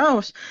find that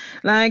out.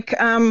 Like,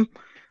 a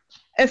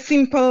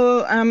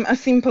simple,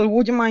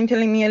 would you mind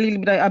telling me a little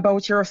bit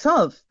about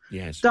yourself?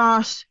 Yes.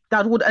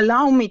 That would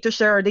allow me to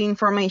share the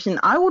information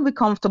I would be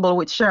comfortable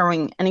with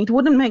sharing, and it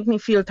wouldn't make me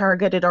feel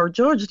targeted or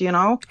judged, I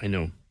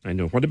know.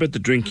 What about the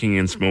drinking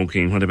and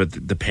smoking? What about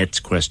the pets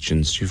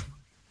questions?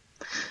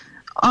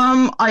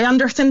 I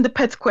understand the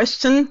pets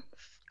question,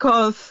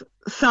 because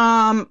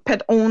some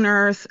pet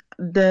owners,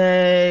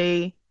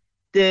 they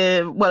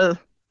let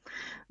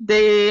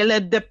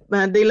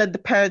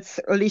the pets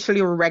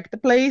literally wreck the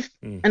place,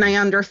 and I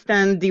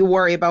understand the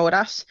worry about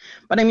us.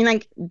 But I mean,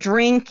 like,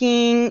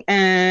 drinking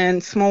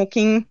and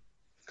smoking,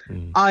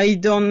 I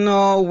don't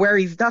know where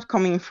is that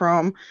coming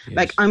from. Yes.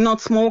 Like, I'm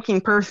not smoking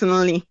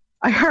personally.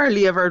 I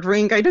hardly ever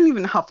drink. I don't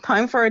even have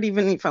time for it,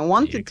 even if I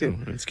wanted to.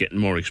 It's getting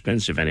more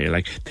expensive anyway.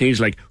 Like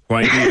things like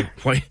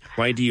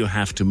why do you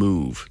have to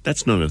move?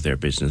 That's none of their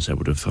business, I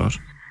would have thought.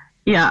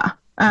 Yeah,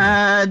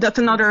 that's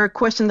another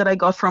question that I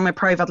got from a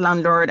private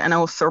landlord, and I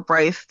was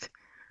surprised.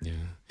 Yeah,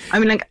 I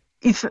mean, like,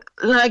 it's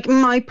like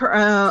in my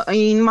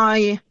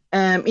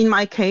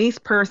case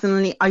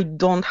personally, I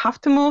don't have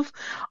to move.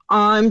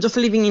 I'm just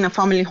living in a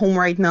family home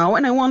right now,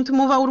 and I want to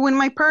move out with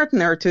my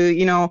partner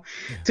to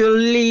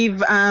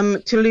live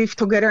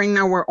together in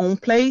our own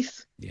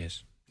place.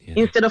 Yes. Yeah.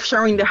 Instead of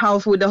sharing the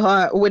house with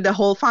the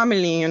whole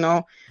family,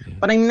 Yeah.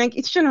 But I mean, like,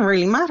 it shouldn't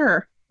really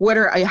matter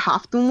whether I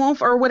have to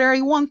move or whether I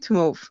want to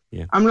move.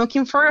 Yeah. I'm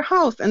looking for a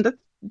house, and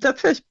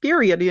that's it,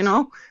 period,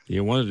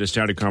 You wanted to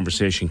start a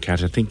conversation,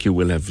 Kat. I think you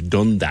will have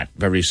done that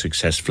very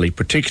successfully,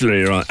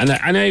 particularly around,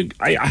 and I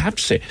have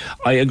to say,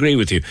 I agree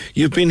with you.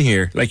 You've been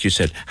here, like you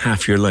said,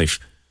 half your life.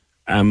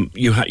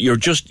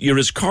 You're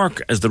as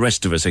Cork as the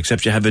rest of us,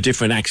 except you have a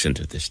different accent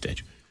at this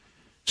stage.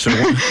 So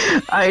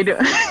I do.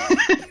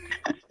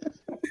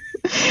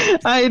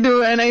 I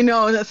do, and I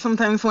know that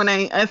sometimes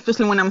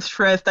especially when I'm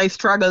stressed, I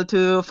struggle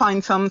to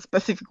find some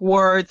specific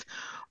words.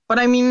 But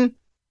I mean,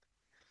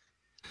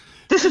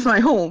 this is my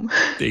home.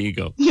 There you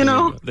go.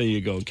 There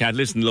you go. Kat,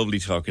 listen, lovely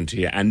talking to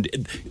you. And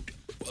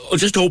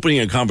just opening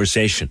a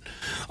conversation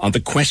on the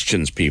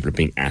questions people are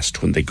being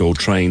asked when they go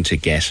trying to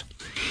get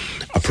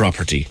a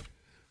property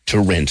to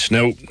rent.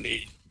 Now,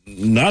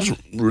 not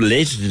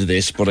related to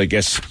this, but I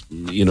guess,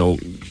 you'll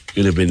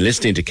have been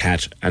listening to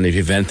Kat, and if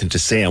you have anything to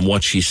say on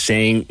what she's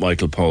saying,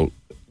 Michael Paul,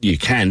 you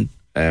can.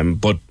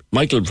 But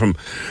Michael from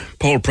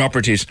Paul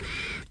Properties,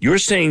 you're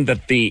saying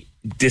that the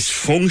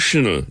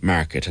dysfunctional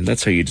market, and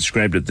that's how you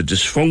described it, the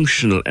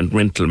dysfunctional and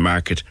rental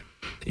market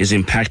is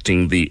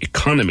impacting the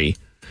economy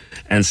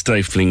and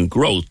stifling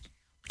growth.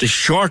 The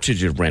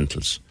shortage of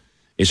rentals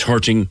is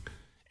hurting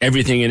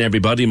everything and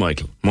everybody,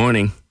 Michael.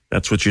 Morning.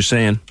 That's what you're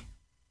saying.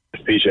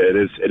 PJ,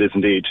 it is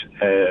indeed.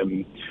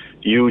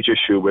 Huge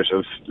issue with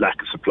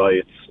lack of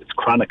supply. It's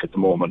chronic at the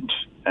moment.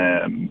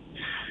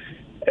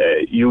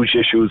 Huge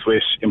issues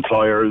with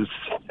employers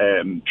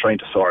trying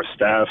to source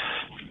staff.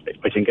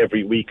 I think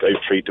every week I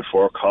have 3 to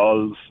 4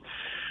 calls.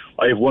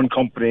 I have one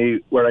company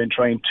where I'm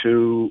trying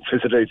to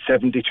facilitate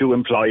 72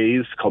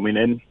 employees coming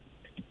in.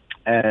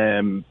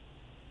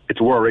 It's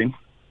worrying.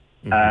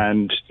 Mm-hmm.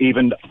 And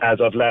even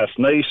as of last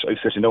night, I was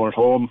sitting down at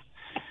home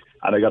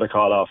and I got a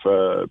call off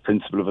a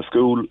principal of a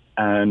school,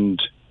 and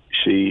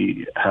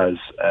she has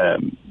a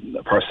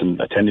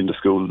person attending the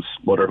school's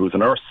mother who's a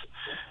nurse.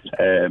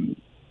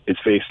 It's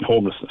facing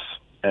homelessness.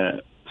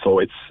 So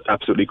it's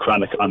absolutely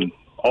chronic on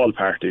all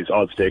parties,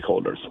 all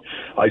stakeholders.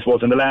 I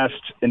suppose in the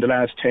last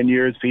 10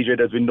 years, PJ,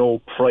 there's been no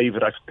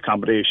private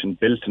accommodation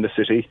built in the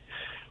city.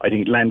 I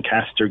think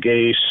Lancaster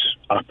Gate,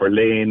 Upper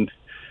Lane,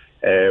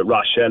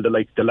 Rochelle,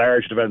 the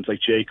large events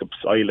like Jacobs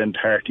Island,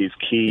 Harty's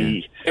Quay.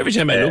 Yeah. Every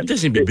time I look, there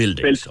seems to be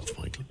building stuff,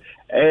 Michael.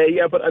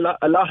 Yeah, but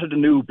a lot of the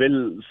new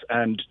bills,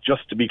 and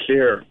just to be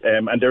clear,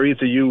 and there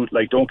is a huge,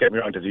 don't get me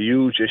wrong, there's a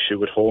huge issue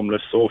with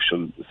homeless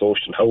social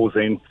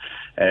housing,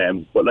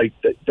 but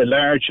the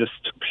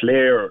largest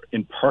player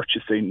in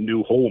purchasing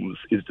new homes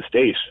is the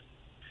state.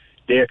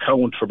 They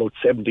account for about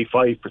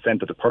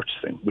 75% of the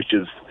purchasing, which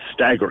is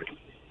staggering.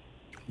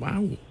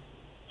 Wow.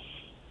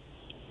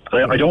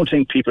 I don't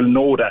think people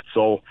know that,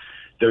 so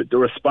the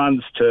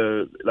response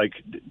to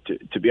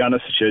be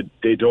honest with you,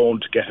 they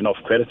don't get enough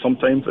credit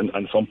sometimes,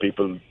 and some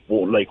people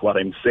won't like what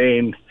I'm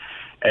saying.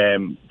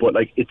 But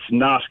it's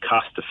not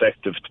cost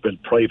effective to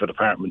build private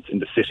apartments in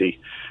the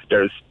city.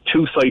 There's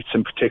two sites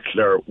in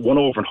particular, one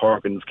over in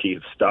Horgan's Quay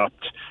has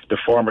stopped. The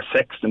former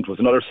Sextant was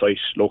another site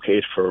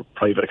located for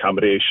private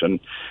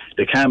accommodation.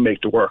 They can't make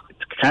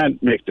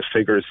can't make the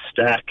figures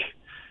stack.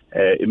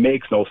 It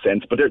makes no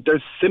sense. But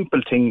there's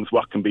simple things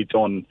what can be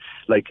done.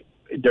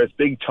 There's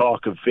big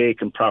talk of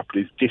vacant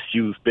properties,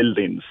 disused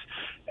buildings.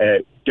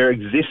 They're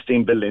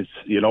existing buildings,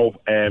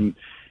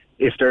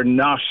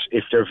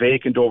 if they're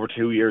vacant over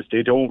 2 years,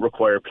 they don't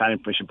require planning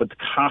permission, but the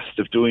cost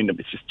of doing them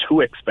is just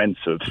too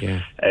expensive.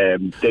 Yeah.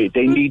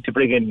 They need to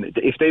bring in,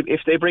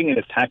 if they bring in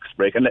a tax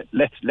break, and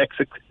let's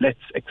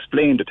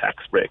explain the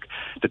tax break.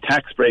 The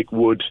tax break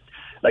would,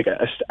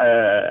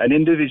 an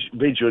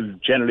individual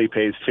generally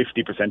pays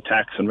 50%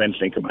 tax on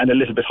rental income, and a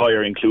little bit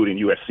higher, including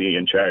UFCA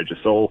and charges.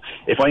 So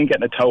if I'm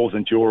getting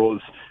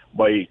 €1,000,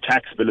 my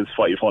tax bill is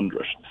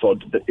 500. So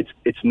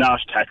it's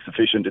not tax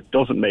efficient. It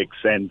doesn't make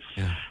sense.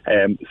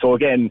 Yeah. So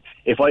again,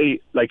 if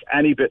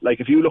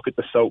if you look at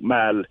the South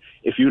Mall,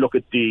 if you look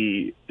at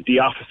the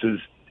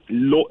offices,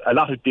 a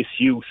lot of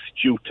disuse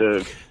due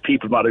to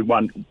people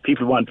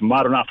want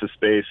modern office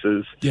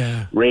spaces.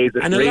 Yeah.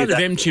 And a lot of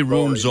empty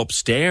rooms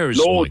upstairs.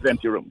 Loads of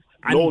empty rooms.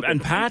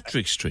 And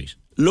Patrick Street.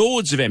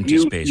 Loads of empty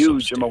space.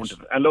 Huge amount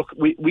of it. And look,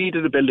 we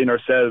did a building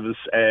ourselves.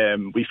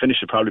 We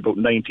finished it probably about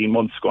 19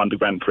 months ago on the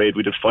Grand Parade.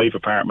 We did 5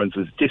 apartments.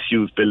 It was a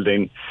disused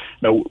building.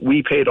 Now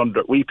we paid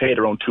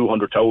around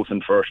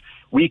 200,000 for it.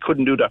 We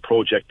couldn't do that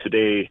project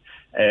today.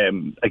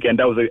 Again,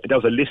 that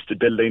was a listed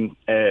building.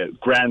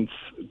 Grants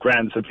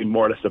have been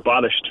more or less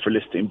abolished for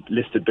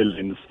listed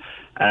buildings,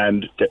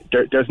 and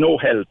there's no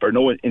help or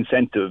no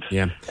incentive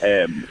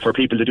for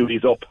people to do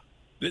these up.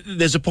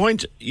 There's a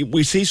point,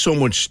 we see so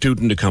much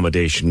student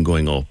accommodation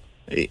going up.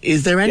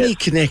 Is there any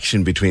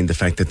connection between the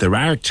fact that there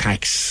are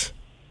tax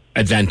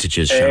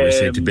advantages, shall we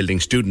say, to building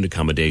student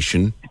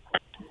accommodation?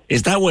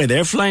 Is that why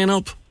they're flying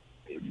up?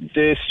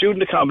 The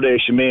student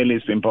accommodation mainly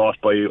has been bought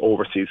by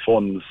overseas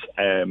funds.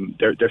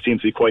 There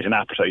seems to be quite an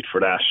appetite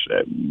for that.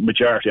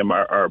 Majority of them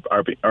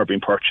are being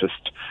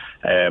purchased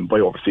by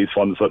overseas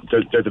funds. So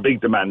there's a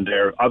big demand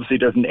there. Obviously,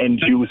 there's an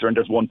end user and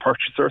there's one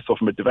purchaser. So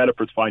from a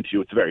developer's point of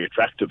view, it's very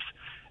attractive.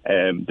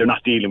 They're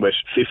not dealing with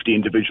 50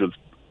 individuals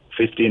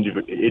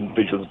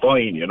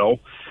buying.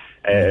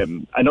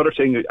 Another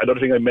thing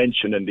I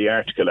mentioned in the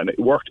article, and it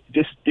worked.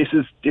 This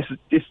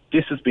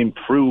has been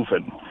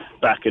proven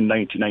back in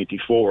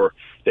 1994.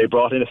 They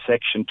brought in a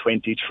Section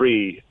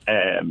 23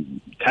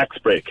 tax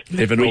break.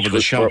 Living over the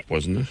shop,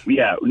 wasn't it?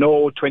 Yeah,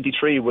 no,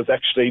 23 was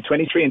actually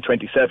 23 and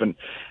 27.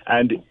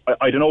 And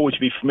I don't know, would you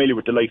be familiar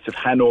with the likes of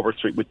Hanover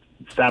Street with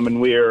Salmon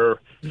Weir,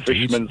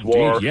 Fisherman's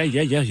Wharf?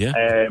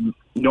 Yeah.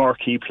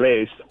 Norquay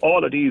Place,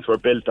 all of these were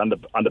built on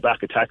the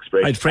back of tax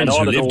breaks. I had friends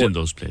who lived in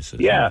those places.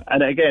 Yeah,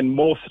 and again,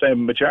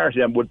 majority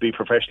of them would be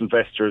professional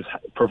investors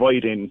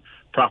providing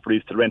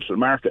properties to the rental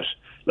market.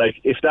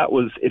 If that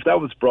was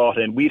brought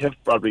in, we'd have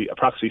probably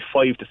approximately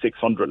 500 to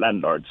 600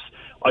 landlords.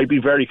 I'd be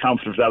very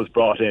confident if that was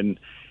brought in,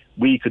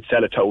 we could sell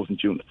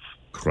 1,000 units.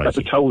 Crikey. That's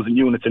 1,000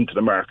 units into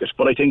the market.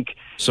 But I think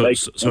so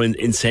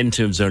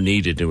incentives are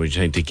needed, and we're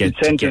trying to get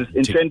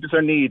incentives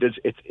are needed.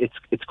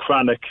 It's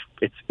chronic.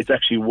 It's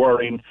actually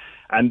worrying.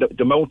 And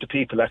the amount of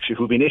people actually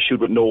who've been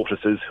issued with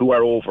notices who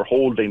are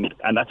overholding,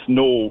 and that's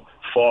no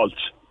fault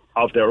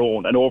of their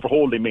own. And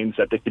overholding means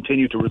that they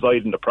continue to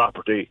reside in the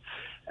property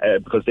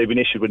because they've been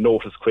issued with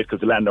notice quick because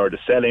the landlord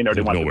is selling or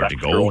they want nowhere to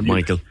go,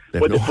 Michael.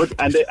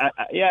 And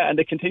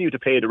they continue to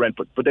pay the rent,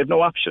 but they've no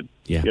option.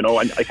 Yeah.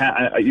 And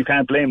you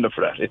can't blame them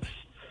for that. It's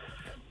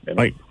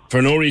Right.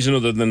 For no reason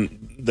other than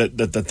that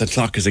the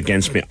clock is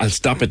against me, I'll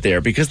stop it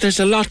there because there's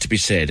a lot to be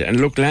said.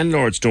 And look,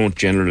 landlords don't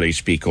generally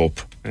speak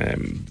up.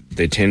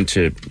 They tend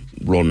to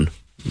run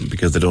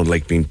because they don't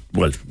like being,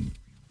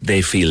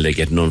 they feel they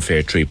get an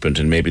unfair treatment,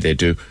 and maybe they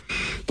do.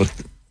 But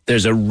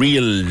there's a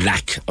real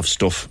lack of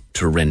stuff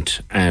to rent.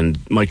 And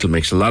Michael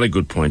makes a lot of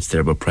good points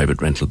there about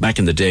private rental. Back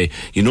in the day,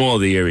 all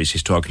the areas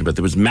he's talking about,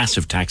 there was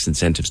massive tax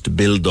incentives to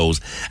build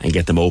those and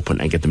get them open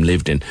and get them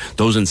lived in.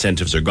 Those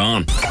incentives are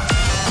gone.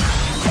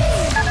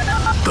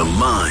 The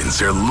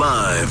lines are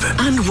live.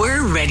 And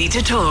we're ready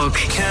to talk.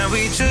 Can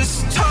we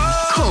just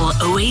talk? Call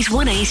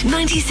 0818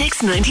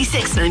 96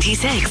 96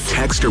 96.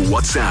 Text or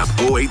WhatsApp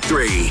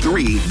 083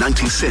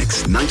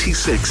 396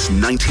 96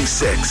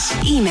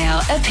 96. Email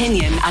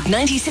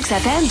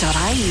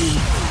opinion@96fm.ie.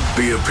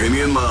 The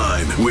Opinion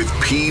Line with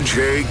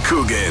PJ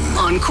Coogan.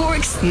 On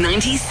Cork's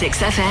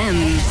 96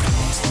 FM.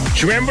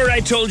 Do you remember I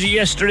told you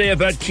yesterday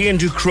about Cian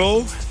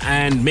Ducrot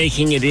and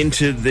making it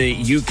into the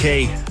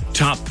UK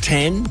top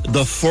 10?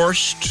 The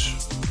first.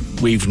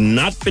 We've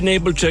not been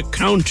able to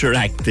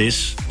counteract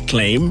this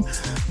claim.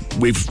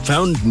 We've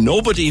found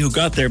nobody who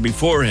got there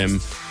before him.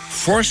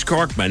 First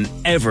Corkman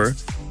ever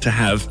to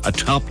have a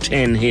top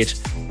 10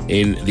 hit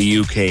in the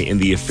UK in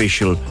the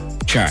official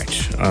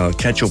chart. I'll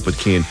catch up with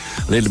Cian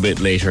a little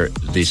bit later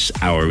this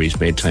hour. He's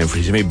made time for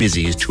it. He's very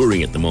busy. He's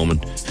touring at the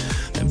moment.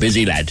 A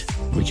busy lad.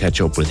 We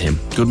catch up with him.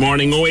 Good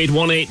morning.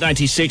 0818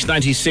 96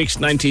 96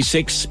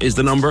 96 is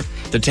the number.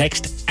 The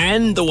text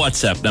and the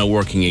WhatsApp now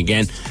working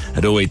again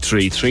at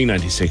 083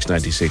 396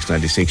 96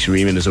 96. Your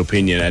email is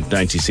opinion at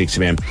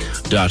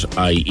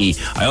 96fm.ie.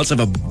 I also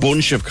have a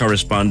bunch of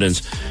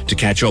correspondence to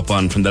catch up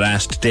on from the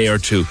last day or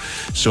two.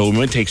 So we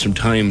might take some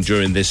time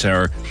during this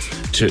hour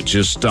to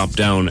just stop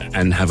down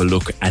and have a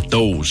look at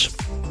those.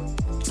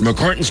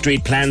 McCurtain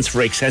Street plans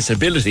for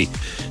accessibility,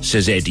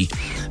 says Eddie,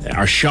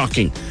 are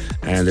shocking.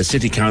 And the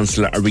City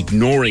Council are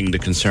ignoring the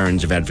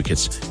concerns of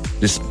advocates.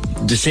 This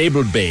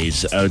disabled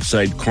bays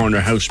outside Corner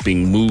House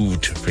being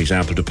moved, for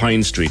example, to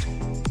Pine Street.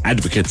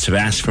 Advocates have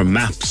asked for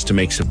maps to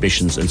make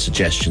submissions and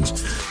suggestions,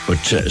 but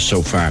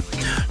so far,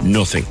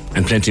 nothing.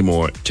 And plenty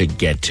more to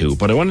get to.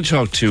 But I want to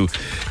talk to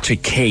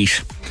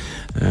Kate.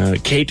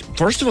 Kate,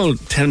 first of all,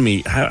 tell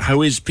me,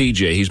 how is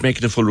PJ? He's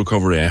making a full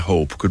recovery, I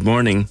hope. Good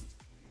morning.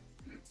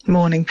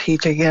 Morning,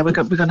 PJ. Yeah, we're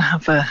going to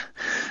have the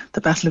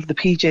battle of the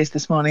PJs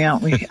this morning,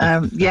 aren't we?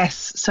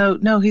 Yes. So,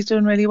 no, he's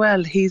doing really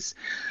well.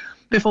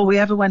 Before we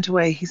ever went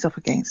away, he's up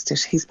against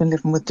it. He's been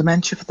living with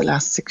dementia for the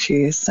last 6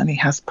 years, and he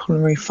has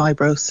pulmonary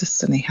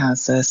fibrosis, and he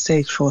has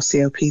stage 4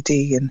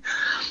 COPD, and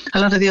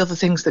a lot of the other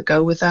things that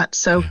go with that.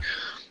 So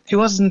he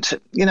wasn't,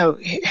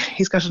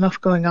 he's got enough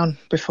going on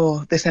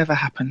before this ever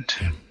happened.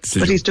 Yeah.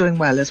 But he's doing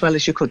well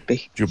as you could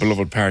be. Your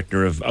beloved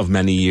partner of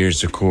many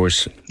years, of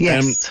course.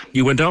 Yes.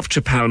 You went off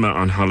to Palma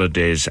on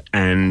holidays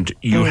and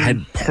you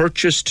had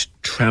purchased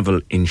travel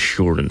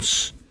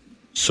insurance.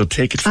 So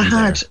take it from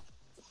there.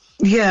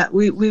 Yeah,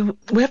 we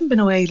haven't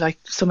been away like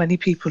so many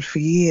people for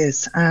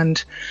years,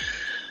 and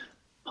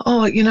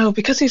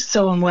because he's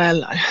so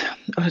unwell,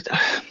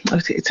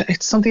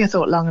 it's something I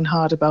thought long and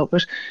hard about.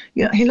 But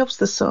he loves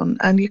the sun,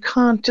 and you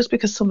can't, just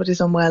because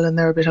somebody's unwell and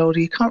they're a bit older,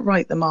 you can't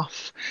write them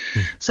off.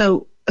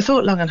 So I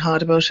thought long and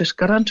hard about it.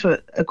 Got onto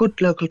a good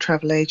local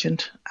travel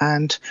agent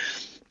and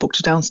booked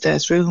a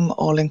downstairs room,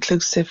 all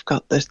inclusive.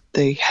 Got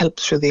the help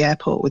through the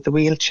airport with the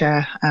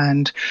wheelchair,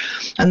 and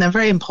then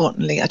very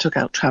importantly, I took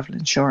out travel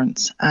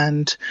insurance,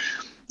 and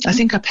I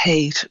think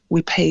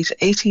we paid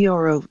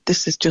 €80.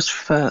 This is just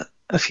for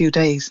a few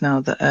days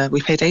now that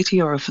we paid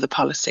 €80 for the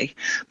policy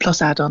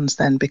plus add-ons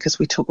then, because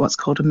we took what's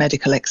called a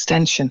medical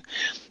extension.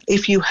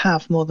 If you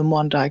have more than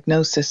one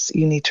diagnosis,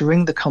 you need to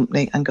ring the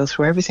company and go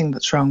through everything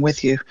that's wrong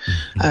with you,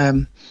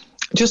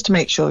 just to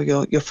make sure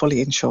you're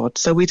fully insured.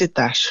 So we did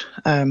that.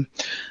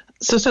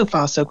 So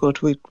far so good.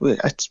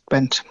 I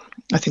spent,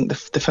 I think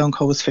the phone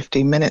call was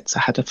 15 minutes. I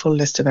had a full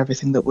list of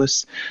everything that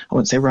was, I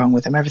wouldn't say wrong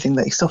with him, everything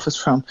that he suffers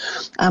from,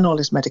 and all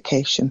his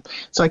medication.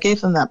 So I gave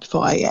them that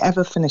before I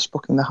ever finished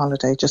booking the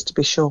holiday, just to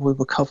be sure we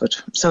were covered.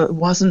 So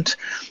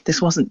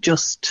this wasn't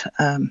just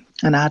an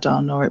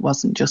add-on, or it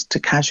wasn't just a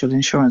casual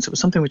insurance. It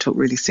was something we took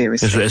really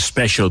seriously. It's a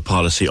special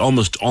policy,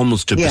 almost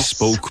a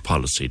bespoke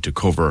policy to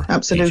cover.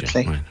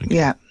 Absolutely. Right,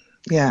 okay.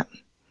 Yeah.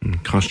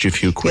 Cost you a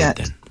few quid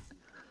then.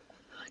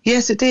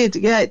 Yes, it did.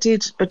 Yeah, it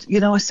did. But,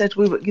 I said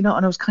we were, and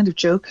I was kind of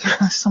joking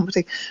with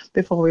somebody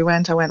before we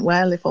went. I went,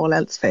 well, if all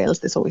else fails,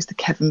 there's always the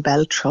Kevin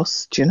Bell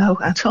Trust, And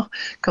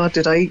God,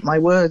 did I eat my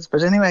words.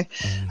 But anyway,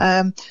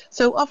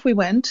 so off we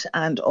went,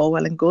 and all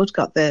well and good.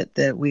 Got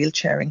the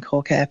wheelchair in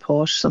Cork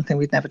Airport, something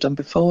we'd never done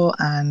before,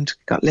 and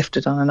got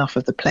lifted on and off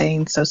of the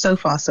plane. So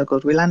far, so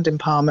good. We land in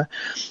Palma.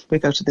 We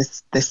go to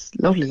this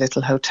lovely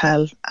little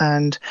hotel,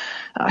 and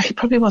he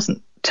probably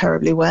wasn't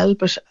terribly well,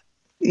 but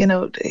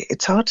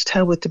it's hard to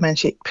tell with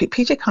dementia.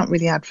 PJ can't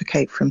really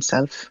advocate for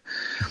himself.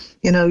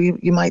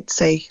 You might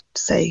say,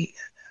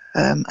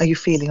 are you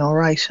feeling all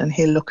right? And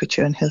he'll look at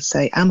you and he'll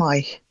say, am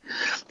I?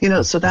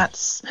 So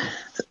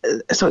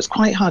it's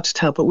quite hard to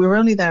tell. But we were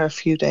only there a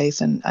few days,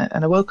 and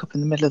I woke up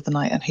in the middle of the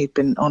night and he'd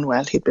been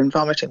unwell. He'd been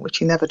vomiting, which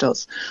he never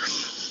does.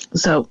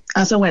 So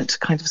as I went to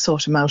kind of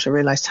sort him out, I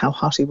realised how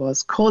hot he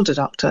was. Called a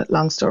doctor.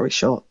 Long story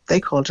short, they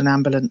called an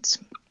ambulance.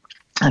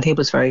 And he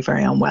was very,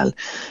 very unwell.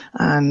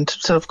 And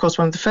so, of course,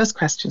 one of the first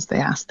questions they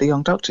asked, the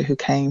young doctor who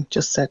came,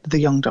 just said, the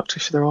young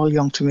doctor, they're all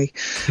young to me,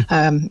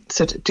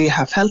 said, do you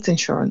have health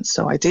insurance?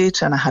 So I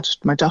did, and I had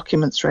my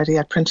documents ready.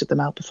 I printed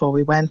them out before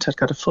we went. I'd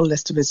got a full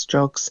list of his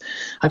drugs.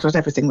 I'd got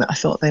everything that I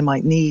thought they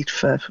might need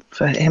for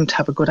him to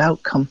have a good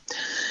outcome.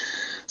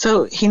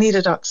 So he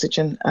needed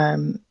oxygen.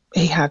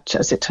 He had,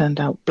 as it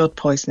turned out, blood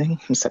poisoning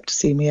from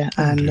septicemia,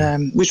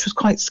 and which was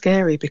quite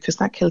scary because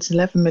that kills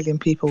 11 million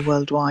people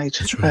worldwide.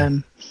 That's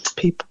right.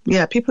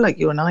 People like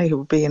you and I who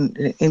would be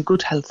in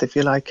good health, if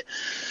you like.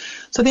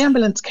 So the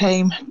ambulance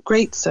came,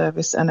 great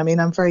service, and I mean,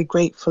 I'm very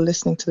grateful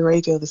listening to the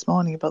radio this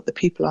morning about the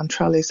people on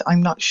trolleys.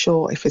 I'm not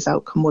sure if his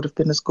outcome would have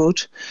been as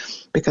good,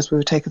 because we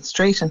were taken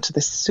straight into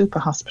this super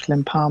hospital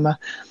in Palma.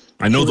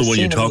 I know the one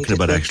you're talking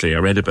about, actually. I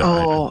read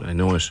about it. I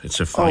know it. It's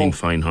a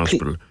fine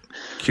hospital.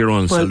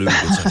 Quirón Salud,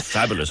 it's a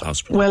fabulous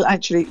hospital. Well,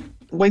 actually,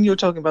 when you were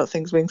talking about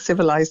things being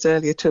civilised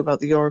earlier too, about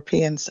the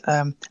Europeans,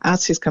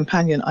 as his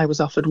companion, I was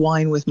offered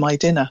wine with my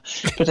dinner.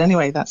 But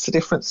anyway, that's a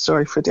different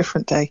story for a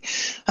different day.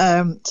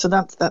 So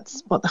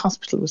that's what the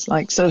hospital was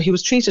like. So he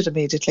was treated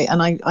immediately,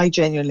 and I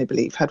genuinely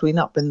believe, had we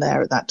not been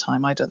there at that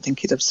time, I don't think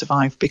he'd have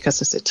survived,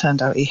 because as it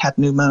turned out, he had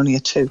pneumonia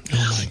too.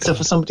 So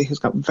for somebody who's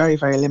got very,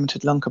 very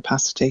limited lung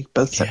capacity,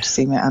 both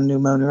septicemia and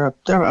pneumonia,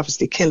 they're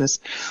obviously killers.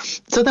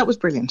 So that was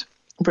brilliant.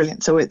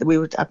 Brilliant. So we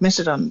were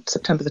admitted on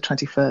September the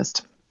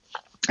 21st.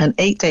 And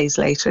 8 days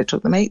later, it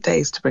took them 8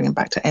 days to bring him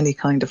back to any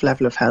kind of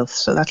level of health.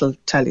 So that'll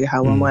tell you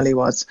how unwell he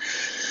was.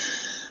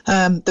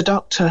 The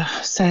doctor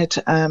said,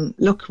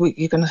 look,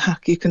 you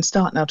can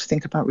start now to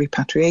think about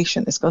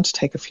repatriation. It's going to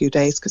take a few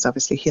days, because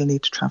obviously he'll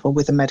need to travel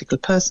with a medical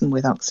person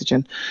with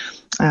oxygen,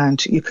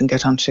 and you can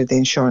get onto the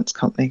insurance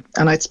company.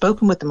 And I'd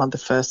spoken with them on the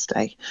first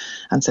day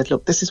and said,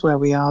 look, this is where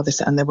we are.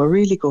 And they were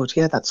really good.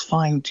 Yeah, that's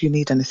fine. Do you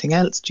need anything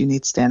else? Do you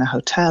need to stay in a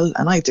hotel?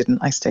 And I didn't.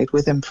 I stayed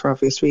with him for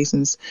obvious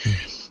reasons.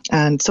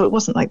 And so it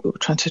wasn't like we were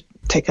trying to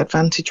take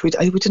advantage. We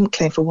didn't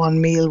claim for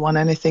one meal, one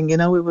anything. You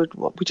know,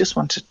 we just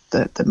wanted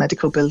the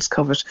medical bills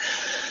covered.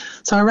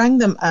 So I rang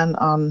them and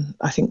on,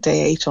 I think,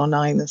 day 8 or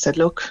 9 and said,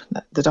 look,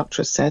 the doctor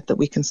has said that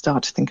we can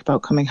start to think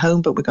about coming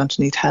home, but we're going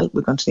to need help.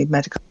 We're going to need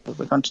medical.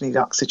 We're going to need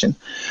oxygen.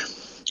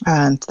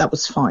 And that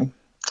was fine.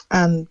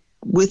 And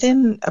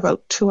within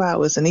about 2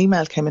 hours, an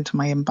email came into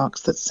my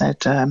inbox that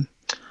said,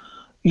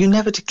 you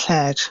never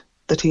declared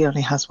that he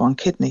only has one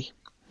kidney.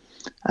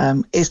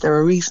 Is there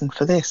a reason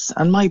for this?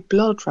 And my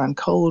blood ran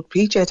cold.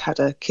 PJ had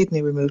a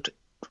kidney removed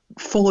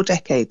 4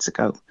 decades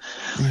ago,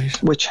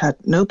 which had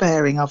no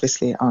bearing,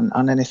 obviously,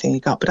 on anything he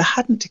got. But I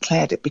hadn't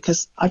declared it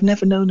because I've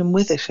never known him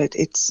with it.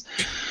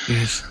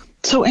 Yes.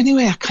 So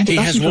anyway, I kind of...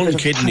 He has one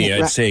kidney,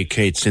 I'd say,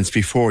 Kate, since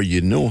before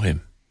you know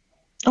him.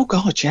 Oh,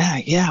 God,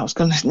 yeah. I was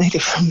going to need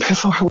it from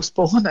before I was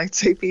born, I'd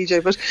say,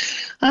 PJ.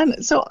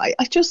 And so I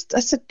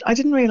said, I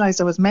didn't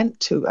realise I was meant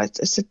to. I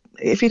said,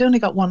 if you'd only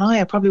got one eye,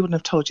 I probably wouldn't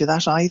have told you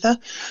that either.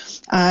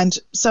 And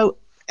so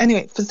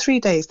anyway, for 3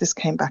 days, this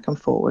came back and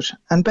forward.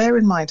 And bear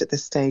in mind at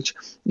this stage,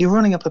 you're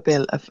running up a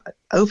bill of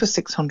over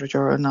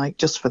 €600 a night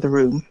just for the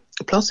room,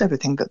 plus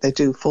everything that they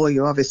do for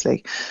you,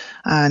 obviously.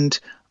 And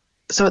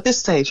so at this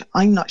stage,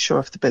 I'm not sure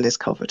if the bill is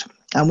covered.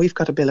 And we've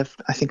got a bill of,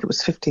 I think it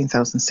was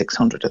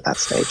 15,600 at that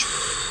stage.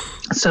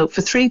 So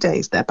for 3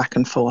 days, they're back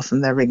and forth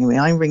and they're ringing me.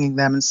 I'm ringing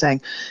them and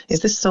saying,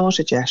 is this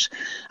sorted yet?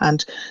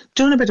 And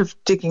doing a bit of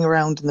digging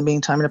around in the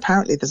meantime. And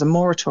apparently there's a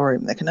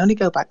moratorium. They can only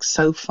go back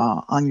so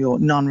far on your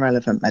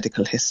non-relevant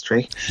medical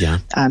history. Yeah.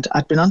 And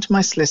I'd been onto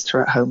my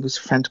solicitor at home, who's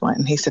a friend of mine,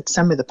 and he said,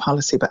 send me the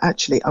policy. But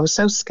actually, I was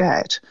so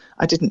scared,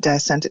 I didn't dare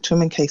send it to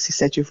him in case he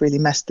said, you've really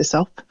messed this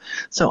up.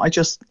 So I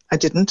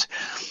didn't.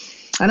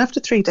 And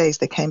after 3 days,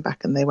 they came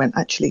back and they went,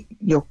 actually,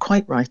 you're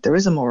quite right. There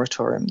is a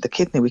moratorium. The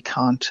kidney, we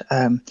can't.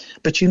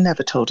 But you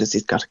never told us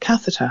he's got a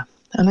catheter.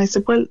 And I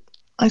said, well,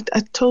 I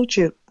told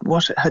you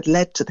what had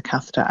led to the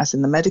catheter, as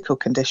in the medical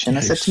condition.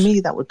 Yes. I said, to me,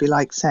 that would be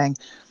like saying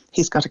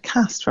he's got a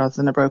cast rather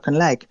than a broken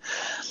leg.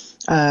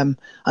 And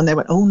they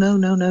went, oh,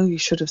 no, you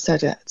should have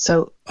said it.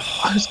 So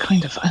I was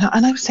kind of,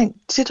 and I was saying,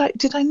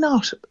 did I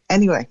not?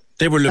 Anyway.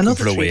 They were looking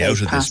for a way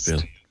out of this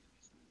bill.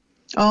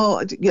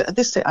 Oh, yeah, at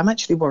this stage, I'm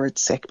actually worried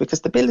sick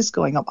because the bill is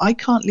going up. I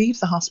can't leave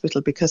the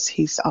hospital because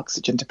he's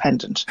oxygen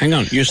dependent. Hang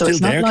on, you're still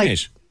there,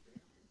 Kate?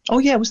 Oh,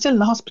 yeah, we're still in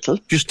the hospital.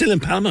 You're still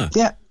in Palma?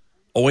 Yeah.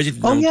 Oh, I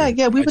didn't know. Oh,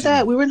 yeah, we were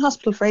there. We were in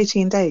hospital for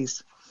 18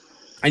 days.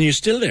 And you're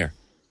still there?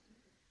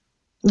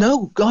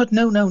 No, God,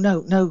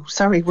 no.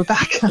 Sorry, we're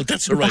back. Oh,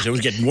 that's all right. I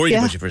was getting worried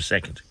about you for a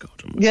second. God,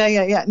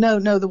 yeah.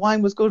 No, the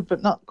wine was good,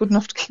 but not good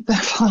enough to keep there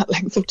for that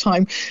length of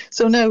time.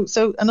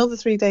 So another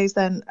 3 days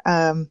then...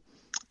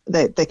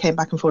 They came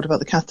back and forth about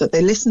the catheter.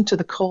 They listened to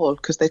the call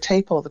because they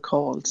tape all the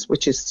calls,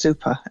 which is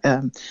super.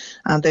 And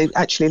they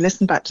actually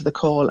listened back to the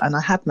call, and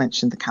I had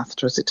mentioned the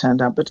catheter as it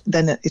turned out, but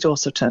then it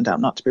also turned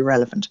out not to be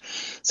relevant.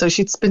 So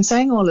she'd been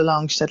saying all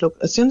along, she said, look,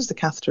 as soon as the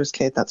catheter is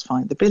cleared, that's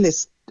fine. The bill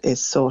is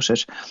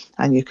sorted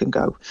and you can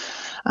go.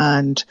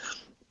 And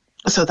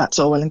so that's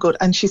all well and good.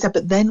 And she said,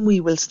 but then we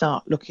will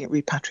start looking at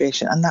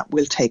repatriation, and that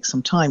will take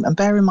some time. And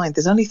bear in mind,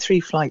 there's only 3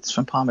 flights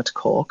from Palma to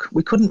Cork.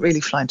 We couldn't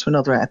really fly into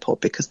another airport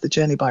because the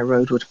journey by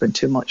road would have been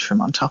too much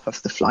from on top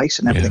of the flight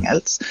and everything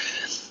else.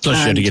 Plus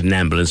you had to get an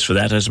ambulance for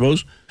that, I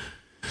suppose.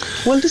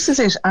 Well, this is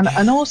it.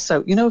 And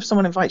also, you know, if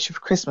someone invites you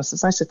for Christmas,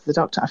 as I said to the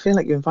doctor, I feel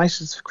like you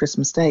invited us for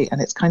Christmas Day and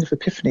it's kind of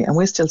Epiphany and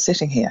we're still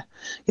sitting here,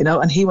 you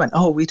know, and he went,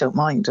 oh, we don't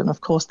mind. And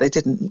of course they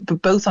didn't,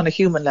 but both on a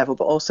human level,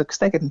 but also because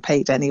they're getting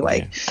paid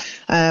anyway.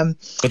 Yeah.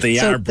 But they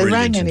are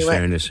brilliant in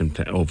fairness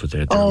over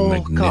there. They're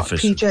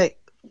magnificent. God, PJ,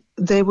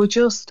 they were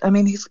just, I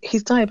mean, he's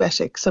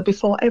diabetic. So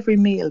before every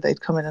meal,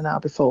 they'd come in an hour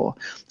before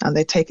and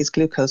they'd take his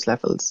glucose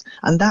levels.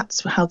 And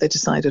that's how they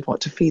decided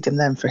what to feed him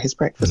then for his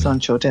breakfast,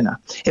 lunch or dinner.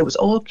 It was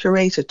all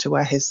curated to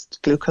where his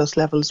glucose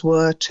levels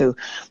were, to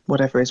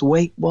whatever his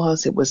weight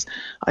was. It was,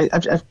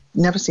 I've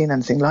never seen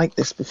anything like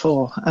this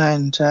before.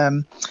 And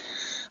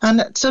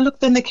so, look,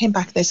 then they came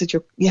back. They said,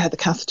 the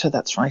catheter,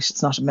 that's right.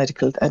 It's not a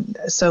medical. And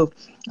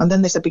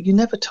then they said, but you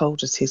never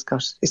told us he's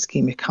got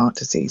ischemic heart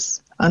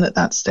disease. And at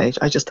that stage,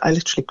 I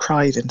literally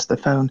cried into the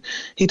phone.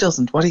 He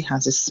doesn't. What he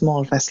has is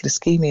small vessel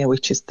ischemia,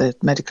 which is the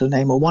medical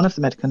name, or one of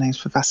the medical names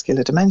for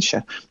vascular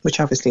dementia, which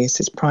obviously is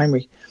his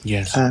primary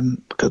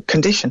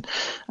condition.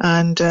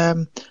 And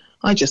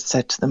I just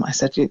said to them, I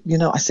said,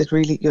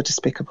 really, you're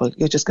despicable.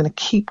 You're just going to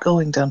keep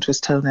going down to his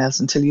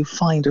toenails until you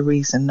find a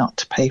reason not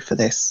to pay for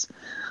this.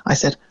 I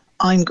said,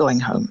 I'm going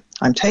home.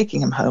 I'm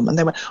taking him home. And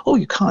they went, oh,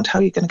 you can't. How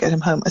are you going to get him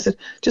home? I said,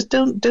 just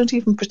don't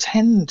even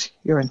pretend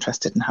you're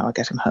interested in how I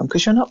get him home,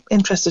 because you're not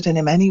interested in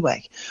him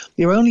anyway.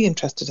 You're only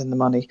interested in the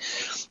money.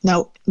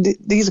 Now,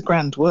 these are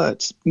grand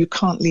words. You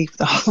can't leave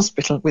the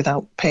hospital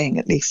without paying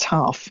at least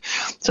half.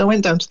 So I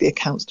went down to the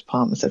accounts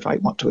department and said,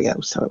 right, what do we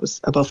owe? So it was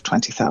above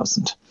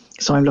 20,000.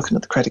 So I'm looking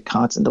at the credit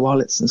cards and the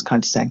wallets and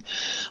kind of saying,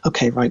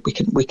 okay, right,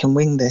 we can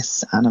wing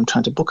this. And I'm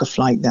trying to book a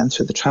flight then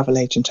through the travel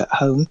agent at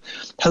home,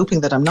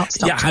 hoping that I'm not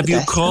stopped. Yeah, have you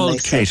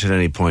called, Kate, at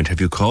any point? Have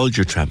you called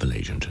your travel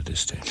agent at this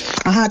stage?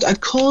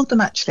 I'd called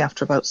them actually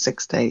after about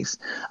 6 days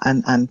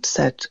and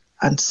said,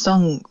 and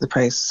sung the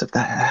praises of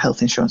the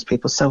health insurance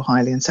people so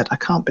highly and said, I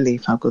can't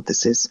believe how good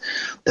this is,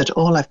 that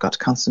all I've got to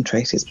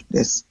concentrate is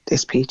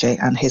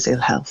PJ and his ill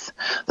health,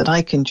 that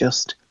I can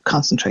just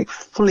concentrate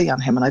fully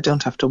on him and I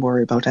don't have to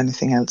worry about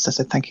anything else. I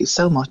said, thank you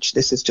so much.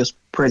 This is just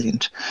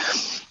brilliant.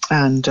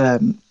 And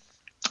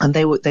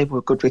they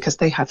were good, because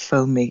they had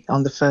phoned me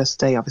on the first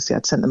day. Obviously,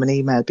 I'd sent them an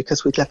email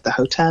because we'd left the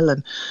hotel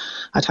and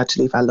I'd had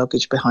to leave our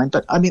luggage behind.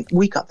 But I mean,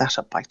 we got that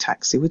up by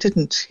taxi. We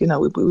didn't, we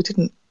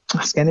didn't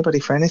ask anybody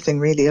for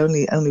anything really.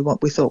 Only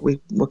what we thought we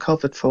were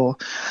covered for.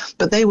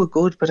 But they were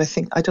good. But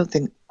I don't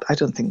think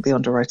the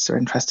underwriters are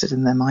interested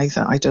in them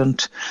either. I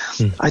don't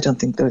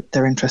think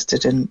they're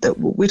interested in that.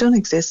 We don't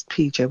exist,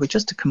 PJ. We're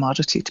just a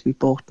commodity to be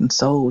bought and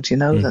sold.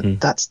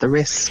 That's the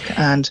risk.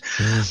 And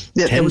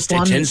it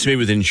tends to be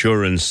with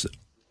insurance.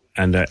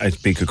 And I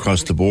speak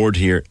across the board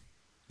here,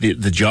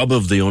 the job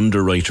of the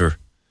underwriter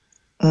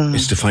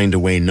is to find a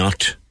way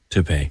not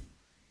to pay,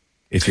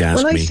 if you ask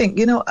me. Well, I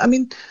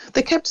think,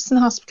 they kept us in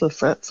the hospital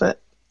for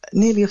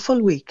nearly a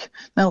full week.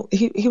 Now,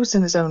 he was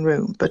in his own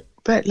room, but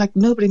like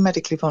nobody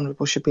medically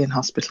vulnerable should be in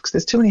hospital, because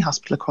there's too many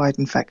hospital-acquired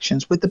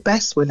infections with the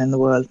best will in the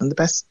world and the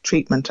best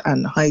treatment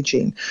and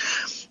hygiene.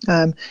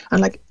 And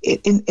like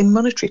in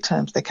monetary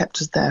terms, they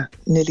kept us there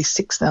nearly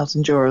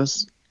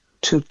 €6,000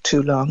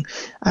 too long.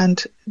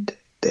 And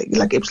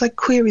like it was like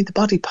query the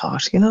body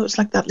part, it's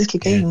like that little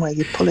game where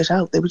you pull it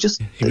out. They were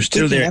just he was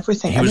still there.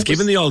 Everything. He was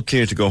given the all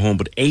clear to go home,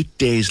 but 8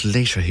 days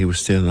later he was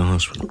still in the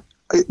hospital.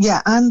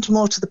 Yeah, and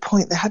more to the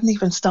point, they hadn't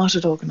even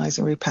started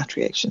organising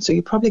repatriation, so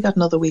you probably got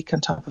another week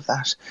on top of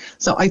that.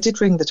 So I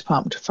did ring the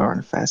Department of Foreign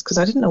Affairs because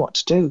I didn't know what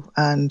to do,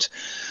 and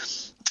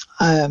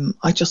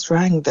I just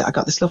rang. I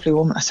got this lovely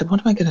woman. I said,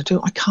 what am I going to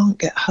do? I can't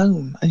get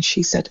home. And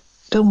she said,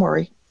 don't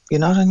worry. You're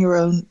not on your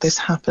own. This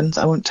happens.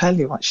 I won't tell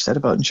you what she said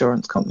about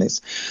insurance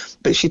companies.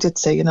 But she did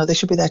say, they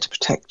should be there to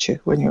protect you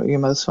when you're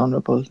most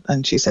vulnerable.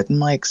 And she said, in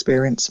my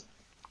experience,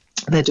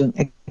 they're doing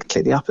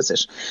exactly the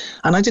opposite.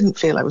 And I didn't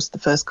feel I was the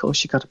first call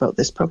she got about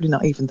this, probably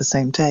not even the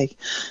same day.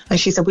 And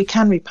she said, we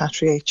can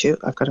repatriate you.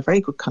 I've got a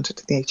very good contact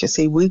at the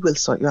HSE. We will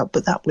sort you out,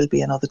 but that will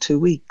be another 2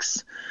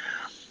 weeks.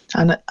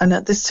 And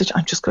at this stage,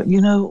 I'm just going,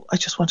 I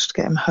just wanted to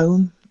get him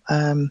home.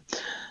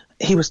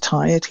 He was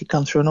tired. He'd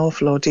gone through an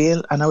awful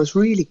ordeal, and I was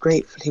really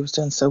grateful he was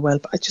doing so well,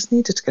 but I just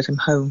needed to get him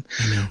home.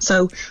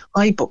 So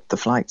I booked the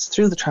flights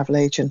through the travel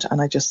agent,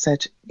 and I just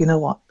said, you know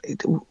what,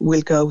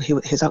 we'll go.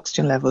 His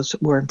oxygen levels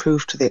were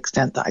improved to the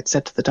extent that I'd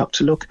said to the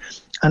doctor, look,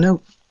 I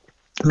know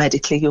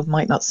medically you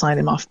might not sign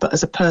him off, but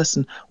as a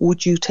person,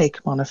 would you take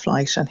him on a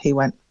flight? And he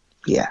went,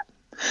 yeah.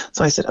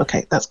 So I said,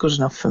 okay, that's good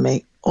enough for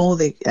me. All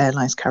the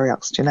airlines carry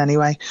oxygen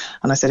anyway.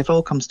 And I said, if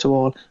all comes to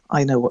all,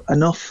 I know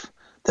enough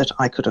that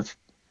I could have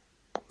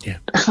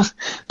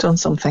done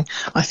something,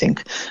 I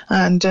think.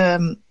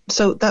 And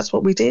so that's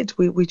what we did.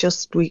 We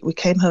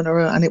came home on our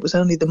own, and it was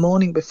only the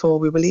morning before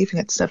we were leaving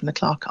at 7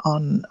 o'clock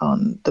on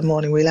the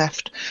morning we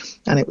left,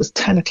 and it was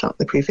 10 o'clock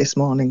the previous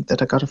morning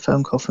that I got a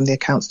phone call from the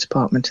accounts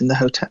department in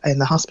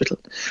the hospital,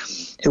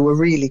 who were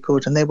really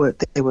good, and they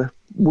were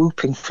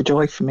whooping for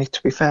joy for me,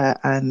 to be fair,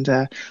 and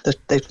that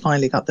they'd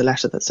finally got the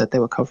letter that said they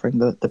were covering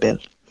the bill.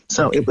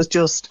 So it was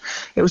just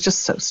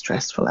so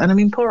stressful. And I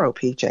mean, poor old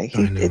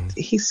PJ,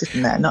 he's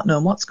sitting there not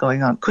knowing what's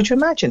going on. Could you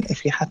imagine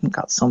if you hadn't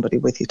got somebody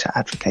with you to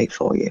advocate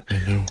for you?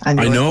 I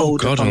know,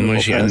 God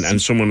almighty,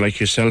 and someone like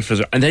yourself.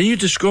 And then you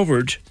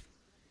discovered,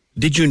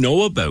 did you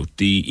know about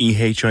the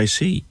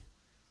EHIC?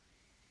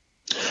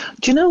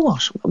 Do you know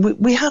what?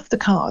 We have the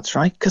cards,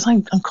 right? Because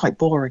I'm quite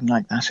boring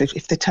like that.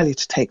 If they tell you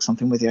to take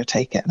something with you, I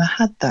take it. And I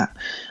had that.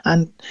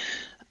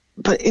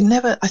 but it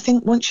never. I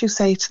think once you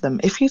say to them,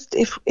 if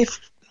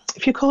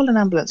you call an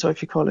ambulance or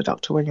if you call a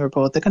doctor when you're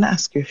abroad, they're going to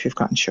ask you if you've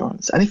got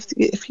insurance. And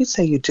if you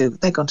say you do,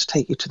 they're going to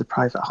take you to the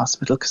private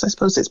hospital because I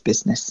suppose it's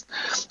business,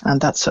 and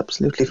that's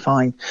absolutely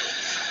fine.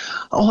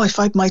 Oh, if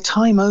I had my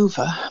time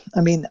over,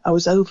 I mean, I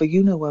was over,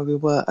 you know where we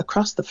were,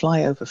 across the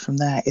flyover from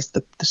there is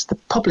the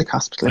public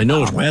hospital. I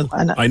know it well.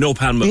 I know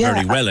Palma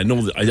very well. I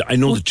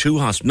know the two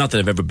hospitals, not that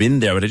I've ever been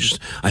there, but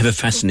I have a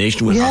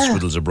fascination with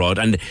hospitals abroad,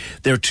 and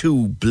they're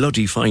two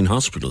bloody fine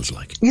hospitals,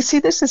 like. You see,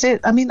 this is it.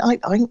 I mean, I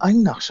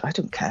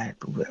don't care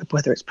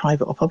whether it's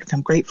private or public.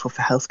 I'm grateful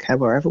for healthcare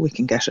wherever we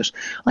can get it.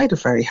 I'd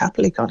have very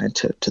happily gone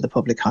into the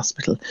public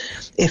hospital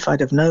if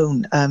I'd have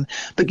known.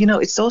 But, you know,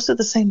 it's also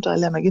the same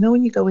dilemma. You know,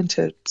 when you go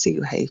into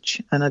CUH,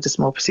 and I did a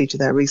small procedure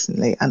there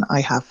recently, and I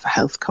have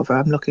health cover.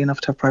 I'm lucky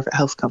enough to have private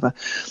health cover.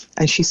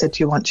 And she said,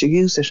 do you want to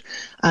use it?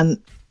 And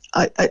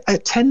I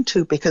tend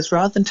to, because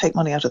rather than take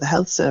money out of the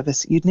health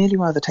service, you'd nearly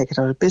rather take it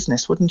out of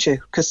business, wouldn't you?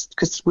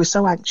 Because we're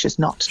so anxious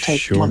not to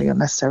take money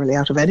unnecessarily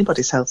out of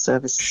anybody's health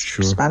service,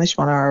 Spanish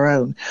one or our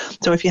own.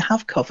 So if you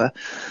have cover,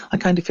 I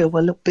kind of feel,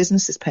 well, look,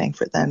 business is paying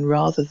for it then,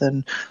 rather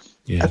than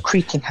a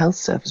creaking health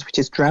service which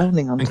is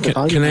drowning under the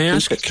volume. Can I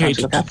ask, Kate,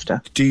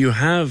 do you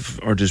have,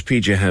 or does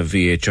PJ have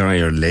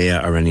VHI or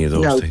Leia or any of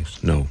those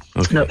things? No.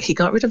 Okay. No, he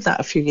got rid of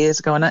that a few years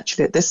ago, and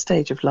actually at this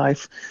stage of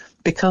life,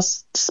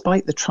 because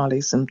despite the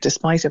trolleys and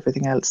despite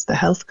everything else, the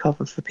health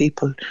cover for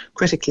people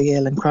critically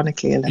ill and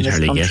chronically ill in this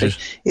country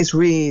is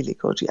really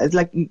good.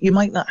 Like, you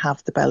might not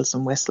have the bells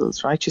and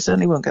whistles, right? You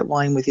certainly won't get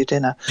wine with your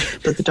dinner,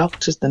 but the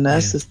doctors, the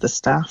nurses, the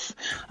staff,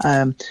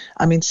 I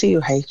mean,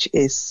 CUH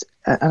is...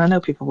 and I know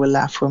people will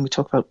laugh when we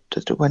talk about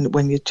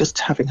when you're just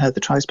having heard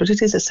the trials, but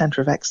it is a centre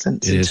of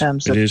excellence in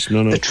terms of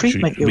the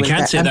treatment you will get. We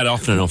can't say that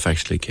often enough,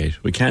 actually,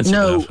 Kate. We can't say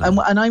that often.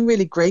 And I'm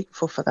really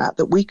grateful for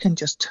that we can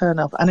just turn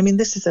up. And I mean,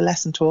 this is a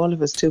lesson to all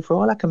of us too, for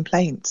all our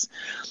complaints.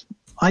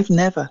 I've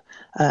never,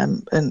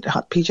 and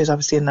PJ's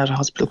obviously in and out of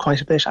hospital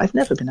quite a bit, I've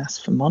never been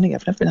asked for money.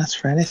 I've never been asked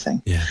for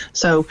anything. Yeah.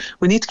 So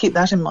we need to keep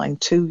that in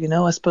mind too. You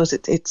know, I suppose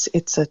it's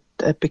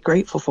be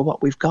grateful for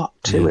what we've got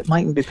too. It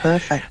mightn't be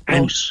perfect.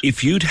 And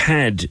if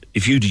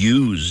you'd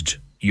used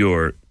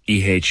your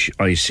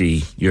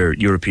EHIC, your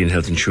European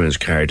Health Insurance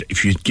card,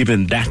 if you'd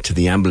given that to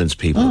the ambulance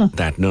people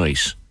that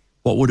night,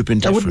 what would have been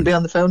different? I wouldn't be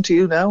on the phone to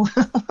you now.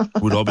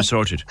 Would all be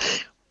sorted.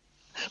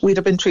 We'd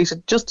have been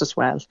treated just as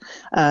well.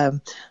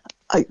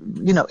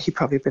 He'd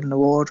probably been in a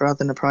ward rather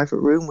than a private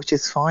room, which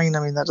is fine. I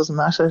mean, that doesn't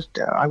matter.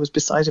 I was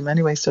beside him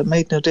anyway, so it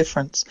made no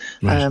difference.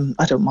 Right.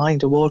 I don't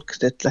mind a ward.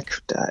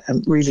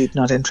 I'm really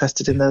not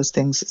interested in those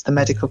things. It's the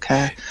medical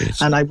care,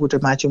 and I would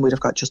imagine we'd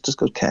have got just as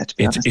good care, to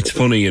be honest. It's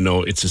funny, you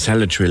know, it's a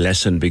salutary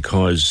lesson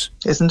because...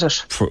 Isn't it?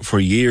 For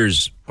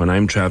years, when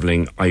I'm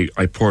travelling, I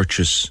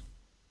purchase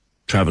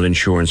travel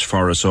insurance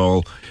for us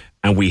all,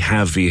 and we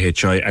have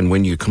VHI, and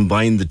when you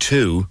combine the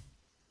two,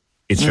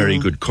 it's very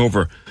good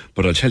cover.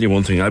 But I'll tell you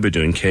one thing I'll be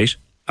doing, Kate.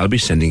 I'll be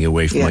sending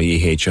away from my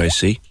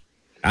EHIC.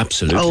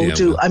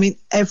 Absolutely. I mean,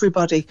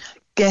 everybody,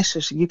 get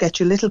it. You get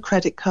your little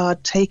credit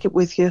card, take it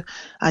with you,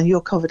 and you're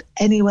covered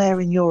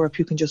anywhere in Europe.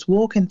 You can just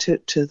walk into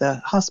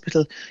the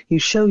hospital, you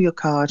show your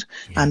card,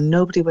 and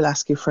nobody will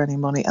ask you for any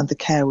money, and the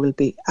care will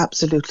be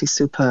absolutely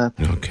superb.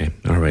 Okay.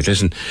 All right.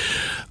 Listen,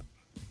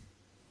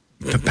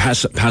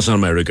 pass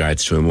on my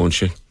regards to him,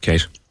 won't you,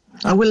 Kate?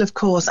 I will, of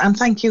course. And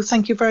thank you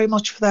very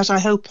much for that. I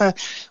hope one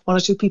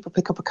or two people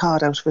pick up a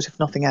card out of it, if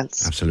nothing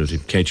else. Absolutely.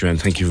 Kate Duran,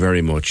 thank you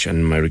very much.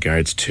 And my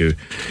regards to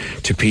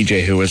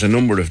PJ, who has a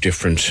number of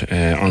different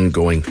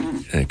ongoing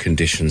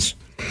conditions.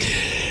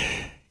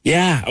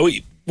 Yeah,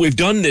 we've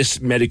done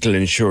this medical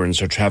insurance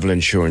or travel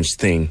insurance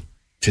thing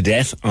to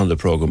death on the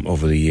programme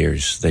over the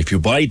years. That if you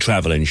buy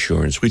travel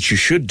insurance, which you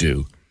should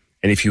do,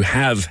 and if you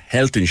have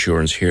health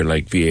insurance here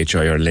like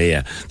VHI or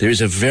Leia, there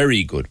is a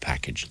very good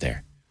package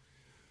there.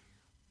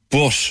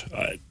 But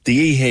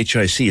the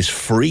EHIC is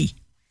free.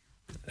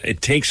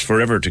 It takes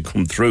forever to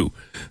come through.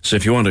 So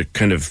if you want to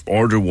kind of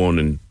order one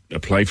and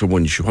apply for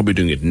one, you should probably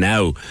be doing it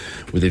now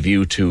with a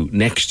view to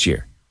next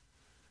year.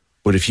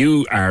 But if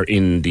you are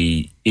in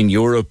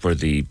Europe or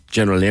the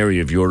general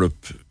area of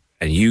Europe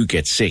and you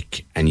get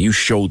sick and you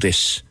show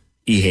this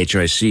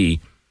EHIC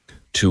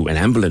to an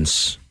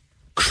ambulance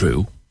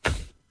crew,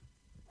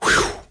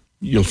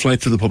 you'll fly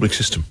through the public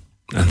system.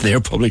 And their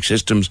public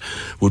systems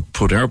would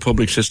put our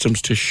public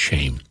systems to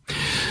shame.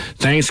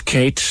 Thanks,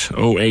 Kate.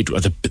 08,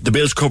 the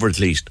bill's covered at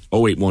least.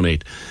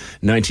 0818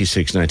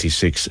 96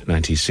 96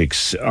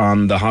 96.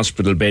 On the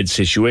hospital bed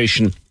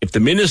situation, if the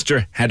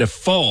minister had a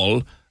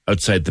fall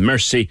outside the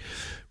Mercy,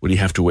 would he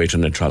have to wait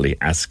on a trolley?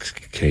 Asks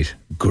Kate.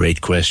 Great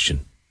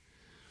question.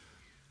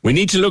 We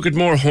need to look at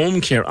more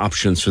home care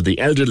options for the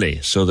elderly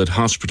so that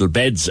hospital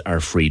beds are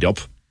freed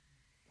up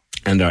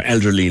and our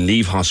elderly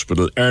leave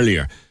hospital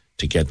earlier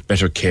to get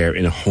better care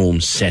in a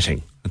home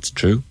setting. That's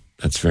true.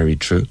 That's very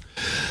true.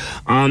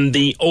 On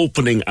the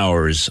opening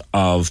hours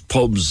of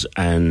pubs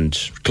and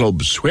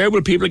clubs, where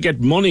will people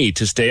get money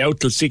to stay out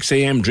till 6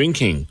 a.m.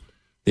 drinking?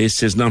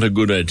 This is not a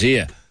good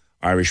idea.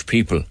 Irish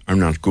people are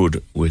not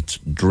good with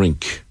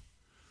drink.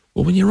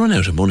 Well, when you run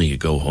out of money, you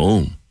go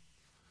home.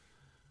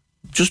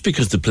 just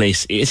because the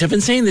place is, I've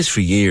been saying this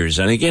for years,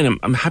 and again,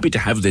 I'm happy to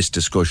have this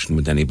discussion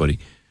with anybody.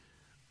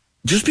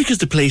 Just because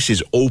the place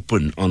is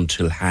open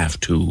until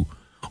 2:30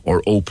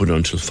 or open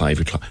until 5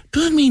 o'clock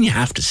doesn't mean you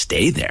have to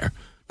stay there.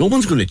 No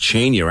one's going to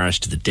chain your arse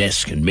to the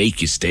desk and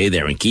make you stay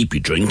there and keep you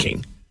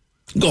drinking.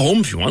 Go home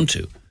if you want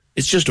to.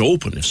 It's just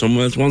open if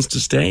someone else wants to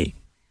stay.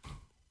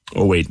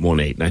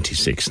 0818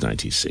 96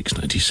 96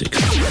 96.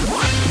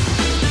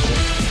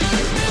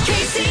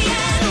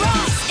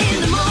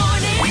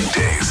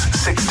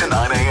 Weekdays, 6 to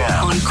 9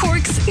 a.m. On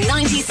Cork's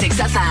 96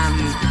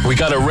 FM. We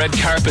got a red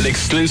carpet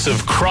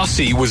exclusive.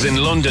 Crossy was in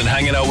London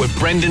hanging out with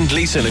Brendan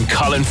Gleeson and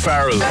Colin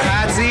Farrell.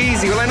 That's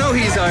easy. Well, I know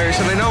he's Irish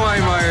and I know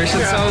I'm Irish,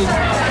 and so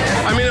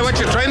I mean, what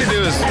you're trying to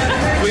do is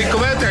we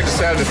come out there to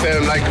sell the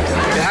film. Like,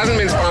 it hasn't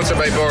been sponsored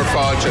by Bord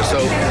Fáilte, so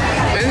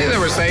anything that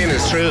we're saying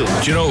is true.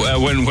 Do you know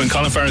when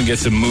Colin Farrell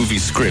gets a movie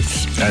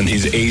script and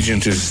his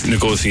agent is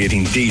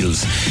negotiating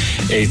deals,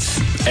 it's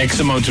X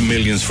amount of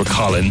millions for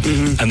Colin,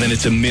 and then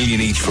it's $1 million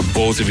each for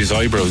both of his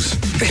eyebrows.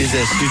 Is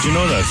it? Did you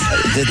know that?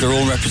 They have their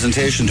own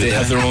representation. They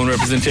have their own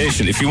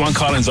representation. If you want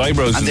Colin's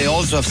eyebrows, and they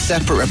also have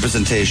separate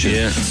representation.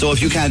 Yeah. So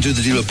if you can't do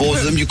the deal with both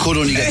of them, you could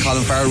only get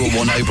Colin Farrell with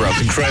one eyebrow.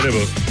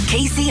 Incredible.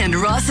 Casey and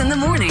Ross in the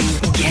morning.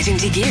 Get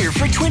into gear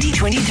for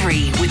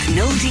 2023 with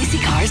Null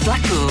DC Cars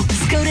Blackpool.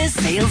 Skoda's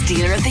sales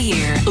dealer of the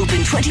year.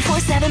 Open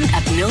 24/7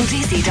 at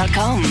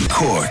nulldc.com.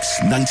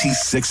 Cork's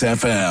 96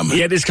 FM.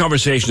 Yeah, this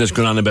conversation has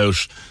gone on about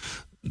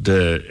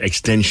the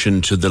extension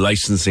to the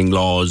licensing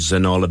laws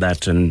and all of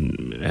that,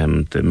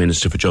 and the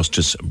Minister for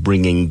Justice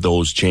bringing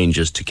those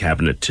changes to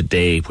Cabinet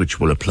today, which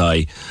will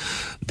apply,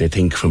 they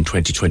think, from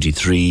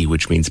 2023,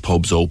 which means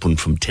pubs open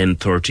from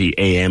 10:30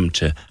 a.m.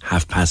 to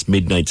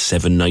midnight,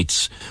 7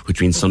 nights,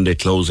 which means Sunday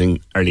closing,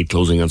 early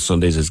closing on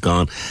Sundays is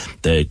gone.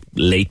 The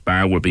late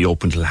bar will be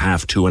open till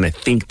 2:30, and I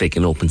think they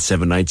can open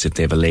 7 nights if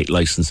they have a late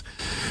licence.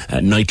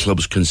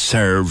 Nightclubs can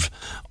serve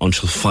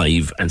until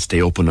 5 and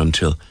stay open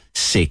until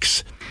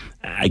 6.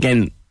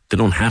 Again, they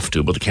don't have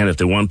to, but they can if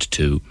they want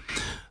to.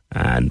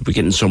 And we're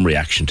getting some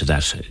reaction to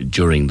that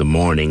during the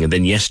morning. And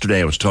then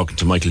yesterday I was talking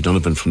to Michael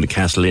Donovan from the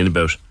Castle Inn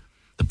about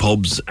the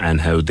pubs and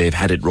how they've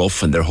had it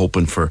rough and they're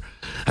hoping for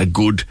a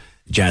good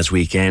jazz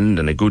weekend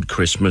and a good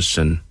Christmas.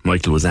 And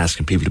Michael was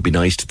asking people to be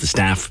nice to the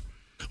staff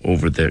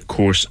over the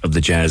course of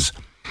the jazz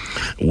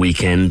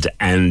weekend.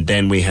 And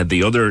then we had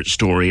the other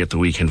story at the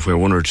weekend where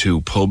 1 or 2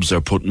 pubs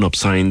are putting up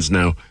signs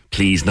now,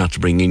 please not to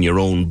bring in your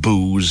own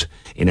booze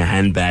in a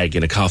handbag,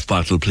 in a cough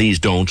bottle. Please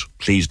don't.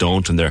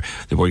 And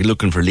they were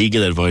looking for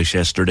legal advice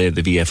yesterday,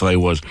 the VFI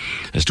was,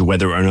 as to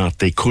whether or not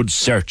they could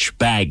search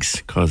bags,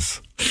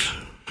 because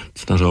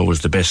it's not always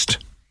the best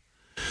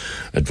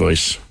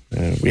advice.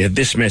 We had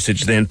this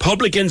message then: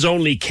 publicans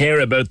only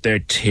care about their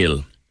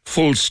till.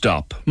 Full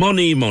stop.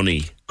 Money,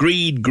 money.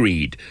 Greed,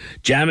 greed.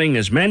 Jamming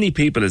as many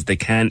people as they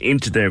can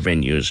into their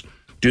venues.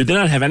 Do they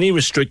not have any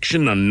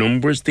restriction on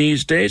numbers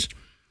these days?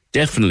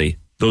 Definitely.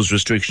 Those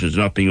restrictions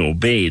are not being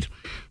obeyed.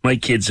 My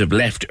kids have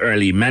left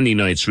early many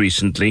nights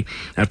recently.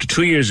 After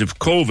 2 years of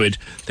COVID,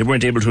 they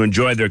weren't able to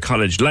enjoy their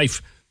college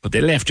life, but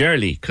they left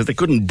early because they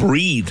couldn't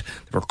breathe.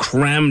 They were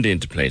crammed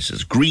into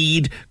places.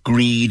 Greed,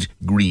 greed,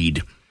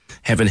 greed.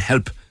 Heaven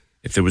help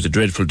if there was a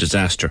dreadful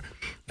disaster.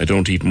 I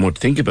don't even want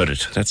to think about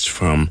it. That's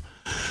from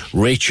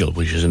Rachel,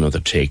 which is another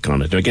take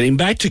on it. Now, getting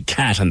back to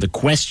Kat and the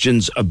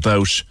questions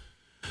about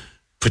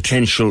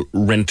potential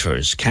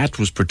renters. Kat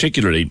was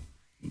particularly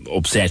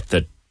upset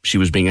that she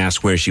was being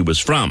asked where she was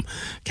from.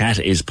 Kat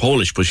is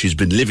Polish, but she's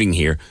been living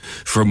here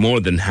for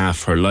more than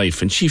half her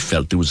life, and she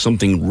felt there was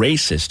something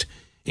racist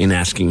in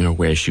asking her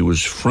where she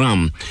was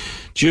from.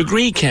 Do you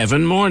agree,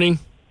 Kevin? Morning.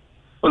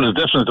 Well, there's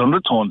definite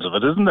undertones of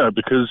it, isn't there?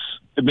 Because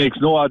it makes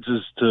no odds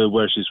as to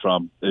where she's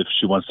from if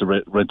she wants to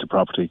rent a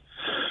property.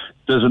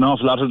 There's an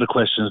awful lot of the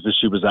questions that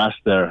she was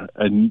asked there,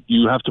 and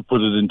you have to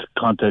put it into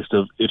context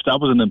of if that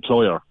was an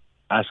employer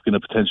asking a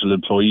potential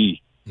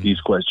employee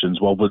these questions,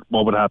 what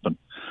would happen?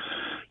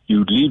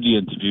 You leave the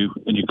interview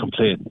and you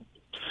complain.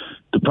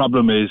 The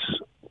problem is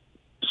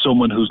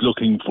someone who's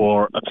looking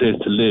for a place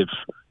to live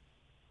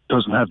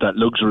doesn't have that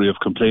luxury of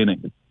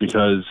complaining,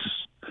 because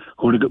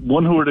who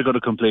are they going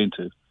to complain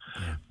to?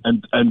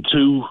 And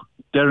two,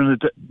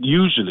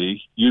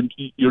 usually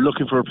you're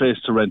looking for a place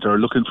to rent or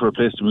looking for a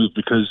place to move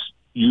because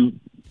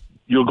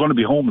you're going to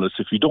be homeless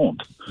if you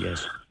don't.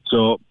 Yes.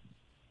 So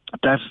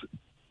that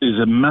is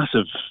a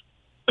massive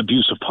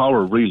abuse of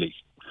power, really.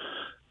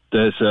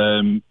 There's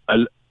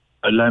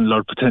a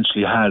landlord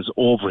potentially has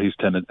over his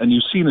tenant, and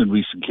you've seen in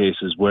recent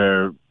cases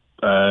where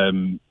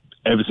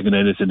everything and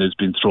anything has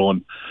been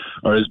thrown,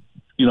 or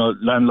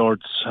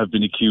landlords have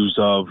been accused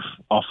of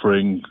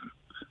offering.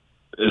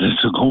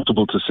 It's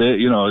uncomfortable to say,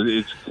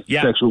 it's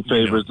sexual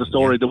favours. The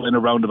story that went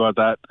around about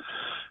that,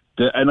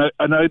 and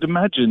I'd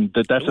imagine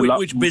that's a lot.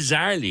 Which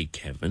bizarrely,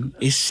 Kevin,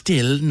 is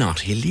still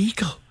not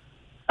illegal.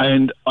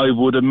 And I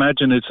would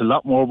imagine it's a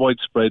lot more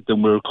widespread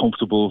than we're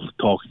comfortable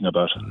talking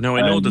about. Now,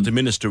 I know that the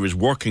minister is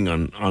working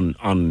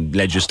on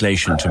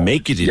legislation to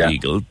make it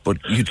illegal, but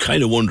you'd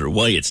kind of wonder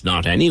why it's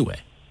not anyway.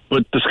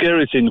 But the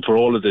scary thing for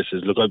all of this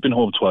is, look, I've been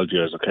home 12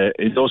 years, okay?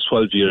 In those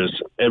 12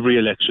 years, every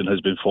election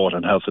has been fought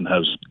on health and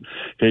housing.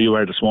 Here you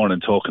are this morning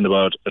talking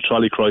about a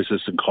trolley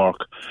crisis in Cork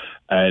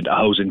and a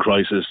housing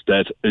crisis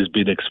that has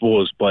been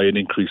exposed by an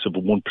increase of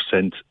a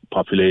 1%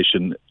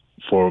 population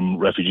from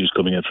refugees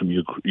coming in from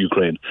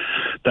Ukraine.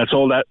 That's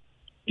all that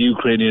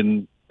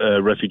Ukrainian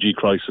refugee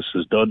crisis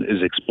has done,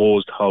 is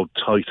exposed how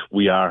tight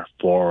we are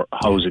for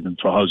housing and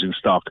for housing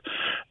stock.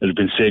 I've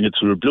been saying it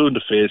through a blue in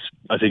the face.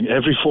 I think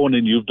every phone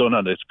in you've done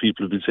on it,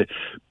 people have been saying,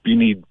 we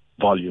need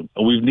volume.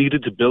 And we've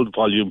needed to build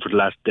volume for the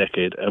last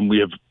decade, and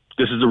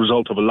this is the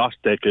result of a lost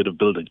decade of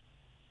building.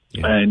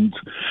 Yeah. And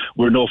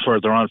we're no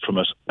further on from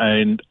it.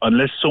 And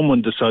unless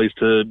someone decides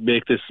to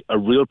make this a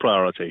real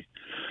priority,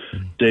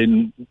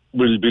 then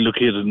we'll be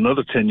looking at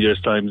another 10 years'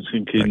 time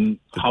thinking,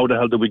 how the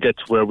hell did we get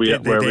to where we are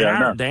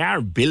now? They are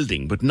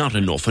building, but not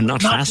enough and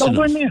not fast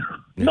nowhere enough.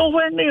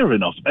 Nowhere near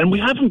enough. And we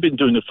haven't been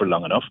doing it for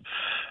long enough.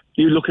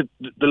 You look at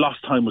the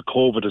last time with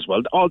COVID as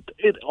well,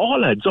 it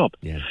all adds up.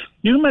 Yeah.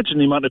 You imagine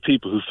the amount of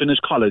people who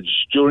finished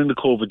college during the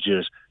COVID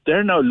years.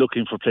 They're now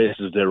looking for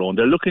places of their own.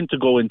 They're looking to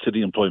go into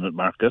the employment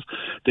market.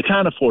 They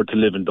can't afford to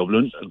live in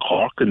Dublin, and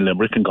Cork and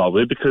Limerick and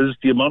Galway because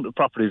the amount of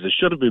properties that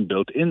should have been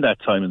built in that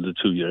time in the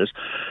 2 years,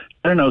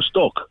 they're now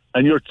stuck.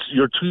 And you're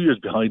 2 years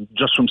behind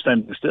just from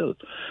standing still.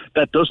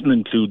 That doesn't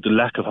include the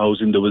lack of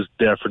housing that was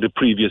there for the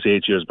previous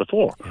 8 years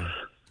before.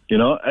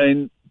 Yeah.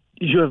 And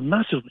you have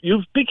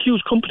big,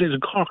 huge companies in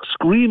Cork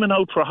screaming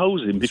out for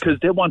housing because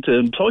they want to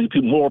employ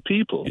more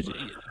people.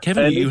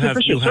 Kevin, you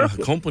have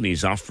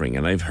companies offering,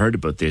 and I've heard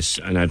about this,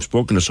 and I've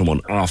spoken to someone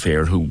off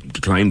air who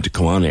declined to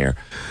come on air.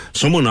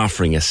 Someone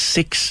offering a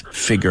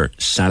 6-figure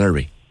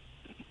salary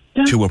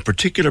to a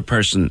particular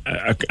person,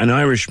 an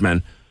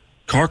Irishman,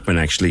 Corkman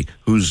actually,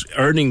 who's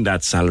earning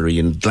that salary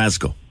in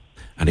Glasgow,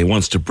 and he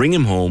wants to bring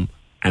him home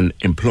and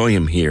employ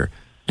him here.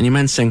 And your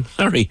man's saying,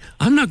 sorry,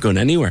 I'm not going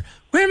anywhere.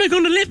 Where am I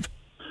going to live?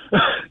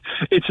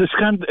 It's a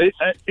scandal.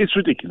 It's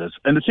ridiculous.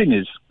 And the thing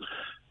is,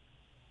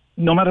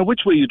 no matter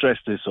which way you dress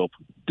this up,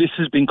 this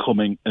has been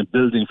coming and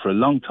building for a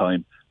long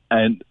time.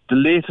 And the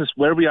latest,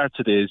 where we are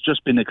today, has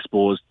just been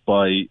exposed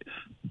by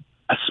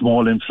a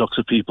small influx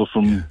of people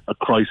from a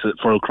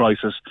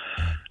crisis.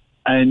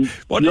 And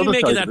what do you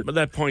make of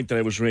that point that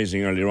I was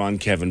raising earlier on,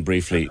 Kevin,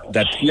 briefly?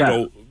 That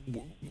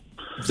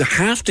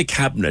half the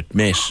cabinet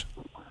met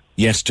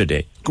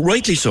yesterday,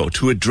 rightly so,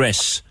 to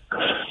address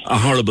a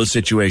horrible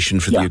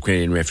situation for the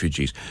Ukrainian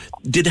refugees.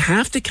 Did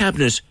half the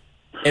cabinet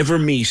ever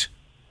meet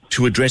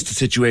to address the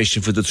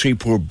situation for the 3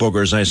 poor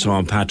buggers I saw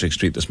on Patrick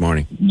Street this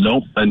morning?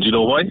 No, and you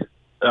know why?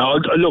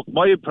 Look,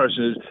 my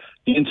impression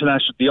is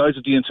the eyes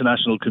of the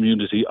international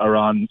community are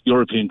on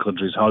European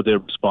countries, how they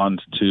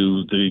respond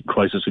to the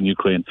crisis in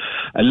Ukraine.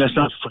 And let's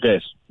not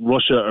forget,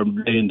 Russia are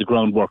laying the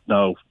groundwork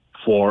now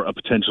for a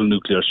potential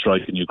nuclear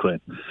strike in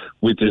Ukraine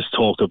with this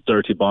talk of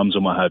dirty bombs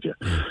and what have you.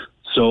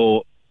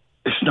 So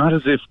it's not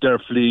as if they're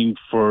fleeing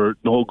for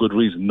no good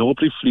reason.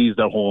 Nobody flees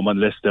their home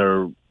unless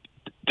they're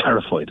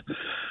terrified.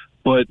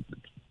 But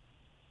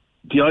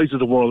the eyes of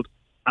the world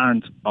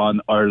aren't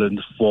on Ireland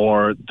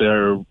for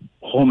their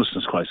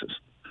homelessness crisis.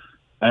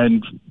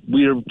 And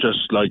we're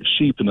just like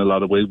sheep in a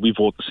lot of ways. We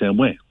vote the same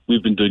way.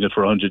 We've been doing it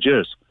for 100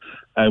 years.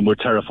 And we're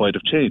terrified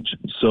of change.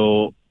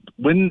 So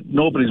when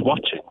nobody's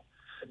watching,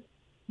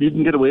 you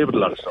can get away with a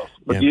lot of stuff.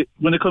 But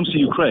when it comes to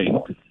Ukraine,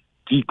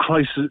 the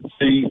crisis,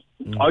 the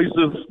eyes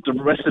of the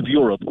rest of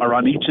Europe are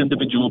on each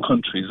individual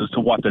countries as to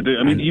what they're doing.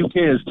 I mean, the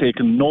UK has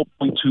taken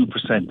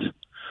 0.2%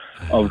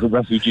 of the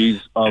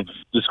refugees of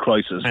this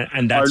crisis.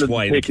 And that's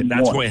why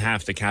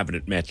half the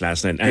cabinet met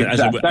last night.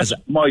 Exactly. That's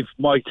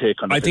my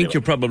take on it. I think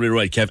you're probably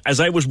right, Kev. As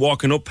I was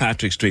walking up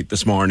Patrick Street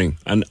this morning,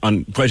 and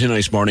on quite a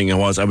nice morning I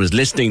was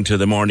listening to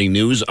the morning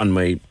news on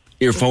my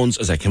earphones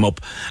as I came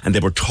up, and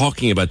they were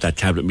talking about that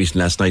cabinet meeting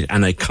last night,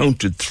 and I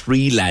counted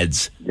 3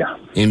 lads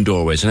in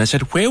doorways, and I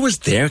said, where was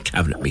their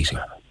cabinet meeting?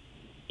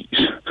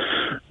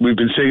 We've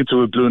been saying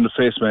to a blue in the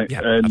face, mate.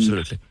 Yeah,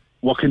 absolutely.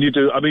 What can you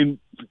do? I mean,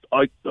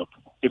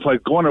 if I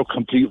go on a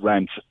complete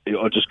rant,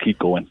 I'll just keep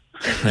going.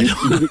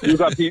 You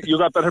got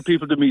better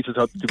people to meet.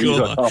 Great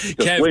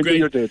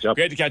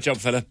to catch up,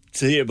 fella.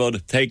 See you,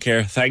 bud. Take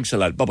care. Thanks a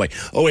lot. Bye-bye.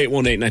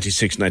 0818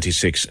 96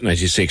 96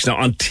 96. Now,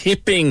 on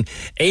tipping,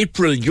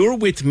 April, you're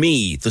with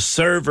me. The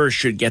server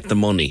should get the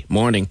money.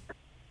 Morning.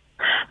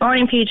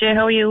 Morning, PJ.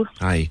 How are you?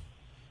 Hi.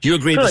 Do you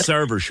agree the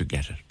server should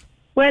get it?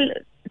 Well,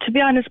 to be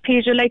honest,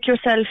 PJ, like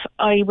yourself,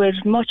 I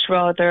would much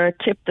rather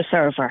tip the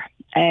server.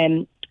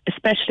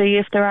 Especially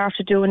if they're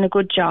after doing a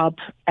good job.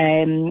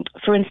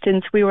 For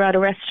instance, we were at a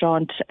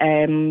restaurant,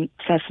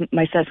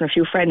 myself and a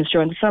few friends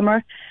during the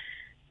summer,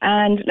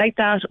 and like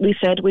that, we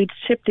said we'd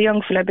tip the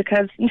young fella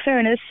because, in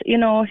fairness,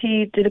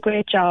 he did a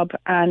great job,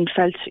 and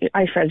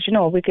I felt,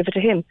 we'd give it to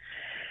him.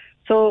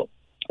 So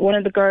one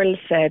of the girls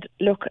said,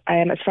 look,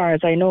 as far as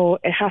I know,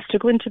 it has to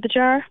go into the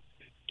jar.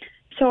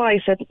 So I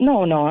said,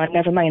 no,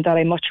 never mind that,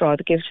 I'd much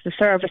rather give it to the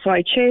server. So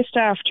I chased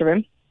after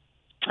him.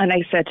 And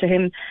I said to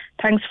him,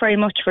 thanks very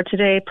much for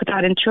today, put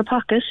that into your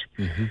pocket.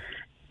 Mm-hmm.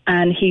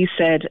 And he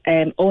said,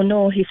 oh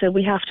no, he said,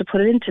 we have to put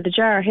it into the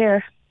jar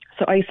here.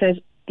 So I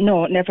said,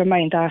 no, never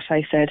mind that.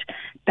 I said,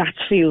 that's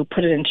for you,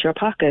 put it into your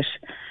pocket.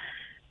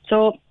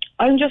 So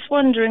I'm just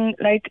wondering,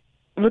 like,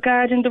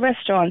 regarding the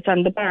restaurants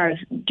and the bars,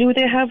 do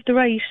they have the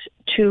right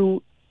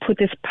to put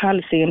this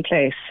policy in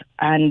place?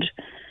 And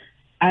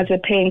as a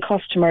paying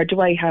customer, do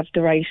I have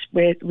the right,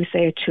 we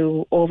say,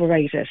 to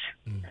override it?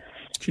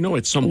 Do you know,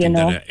 it's something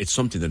that it's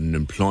something that an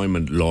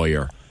employment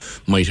lawyer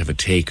might have a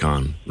take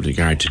on with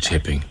regard to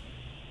tipping.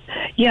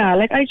 Yeah,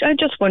 like I'm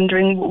just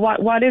wondering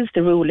what is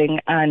the ruling,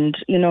 and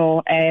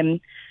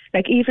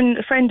like even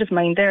a friend of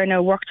mine there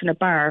now worked in a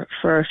bar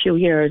for a few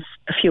years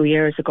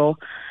ago,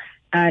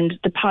 and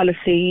the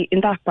policy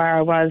in that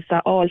bar was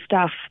that all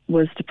staff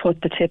was to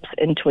put the tips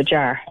into a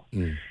jar.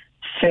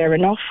 Fair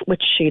enough,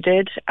 which she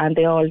did, and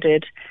they all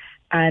did.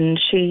 And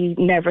she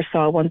never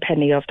saw 1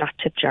 penny of that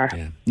tip jar.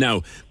 Yeah.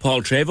 Now,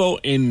 Paul Trevo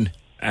in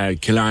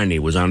Killarney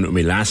was on with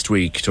me last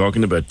week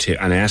talking about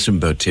and I asked him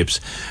about tips,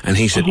 and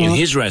he said in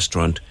his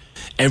restaurant,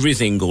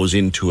 everything goes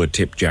into a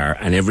tip jar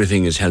and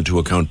everything is held to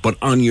account. But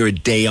on your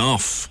day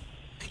off,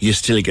 you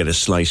still get a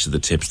slice of the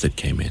tips that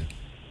came in.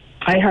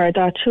 I heard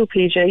that too,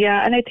 PJ.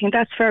 Yeah, and I think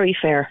that's very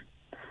fair.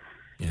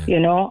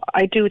 Yeah.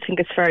 I do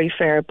think it's very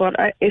fair. But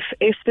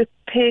if the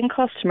paying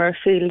customer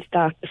feels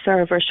that the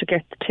server should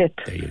get the tip,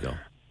 there you go.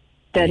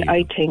 Then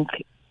I think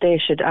they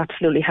should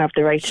absolutely have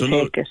the right to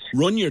take it.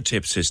 Run your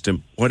tip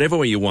system whatever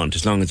way you want,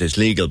 as long as it's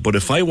legal. But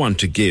if I want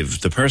to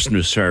give the person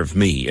who served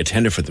me a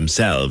tenner for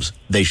themselves,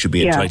 they should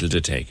be entitled to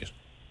take it.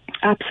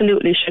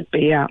 Absolutely should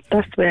be, yeah.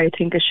 That's the way I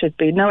think it should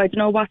be. Now, I don't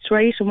know what's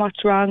right and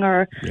what's wrong,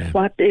 or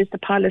what is the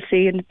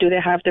policy, and do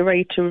they have the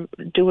right to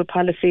do a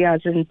policy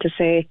as in to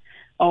say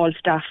all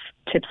staff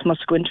tips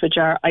must go into a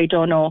jar? I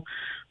don't know.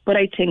 But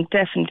I think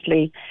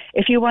definitely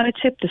if you want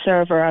to tip the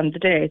server on the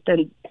day,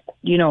 then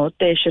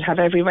they should have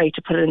every right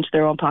to put it into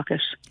their own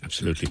pocket.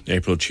 Absolutely.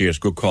 April, cheers.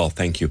 Good call.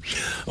 Thank you.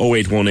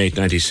 0818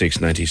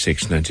 96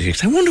 96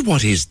 96. I wonder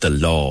what is the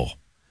law?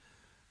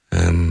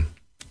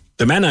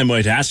 The man I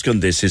might ask on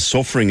this is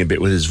suffering a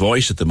bit with his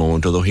voice at the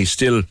moment, although he's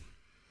still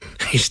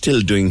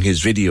doing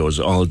his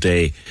videos all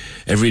day,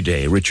 every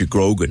day. Richard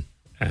Grogan.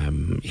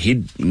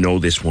 He'd know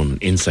this one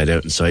inside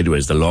out and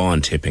sideways, the law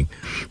on tipping.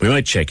 We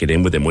might check it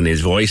in with him when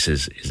his voice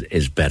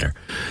is better.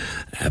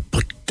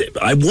 But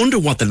I wonder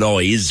what the law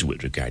is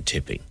with regard to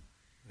tipping.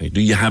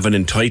 Do you have an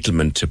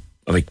entitlement to,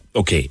 like,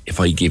 okay, if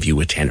I give you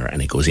a tenner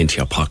and it goes into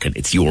your pocket,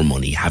 it's your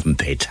money, you haven't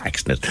paid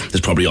tax on it. There's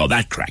probably all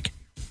that crack.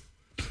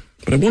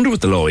 But I wonder what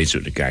the law is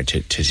with regard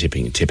to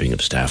tipping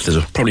of staff.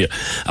 There's probably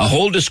a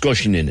whole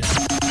discussion in it.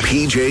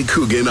 PJ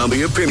Coogan on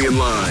the Opinion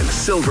Line.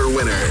 Silver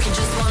winner.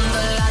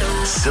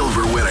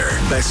 Silver winner.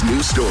 Best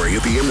news story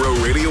at the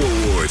IMRO Radio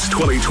Awards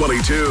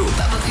 2022.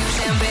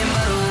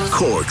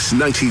 Cork's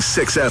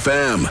 96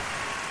 FM.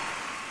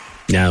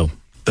 Now,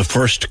 the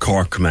first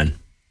Corkman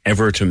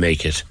ever to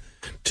make it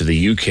to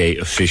the UK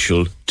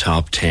official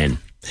top 10.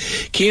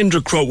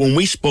 Ciandra Crowe, when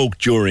we spoke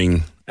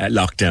during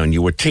lockdown,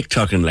 you were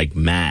TikToking like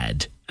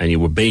mad, and you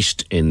were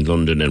based in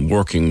London and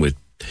working with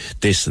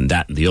this and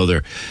that and the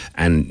other,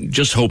 and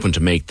just hoping to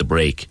make the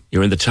break.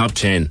 You're in the top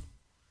 10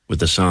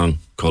 with a song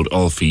called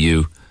All For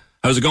You.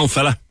 How's it going,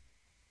 fella?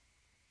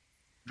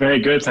 Very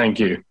good, thank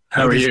you.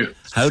 How are you?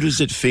 How does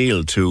it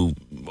feel to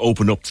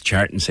open up the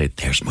chart and say,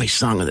 there's my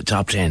song in the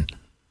top 10?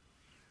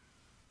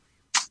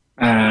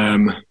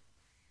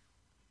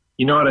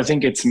 You know what? I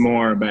think it's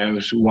more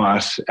about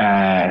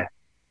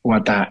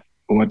what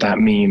that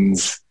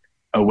means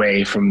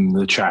away from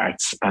the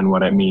charts, and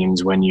what it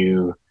means when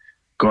you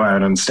go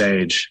out on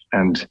stage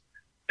and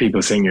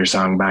people sing your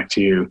song back to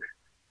you,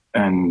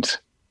 and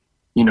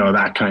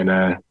that kind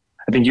of.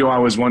 I think you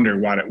always wonder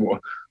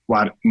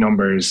what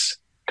numbers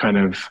kind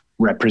of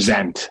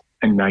represent,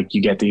 and like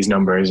you get these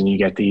numbers and you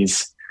get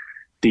these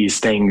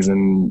things,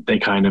 and they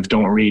kind of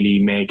don't really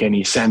make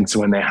any sense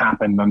when they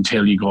happen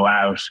until you go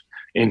out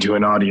into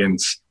an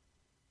audience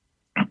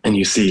and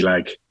you see,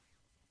 like,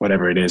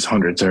 whatever it is,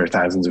 hundreds or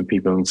thousands of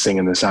people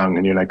singing the song,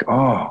 and you're like,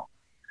 oh,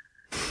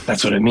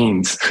 that's what it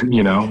means.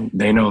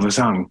 They know the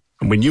song.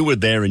 And when you were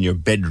there in your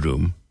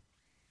bedroom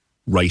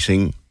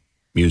writing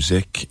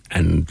music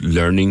and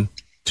learning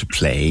to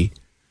play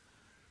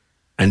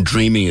and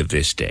dreaming of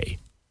this day,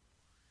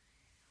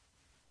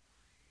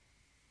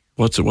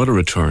 what a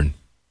return.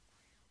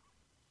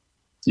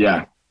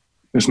 Yeah,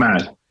 it's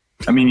mad.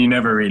 I mean, you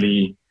never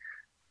really,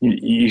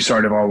 you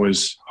sort of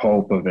always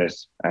hope of it,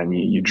 and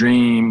you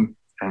dream,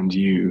 and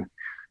you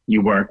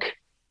work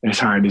as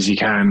hard as you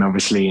can,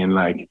 obviously, and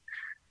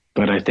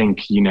but I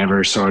think you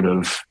never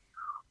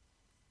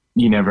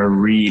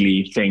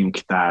really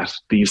think that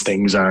these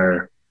things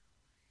are,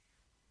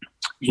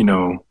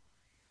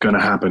 going to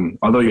happen,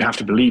 although you have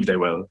to believe they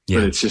will.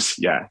 But it's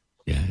just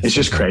it's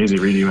just crazy,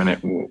 really,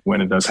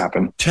 when it does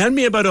happen. Tell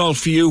me about All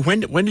For You.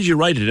 When did you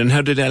write it, and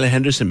how did Ella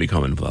Henderson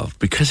become involved?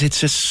 Because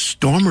it's a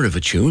stormer of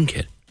a tune,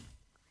 kid.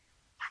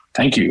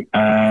 Thank you.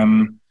 I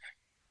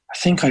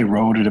think I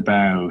wrote it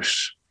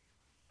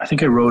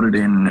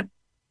in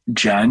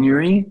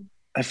January,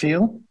 I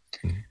feel.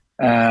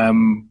 So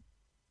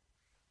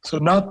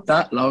not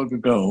that long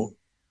ago,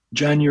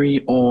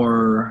 January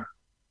or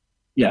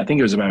I think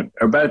it was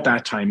about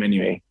that time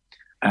anyway.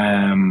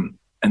 And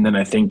then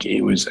I think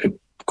it was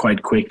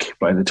quite quick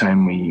by the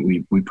time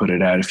we put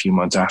it out a few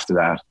months after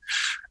that.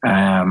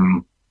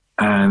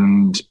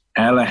 And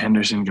Ella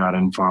Henderson got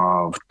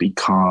involved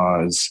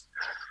because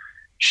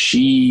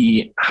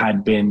she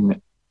had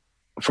been,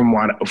 from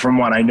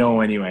what I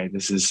know anyway,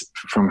 this is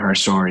from her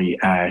story,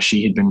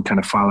 she had been kind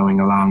of following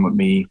along with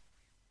me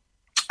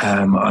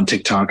on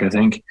TikTok, I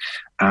think,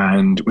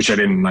 and which I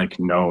didn't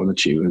know that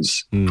she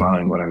was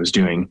following what I was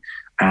doing.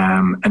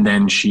 And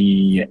then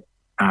she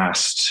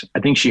asked, I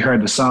think she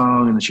heard the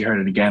song and then she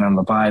heard it again on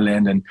the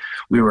violin, and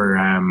we were,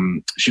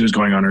 she was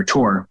going on her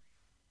tour,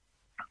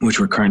 which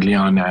we're currently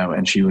on now,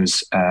 and she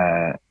was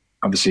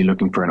obviously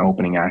looking for an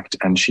opening act,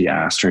 and she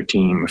asked her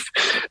team if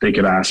they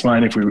could ask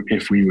mine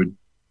if we would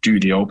do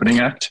the opening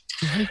act.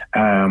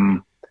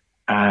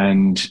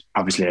 And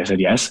obviously I said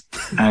yes.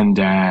 And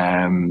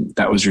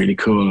that was really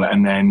cool.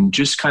 And then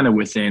just kind of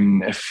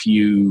within a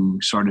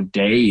few sort of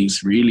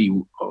days, really,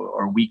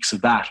 or weeks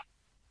of that,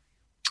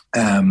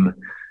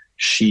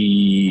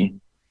 she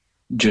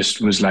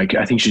just was like,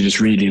 I think she just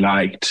really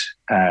liked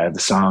the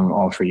song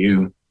All For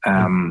You.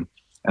 And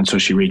so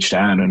she reached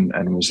out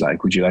and was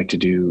like, would you like to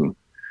do,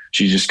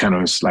 she just kind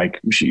of was like,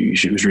 she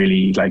was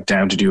really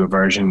down to do a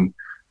version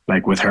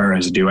with her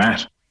as a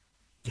duet.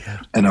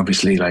 Yeah. And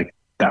obviously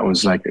that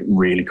was a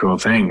really cool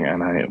thing.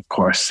 And I, of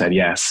course, said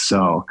yes.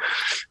 So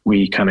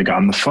we kind of got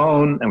on the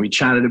phone and we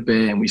chatted a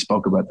bit and we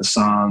spoke about the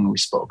song. We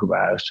spoke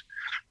about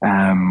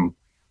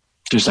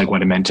just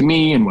what it meant to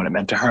me and what it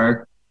meant to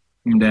her.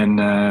 And then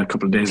a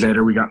couple of days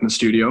later, we got in the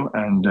studio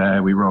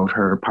and we wrote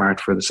her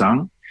part for the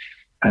song.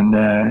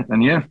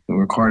 And yeah, we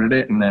recorded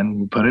it and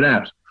then we put it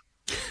out.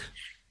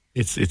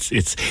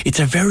 It's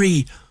a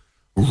very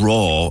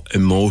raw,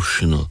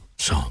 emotional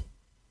song.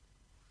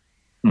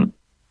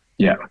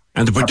 Yeah.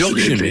 And the production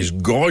absolutely. is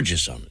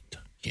gorgeous on it,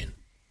 Cian.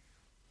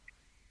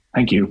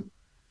 Thank you.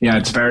 Yeah,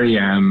 it's very,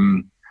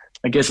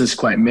 I guess it's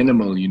quite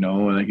minimal,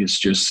 it's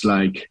just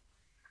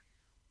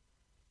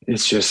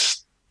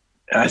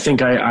I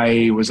think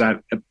I was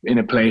in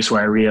a place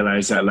where I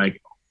realized that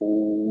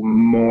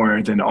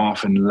more than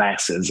often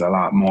less is a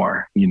lot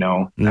more,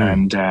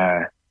 and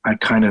I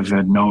kind of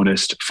had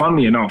noticed,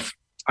 funnily enough,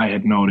 I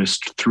had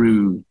noticed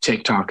through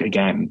TikTok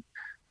again,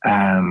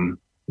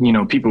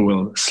 people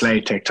will slay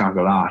TikTok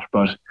a lot,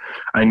 but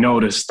I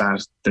noticed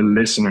that the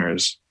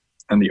listeners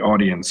and the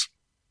audience,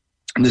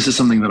 and this is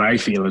something that I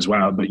feel as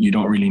well, but you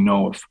don't really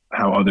know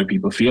how other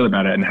people feel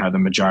about it and how the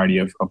majority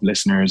of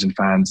listeners and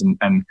fans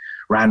and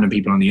random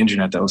people on the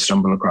internet that will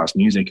stumble across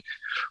music.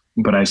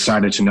 But I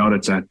started to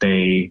notice that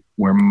they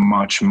were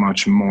much,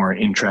 much more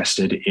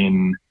interested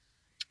in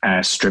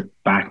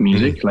stripped back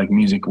music,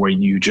 music where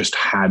you just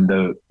had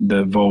the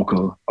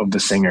vocal of the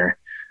singer,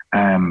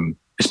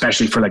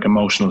 especially for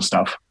emotional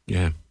stuff.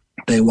 Yeah.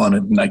 They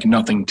wanted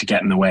nothing to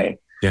get in the way.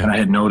 Yeah. And I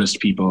had noticed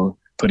people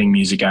putting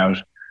music out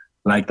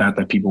like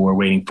that people were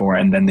waiting for,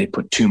 and then they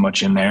put too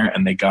much in there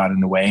and they got in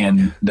the way,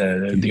 and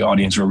the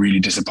audience were really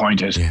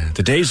disappointed. Yeah.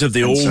 The days of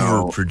the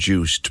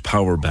overproduced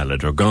power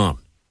ballad are gone.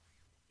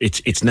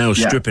 It's now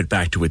strip it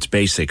back to its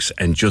basics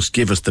and just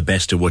give us the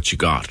best of what you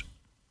got.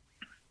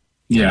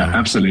 Yeah,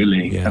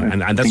 absolutely. Yeah.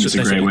 And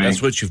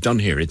that's what you've done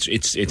here.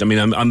 I mean,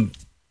 I'm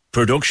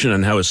production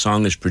and how a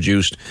song is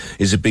produced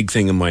is a big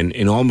thing of mine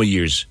in all my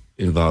years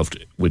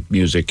involved with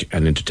music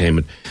and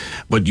entertainment.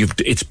 But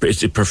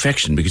it's a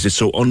perfection because it's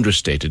so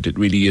understated. It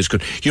really is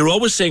good. You're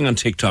always saying on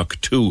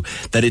TikTok too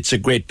that it's a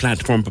great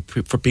platform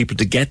for people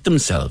to get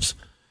themselves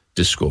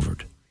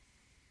discovered.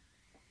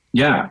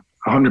 Yeah,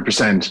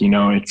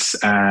 100%. It's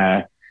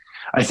I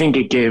think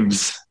it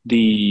gives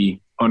the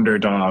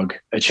underdog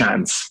a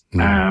chance.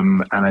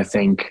 And I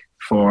think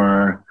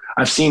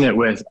I've seen it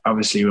with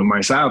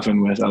myself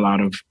and with a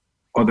lot of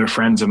other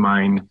friends of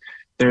mine.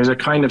 There's a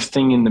kind of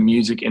thing in the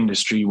music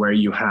industry where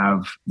you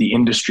have the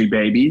industry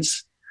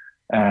babies,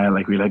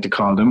 like we like to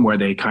call them, where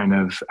they kind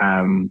of,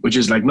 which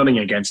is nothing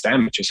against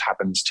them. It just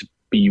happens to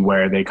be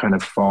where they kind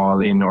of fall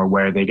in or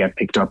where they get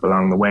picked up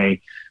along the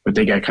way, but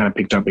they get kind of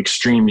picked up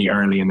extremely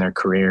early in their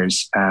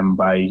careers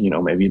by,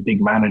 maybe a big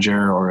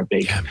manager or a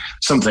big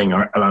something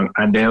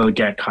and they'll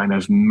get kind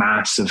of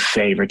massive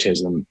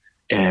favoritism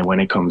when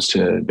it comes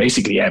to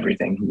basically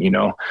everything.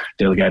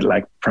 They'll get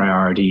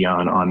priority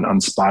on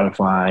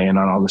Spotify and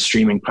on all the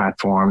streaming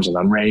platforms and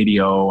on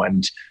radio,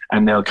 and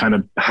they'll kind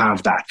of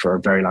have that for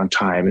a very long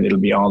time, and it'll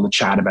be all the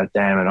chat about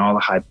them and all the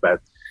hype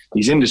about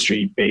these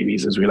industry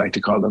babies, as we like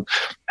to call them.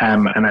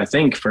 And I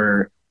think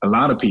for a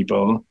lot of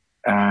people,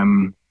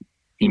 when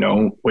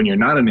you're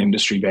not an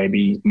industry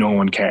baby, no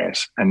one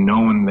cares and no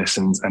one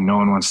listens and no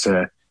one wants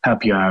to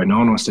help you out. No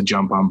one wants to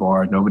jump on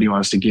board. Nobody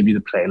wants to give you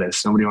the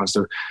playlist. Nobody wants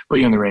to put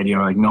you on the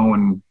radio. No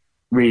one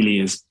really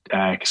is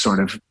sort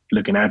of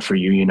looking out for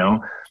you,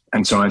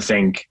 And so I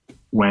think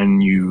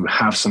when you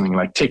have something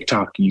like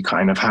TikTok, you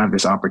kind of have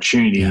this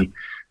opportunity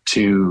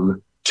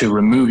to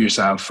remove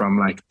yourself from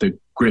the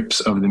grips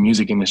of the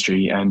music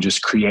industry and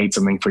just create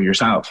something for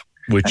yourself.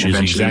 Which and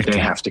is eventually they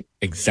have to.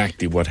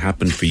 exactly what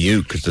happened for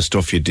you, because the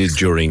stuff you did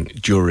during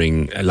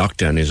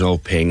lockdown is all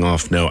paying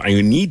off now. And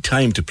you need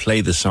time to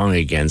play the song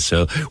again,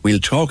 so we'll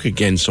talk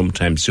again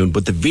sometime soon.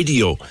 But the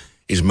video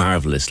is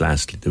marvellous,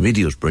 lastly. The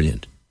video is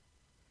brilliant.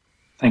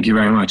 Thank you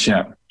very much,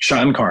 yeah.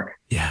 Shot in Cork.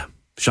 Yeah,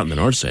 shot on the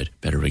north side.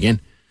 Better again.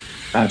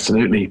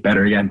 Absolutely,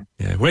 better again.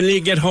 Yeah. When will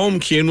you get home,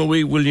 Cian?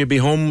 Will you be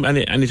home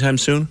anytime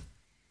soon?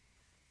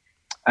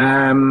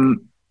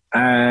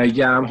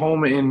 Yeah, I'm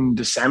home in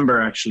December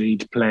actually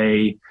to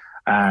play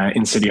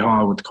in City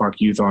Hall with the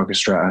Cork Youth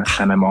Orchestra,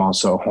 and I'm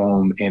also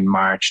home in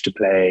March to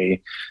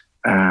play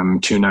 2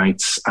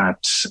 nights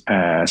at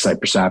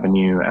Cypress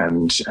Avenue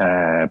and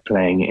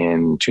playing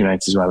in 2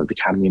 nights as well at the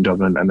Academy in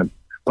Dublin and a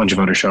bunch of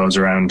other shows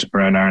around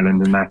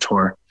Ireland in that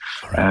tour.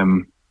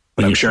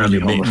 But I'm sure I'll be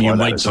home before you that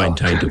might as find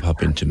well. time to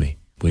pop into me,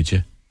 would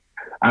you?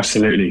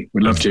 Absolutely,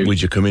 would love to.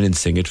 Would you come in and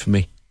sing it for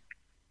me?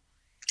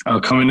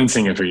 I'll come in and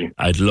sing it for you.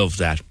 I'd love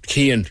that.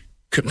 Cian,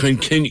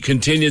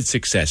 continued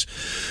success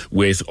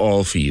with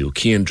All For You.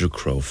 Cian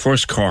Ducrot,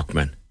 first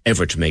Corkman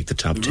ever to make the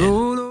top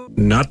 10.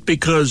 Not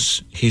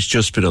because he's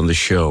just been on the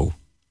show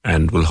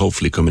and will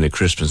hopefully come in at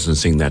Christmas and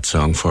sing that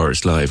song for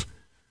us live.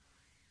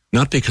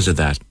 Not because of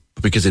that,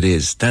 but because it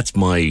is. That's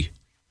my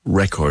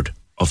record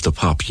of the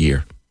pop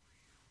year.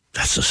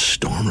 That's a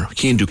stormer.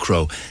 Cian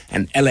Ducrot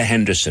and Ella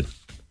Henderson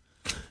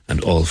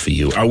and All For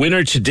You. Our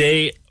winner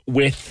today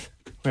with...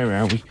 Where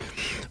are we?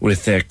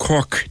 With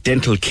Cork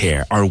Dental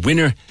Care. Our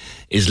winner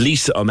is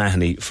Lisa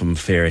O'Mahony from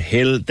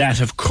Fairhill.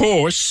 That, of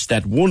course,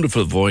 that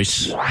wonderful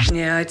voice.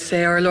 Yeah, I'd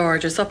say our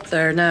Lord is up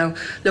there now,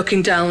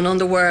 looking down on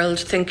the world,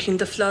 thinking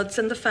the floods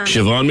and the famine.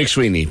 Siobhan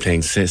McSweeney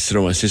playing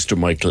Sister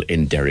Michael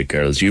in Derry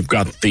Girls. You've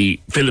got the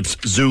Philips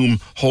Zoom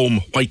Home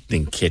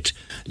Whitening Kit,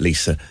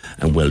 Lisa,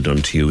 and well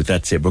done to you.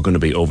 That's it. We're going to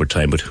be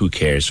overtime, but who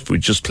cares? We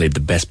just played the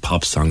best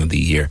pop song of the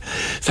year.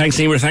 Thanks,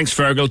 Emer. Thanks,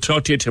 Fergal.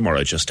 Talk to you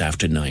tomorrow just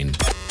after 9.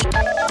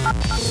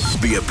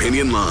 The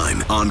Opinion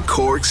Line on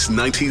Cork's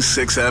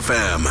 96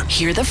 FM.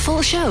 Hear the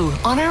full show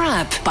on our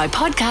app, by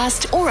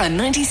podcast, or on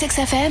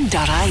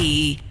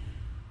 96fm.ie.